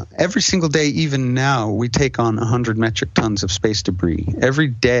 Every single day, even now, we take on 100 metric tons of space debris every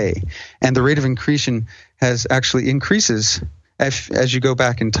day, and the rate of accretion increases as you go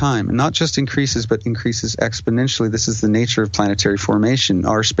back in time. And not just increases, but increases exponentially. This is the nature of planetary formation.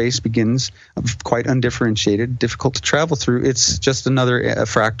 Our space begins quite undifferentiated, difficult to travel through. It's just another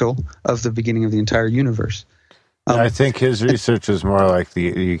fractal of the beginning of the entire universe. I think his research is more like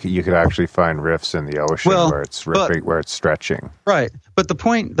you could actually find rifts in the ocean where it's ripping, where it's stretching. Right. But the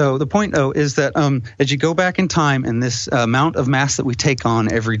point though, is that as you go back in time and this amount of mass that we take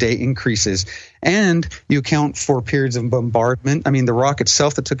on every day increases, and you account for periods of bombardment. I mean, the rock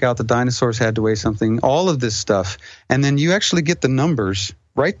itself that took out the dinosaurs had to weigh something, all of this stuff. And then you actually get the numbers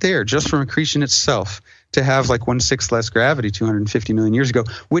right there just from accretion itself to have like 1/6 less gravity 250 million years ago,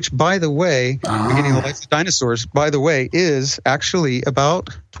 which, by the way, beginning of the life of dinosaurs, by the way, is actually about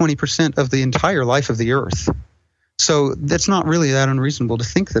 20% of the entire life of the Earth. So that's not really that unreasonable to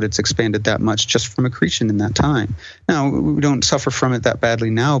think that it's expanded that much just from accretion in that time. Now, we don't suffer from it that badly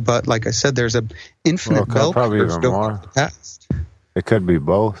now, but like I said, there's an infinite bell probably curve even going more. into the past. It could be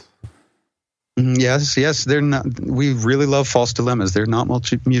both. Yes, they're not. We really love false dilemmas. They're not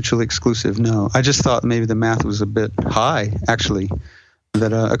mutually exclusive. No, I just thought maybe the math was a bit high, actually.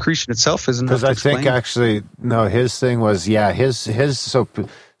 That accretion itself isn't. Because I think actually, no, his thing was,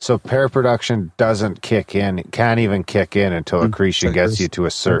 so pair production doesn't kick in. It can't even kick in until accretion gets you to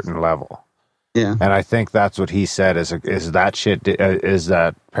a certain level. Yeah, and I think that's what he said is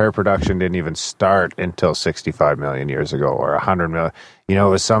that pair production didn't even start until 65 million years ago or 100 million. It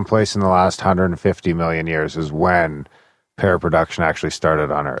was someplace in the last 150 million years is when pair production actually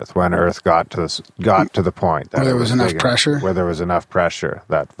started on Earth. When Earth got to the point that where there was enough pressure. Where there was enough pressure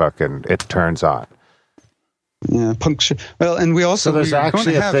that fucking it turns on. Yeah, puncture. Well, and we also... So there's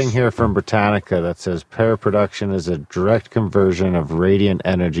actually a thing here from Britannica that says pair production is a direct conversion of radiant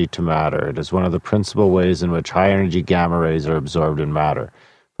energy to matter. It is one of the principal ways in which high-energy gamma rays are absorbed in matter.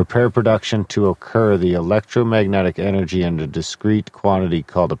 For pair production to occur, the electromagnetic energy in a discrete quantity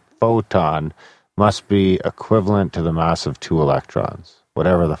called a photon must be equivalent to the mass of 2 electrons,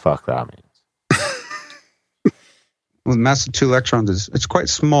 whatever the fuck that means. Well, the mass of 2 electrons it's quite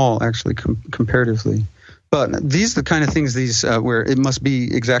small, actually, comparatively. But these are the kind of things, where it must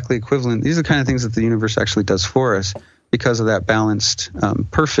be exactly equivalent. These are the kind of things that the universe actually does for us because of that balanced,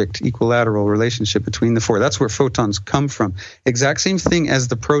 perfect equilateral relationship between the 4. That's where photons come from. Exact same thing as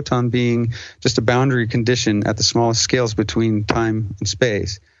the proton being just a boundary condition at the smallest scales between time and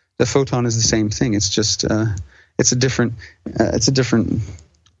space. The photon is the same thing. It's just it's a different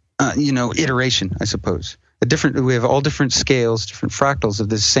iteration, I suppose. We have all different scales, different fractals of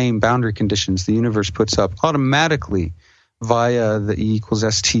the same boundary conditions the universe puts up automatically via the E equals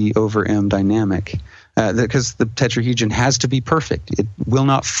ST over M dynamic. Because the tetrahedron has to be perfect. It will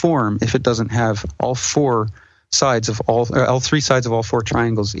not form if it doesn't have all 3 sides of all 4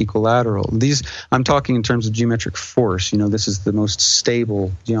 triangles equilateral. These, I'm talking in terms of geometric force. This is the most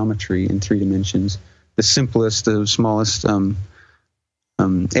stable geometry in 3 dimensions. The simplest, the smallest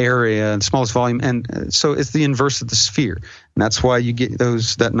area and smallest volume, and so it's the inverse of the sphere, and that's why you get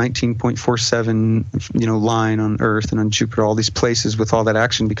that 19.47 line on Earth and on Jupiter, all these places with all that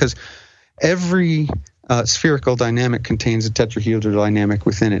action, because every spherical dynamic contains a tetrahedral dynamic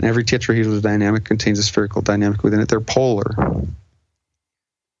within it, and every tetrahedral dynamic contains a spherical dynamic within it. They're polar.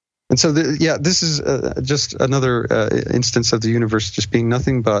 And so, this is just another instance of the universe just being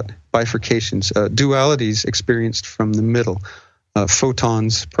nothing but bifurcations, dualities experienced from the middle.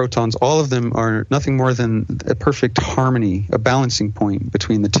 Photons, protons, all of them are nothing more than a perfect harmony, a balancing point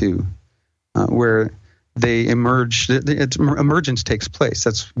between the two, where they emerge. Emergence takes place.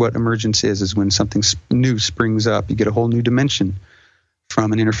 That's what emergence is when something new springs up. You get a whole new dimension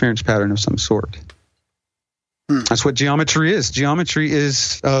from an interference pattern of some sort. That's what geometry is. Geometry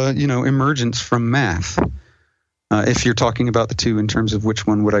is, emergence from math. If you're talking about the two in terms of which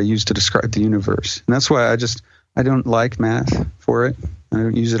one would I use to describe the universe. And that's why I don't like math for it. I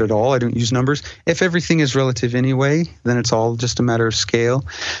don't use it at all. I don't use numbers. If everything is relative anyway, then it's all just a matter of scale.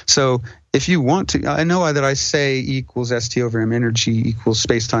 So if you want to, I know that I say E equals ST over M, energy equals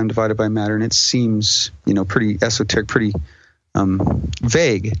space-time divided by matter, and it seems, pretty esoteric, pretty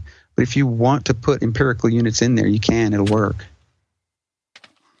vague. But if you want to put empirical units in there, you can. It'll work.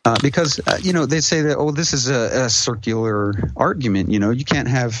 Because, they say that, this is a circular argument. You can't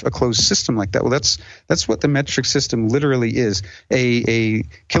have a closed system like that. Well, that's what the metric system literally is. A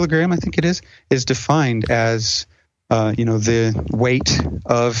kilogram, I think it is defined as, the weight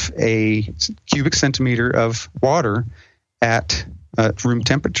of a cubic centimeter of water at room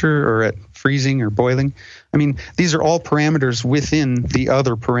temperature or at freezing or boiling. I mean, these are all parameters within the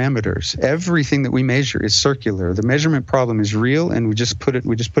other parameters. Everything that we measure is circular. The measurement problem is real, and we just put it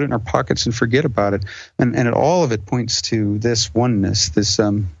in our pockets and forget about it. And all of it points to this oneness, this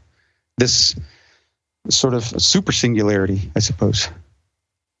sort of super singularity, I suppose.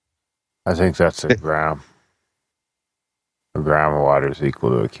 I think that's a gram. A gram of water is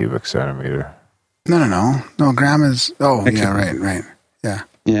equal to a cubic centimeter. No. No, gram is... Oh, yeah, right. Yeah.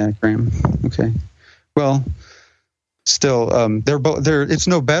 Yeah, gram. Okay. Well, still, they're both. It's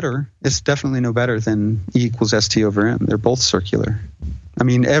no better. It's definitely no better than E equals ST over M. They're both circular. I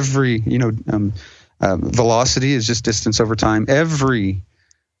mean, every velocity is just distance over time. Everything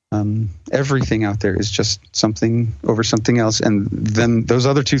out there is just something over something else, and then those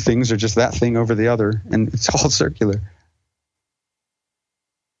other two things are just that thing over the other, and it's all circular.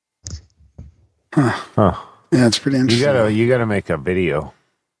 Huh. Yeah, it's pretty interesting. You gotta make a video.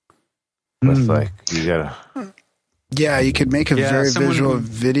 With Yeah, you could make a very visual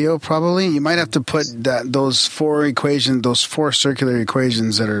video. Probably, you might have to put those four circular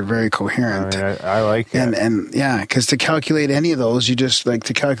equations that are very coherent. I like it, and because to calculate any of those, you just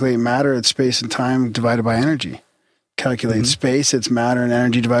to calculate matter, it's space and time divided by energy. Calculate space, it's matter and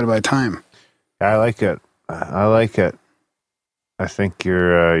energy divided by time. I like it. I think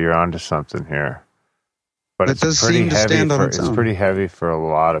you're onto something here. But it does seem to stand on its own. It's pretty heavy for a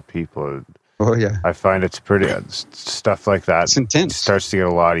lot of people. Oh, yeah. I find it's pretty... Stuff like that it's intense. Starts to get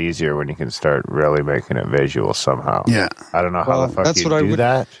a lot easier when you can start really making it visual somehow. Yeah. I don't know how the fuck you do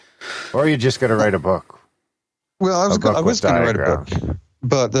that. Or you just got to write a book. Well, I was going to write a book.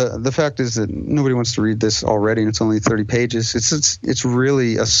 But the fact is that nobody wants to read this already, and it's only 30 pages. It's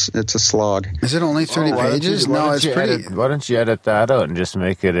really a slog. Is it only 30 pages? No, it's pretty... Why don't you edit that out and just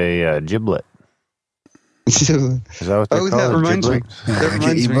make it a giblet? Is that what they call it? That reminds me. That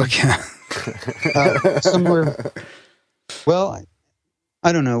reminds me. Somewhere. Well,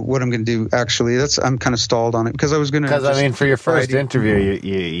 I don't know what I'm going to do. Actually, I'm kind of stalled on it because I was going to. Because I mean, for your first interview,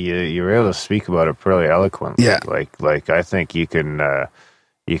 you were able to speak about it pretty eloquently. Yeah. Like I think you can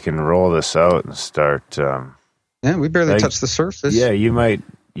roll this out and start. Yeah, we barely touched the surface. Yeah, you might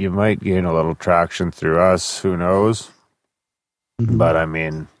gain a little traction through us. Who knows? Mm-hmm. But I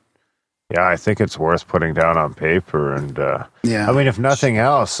mean. Yeah, I think it's worth putting down on paper, and I mean, if nothing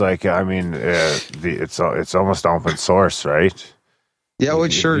else, it's almost open source, right? Yeah, well,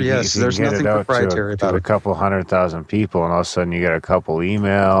 sure, yes. There's nothing proprietary about it. A couple 100,000 people, and all of a sudden you get a couple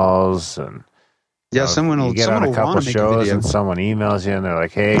emails, and someone will get on a couple shows, and someone emails you, and they're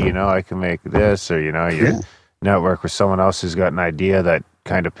like, "Hey, I can make this," or you network with someone else who's got an idea that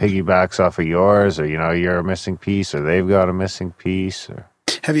kind of piggybacks off of yours, or you're a missing piece, or they've got a missing piece, or.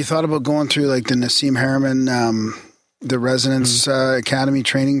 Have you thought about going through the Nassim Harriman, the Resonance Academy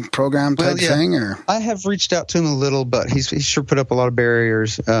training program type thing? Or I have reached out to him a little, but he's sure put up a lot of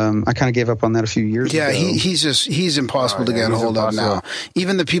barriers. I kind of gave up on that a few years ago. Yeah, he's impossible to get a hold of now.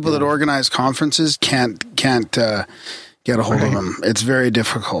 Even the people that organize conferences can't get a hold of him. It's very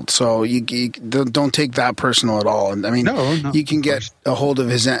difficult. So you don't take that personal at all. I mean, no, you can get a hold of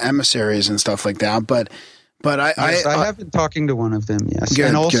his emissaries and stuff like that. But I have been talking to one of them, yes. Good,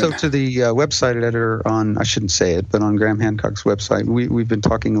 and also good. to the website editor on, I shouldn't say it, but on Graham Hancock's website. We've been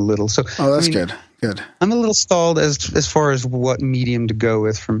talking a little. So that's good. Good. I'm a little stalled as far as what medium to go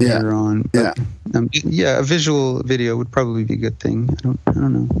with from here on. But, a visual video would probably be a good thing. I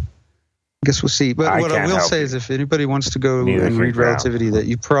don't know. I guess we'll see. But what I will say is if anybody wants to go and read Relativity, that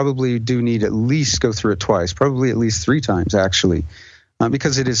you probably do need at least go through it twice, probably at least 3 times, actually,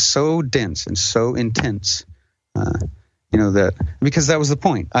 because it is so dense and so intense. Because that was the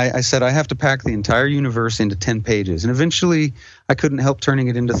point. I said I have to pack the entire universe into 10 pages. And eventually I couldn't help turning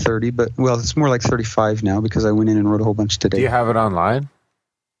it into 30, but, well, it's more like 35 now because I went in and wrote a whole bunch today. Do you have it online?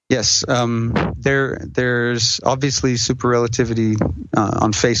 Yes. There's obviously Super Relativity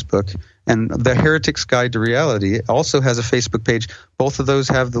on Facebook, and the Heretics Guide to Reality also has a Facebook page. Both of those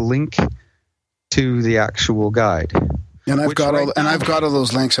have the link to the actual guide. And I've got all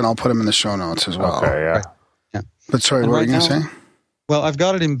those links, and I'll put them in the show notes as well. Okay, yeah. Right. But sorry, what were you going to say? Well, I've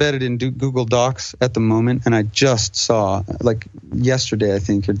got it embedded in Google Docs at the moment, and I just saw, like yesterday, I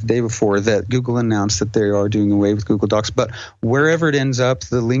think, or the day before, that Google announced that they are doing away with Google Docs. But wherever it ends up,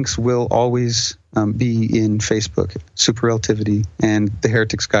 the links will always be in Facebook, Super Relativity, and the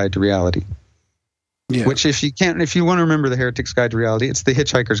Heretics Guide to Reality. Yeah. Which, if you want to remember the Heretics Guide to Reality, it's the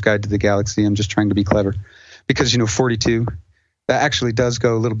Hitchhiker's Guide to the Galaxy. I'm just trying to be clever, because 42. That actually does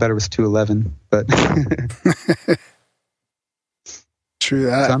go a little better with 211, but true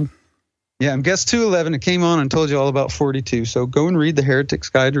that. I'm guest 211. It came on and told you all about 42. So go and read the Heretics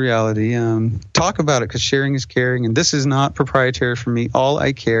Guide to Reality. Talk about it, because sharing is caring, and this is not proprietary for me. All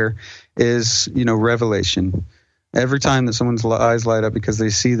I care is revelation. Every time that someone's eyes light up because they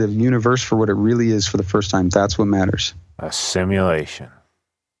see the universe for what it really is for the first time, that's what matters. A simulation.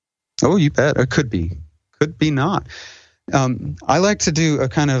 Oh, you bet. It could be not. I like to do a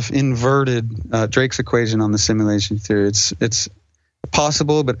kind of inverted Drake's equation on the simulation theory. It's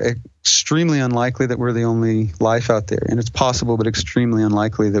possible but extremely unlikely that we're the only life out there, and it's possible but extremely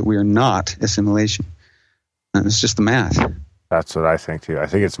unlikely that we are not a simulation. And it's just the math. That's what I think too. I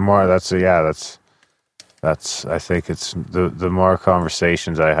think it's more. I think it's the more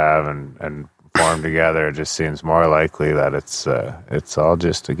conversations I have and form together, it just seems more likely that it's all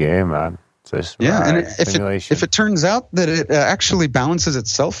just a game, man. And if it turns out that it actually balances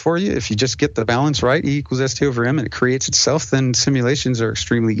itself for you, if you just get the balance right, E equals ST over M, and it creates itself, then simulations are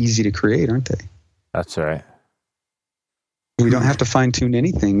extremely easy to create, aren't they? That's right. We don't have to fine-tune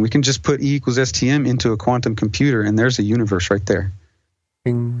anything. We can just put E equals STM into a quantum computer, and there's a universe right there.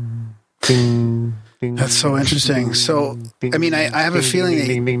 Ding, ding. That's so interesting. So, I mean, I have a feeling that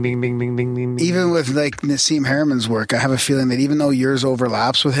even with like Nassim Haramehn's work, I have a feeling that even though yours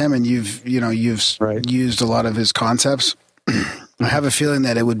overlaps with him and you've used a lot of his concepts, I have a feeling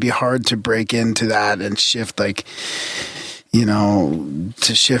that it would be hard to break into that and shift to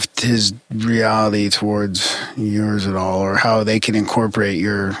shift his reality towards yours at all, or how they can incorporate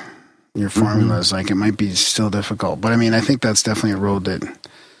your formulas. Mm-hmm. Like, it might be still difficult. But I mean, I think that's definitely a road that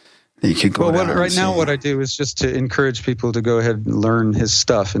you could go down. Right now, what I do is just to encourage people to go ahead and learn his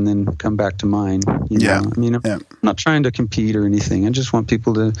stuff and then come back to mine. I mean, I'm not trying to compete or anything. I just want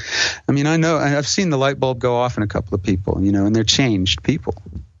people to. I mean, I know I've seen the light bulb go off in a couple of people, and they're changed people.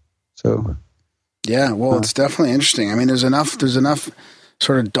 So, yeah, well, it's definitely interesting. I mean, there's enough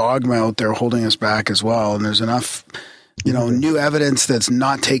sort of dogma out there holding us back as well, and there's enough, new evidence that's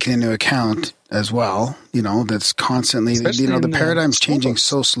not taken into account as well, that's constantly, the paradigm's changing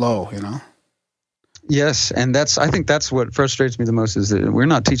so slow, Yes, and I think that's what frustrates me the most, is that we're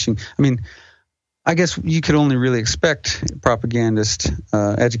not teaching. I mean, I guess you could only really expect propagandist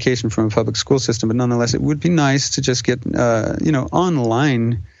education from a public school system, but nonetheless, it would be nice to just get,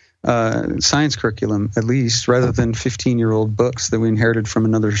 online science curriculum, at least, rather than 15-year-old books that we inherited from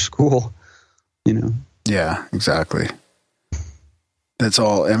another school, Yeah, exactly. That's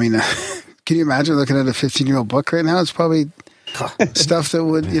all. I mean, can you imagine looking at a 15-year-old book right now? It's probably stuff that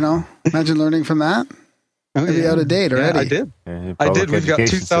would, imagine learning from that. It'd be out of date already. I did. I did. We've got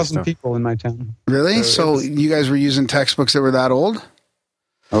 2,000 people in my town. Really? So you guys were using textbooks that were that old?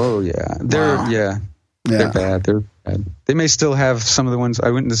 Oh, yeah. They're bad. They're bad. They may still have some of the ones.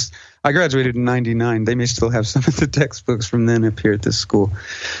 I graduated in 99. They may still have some of the textbooks from then up here at this school.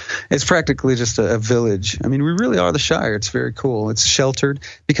 It's practically just a village. I mean, we really are the Shire. It's very cool. It's sheltered,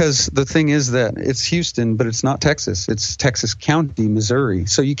 because the thing is that it's Houston, but it's not Texas. It's Texas County, Missouri.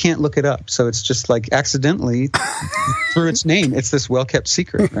 So you can't look it up. So it's just like accidentally through its name, it's this well-kept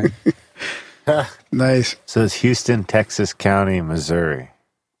secret, right? Nice. So it's Houston, Texas County, Missouri.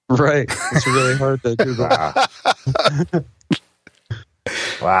 Right. It's really hard to Google. Wow.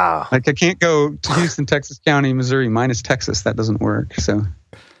 Wow. Like I can't go to Houston, Texas County, Missouri minus Texas. That doesn't work. So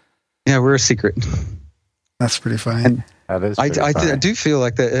yeah, we're a secret. That's pretty funny. And That is I funny. do feel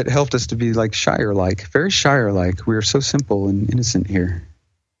like that it helped us to be like Shire-like, very Shire-like. We're so simple and innocent here.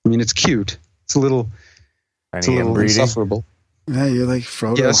 I mean, it's cute. It's a little inbreeding? insufferable. Yeah, you're like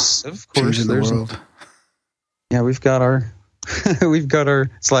Frodo. Yes, of course. Changing the world. Yeah, we've got our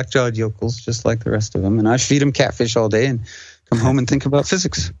slack-jawed yokels just like the rest of them, and I feed them catfish all day and come home and think about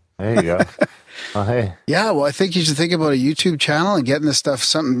physics. There you go. Oh, hey. Yeah, well, I think you should think about a YouTube channel and getting this stuff,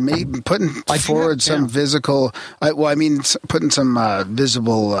 putting forward some visible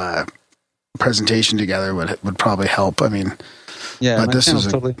presentation together would probably help. I mean, yeah, but my channel's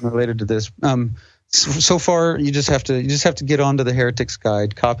totally related to this. So far, you just have to get onto the Heretics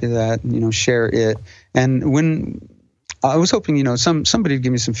guide, copy that, share it, and when I was hoping, somebody would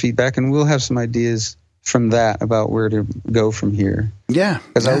give me some feedback, and we'll have some ideas from that about where to go from here. Yeah,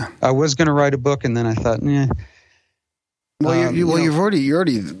 because I was going to write a book, and then I thought, Well, you're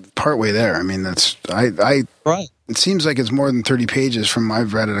already partway there. I mean, that's right. It seems like it's more than 30 pages from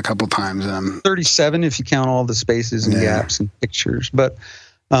I've read it a couple times, and I'm 37 if you count all the spaces and gaps and pictures. But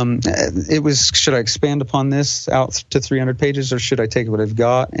it was, should I expand upon this out to 300 pages, or should I take what I've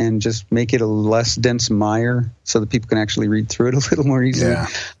got and just make it a less dense mire so that people can actually read through it a little more easily? Yeah.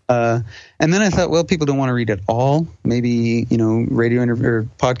 And then I thought, well, people don't want to read it all. Maybe, radio or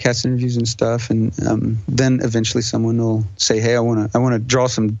podcast interviews and stuff. And then eventually someone will say, hey, I want to draw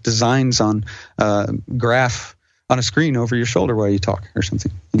some designs on graph on a screen over your shoulder while you talk or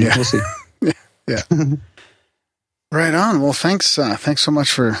something. We'll see. Yeah. Right on. Well, thanks so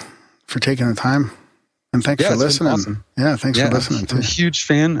much for taking the time, and thanks for listening. Awesome. Yeah, thanks for listening too. I'm a huge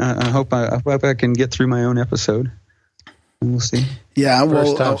fan. I hope I can get through my own episode. And we'll see. Yeah,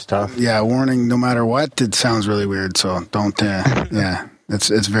 First time's tough. Yeah, warning. No matter what, it sounds really weird. So don't. Yeah, it's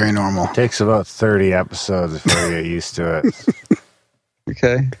very normal. It takes about 30 episodes before you get used to it.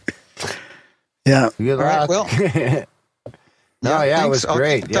 Okay. Yeah. Good luck. All right, well. It was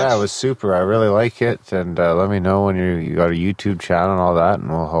great. Yeah, it was super. I really like it. And let me know when you got a YouTube channel and all that, and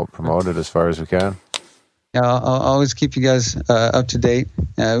we'll help promote it as far as we can. Yeah, I'll always keep you guys up to date.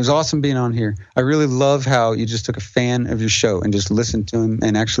 It was awesome being on here. I really love how you just took a fan of your show and just listened to him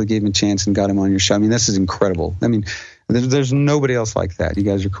and actually gave him a chance and got him on your show. I mean, this is incredible. I mean, there's nobody else like that. You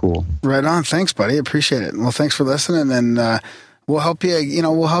guys are cool. Right on. Thanks, buddy. Appreciate it. Well, thanks for listening. And we'll help you.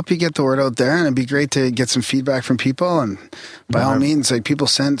 We'll help you get the word out there, and it'd be great to get some feedback from people. And by all means, like people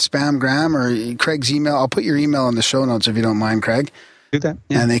send spam Graham or Craig's email. I'll put your email in the show notes if you don't mind, Craig. Do that,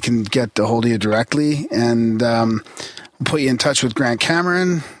 yeah. And they can get a hold of you directly, and we'll put you in touch with Grant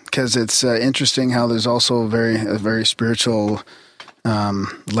Cameron, because it's interesting how there's also a very spiritual,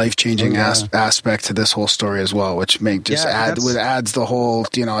 life-changing aspect to this whole story as well, which adds the whole.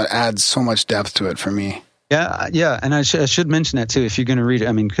 It adds so much depth to it for me. Yeah, and I should mention that too. If you're going to read it,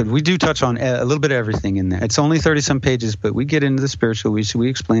 I mean, because we do touch on a little bit of everything in there. It's only 30-some pages, but we get into the spiritual. We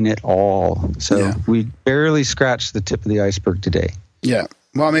explain it all. So we barely scratched the tip of the iceberg today. Yeah.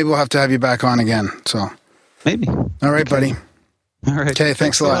 Well, maybe we'll have to have you back on again. So maybe. All right, buddy. All right. Okay.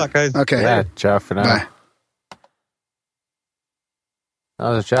 Thanks a lot, guys. Okay. Yeah. Ciao for now. Bye. That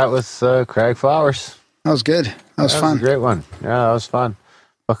was a chat with Craig Flowers. That was good. That was fun. Was a great one. Yeah, that was fun.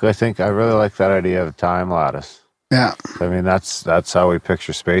 Look, I think I really like that idea of time lattice. Yeah. I mean, that's how we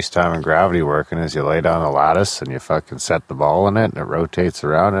picture space-time and gravity working, is you lay down a lattice and you fucking set the ball in it and it rotates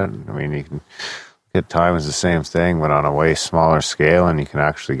around it. I mean, you can get time as the same thing, but on a way smaller scale, and you can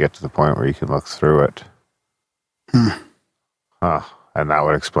actually get to the point where you can look through it. And that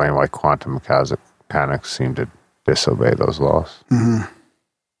would explain why quantum mechanics seem to disobey those laws. Mm-hmm.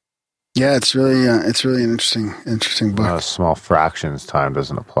 Yeah, it's really an interesting book. Small fractions time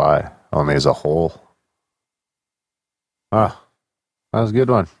doesn't apply, only as a whole. That was a good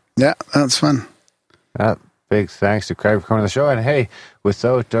one. Yeah, that's fun. Big thanks to Craig for coming to the show. And hey,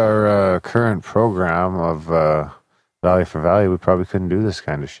 without our current program of Value for Value, we probably couldn't do this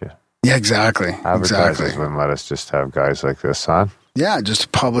kind of shit. Yeah, exactly. Advertisers wouldn't let us just have guys like this on. Yeah, just to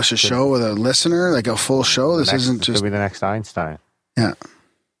publish a show with a listener, like a full show. This isn't just... Could be the next Einstein. Yeah.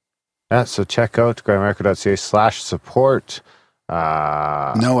 Yeah, so check out grimerica.ca/support.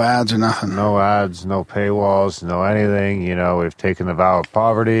 No ads or nothing. No ads, no paywalls, no anything. We've taken the vow of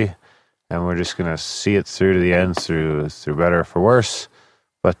poverty, and we're just going to see it through to the end, through better or for worse.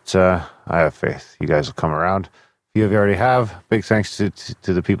 But I have faith. You guys will come around. If you already have, big thanks to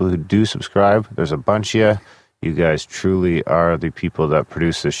the people who do subscribe. There's a bunch of you. You guys truly are the people that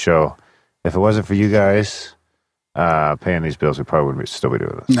produce this show. if it wasn't for you guys paying these bills, we probably wouldn't still be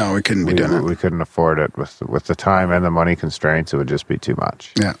doing this. No, we couldn't be doing it. We couldn't afford it with the time and the money constraints. It would just be too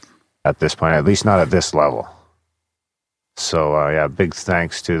much. Yeah. At this point, at least not at this level. So yeah, big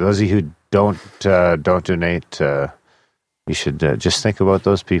thanks to those of you who don't donate. You should just think about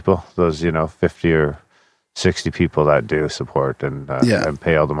those people, those 50 or 60 people that do support and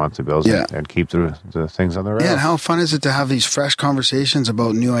pay all the monthly bills and keep the things on the rails. Yeah, and how fun is it to have these fresh conversations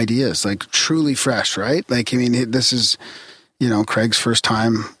about new ideas, like truly fresh, right? Like, I mean, this is, Craig's first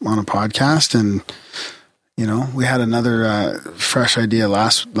time on a podcast, and, we had another fresh idea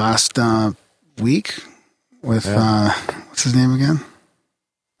last week with, what's his name again?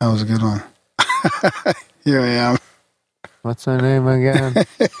 That was a good one. Here I am. What's her name again?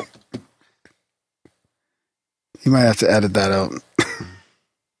 You might have to edit that out.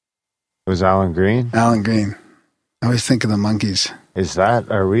 It was Alan Green? Alan Green. I always think of the Monkees.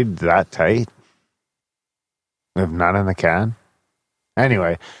 Are we that tight? We have none in the can?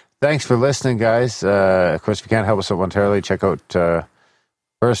 Anyway, thanks for listening, guys. Of course, if you can't help us out monetarily, check out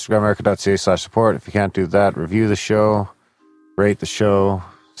first grimerica.ca/support. If you can't do that, review the show, rate the show,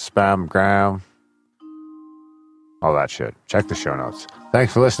 spam Graham, all that shit. Check the show notes.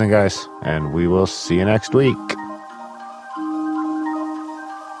 Thanks for listening, guys, and we will see you next week.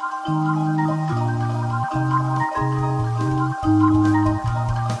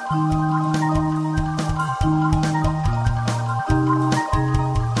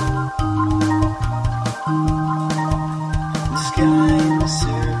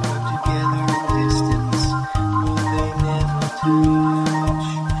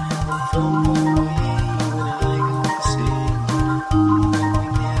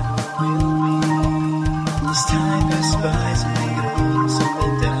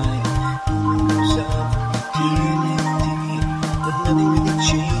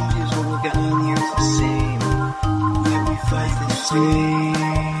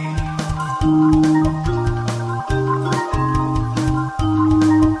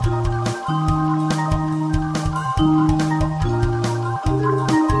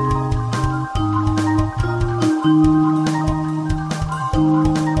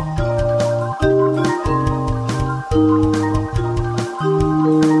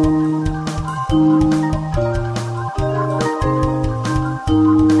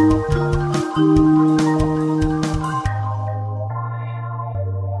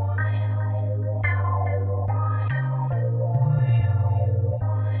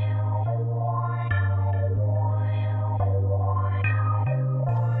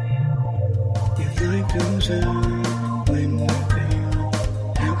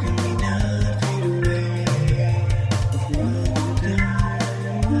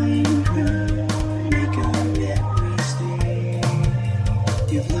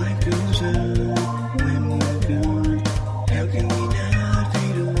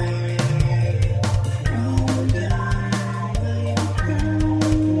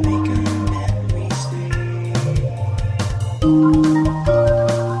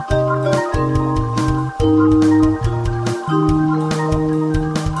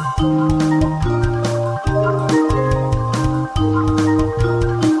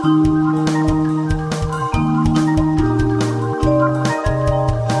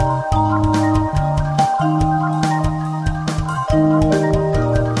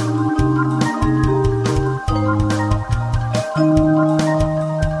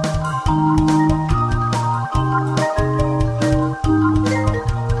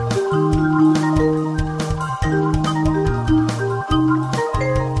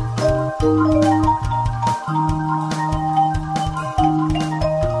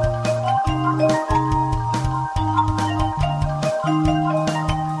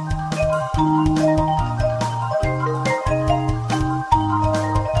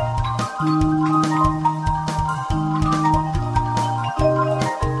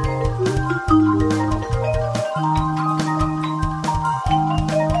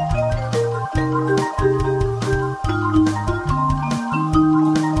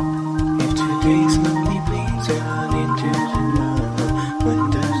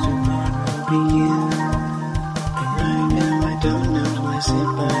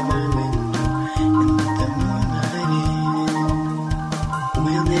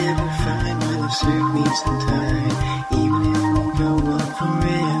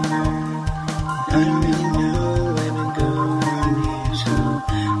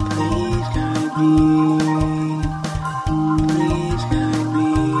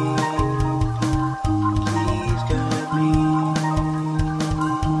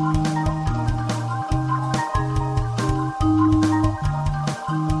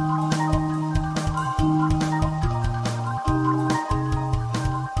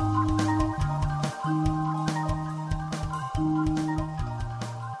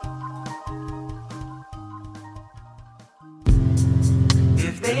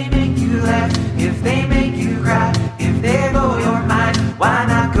 If they make you laugh, if they make you cry, if they blow your mind, why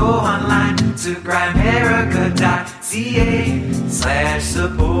not go online to Grimerica.ca/.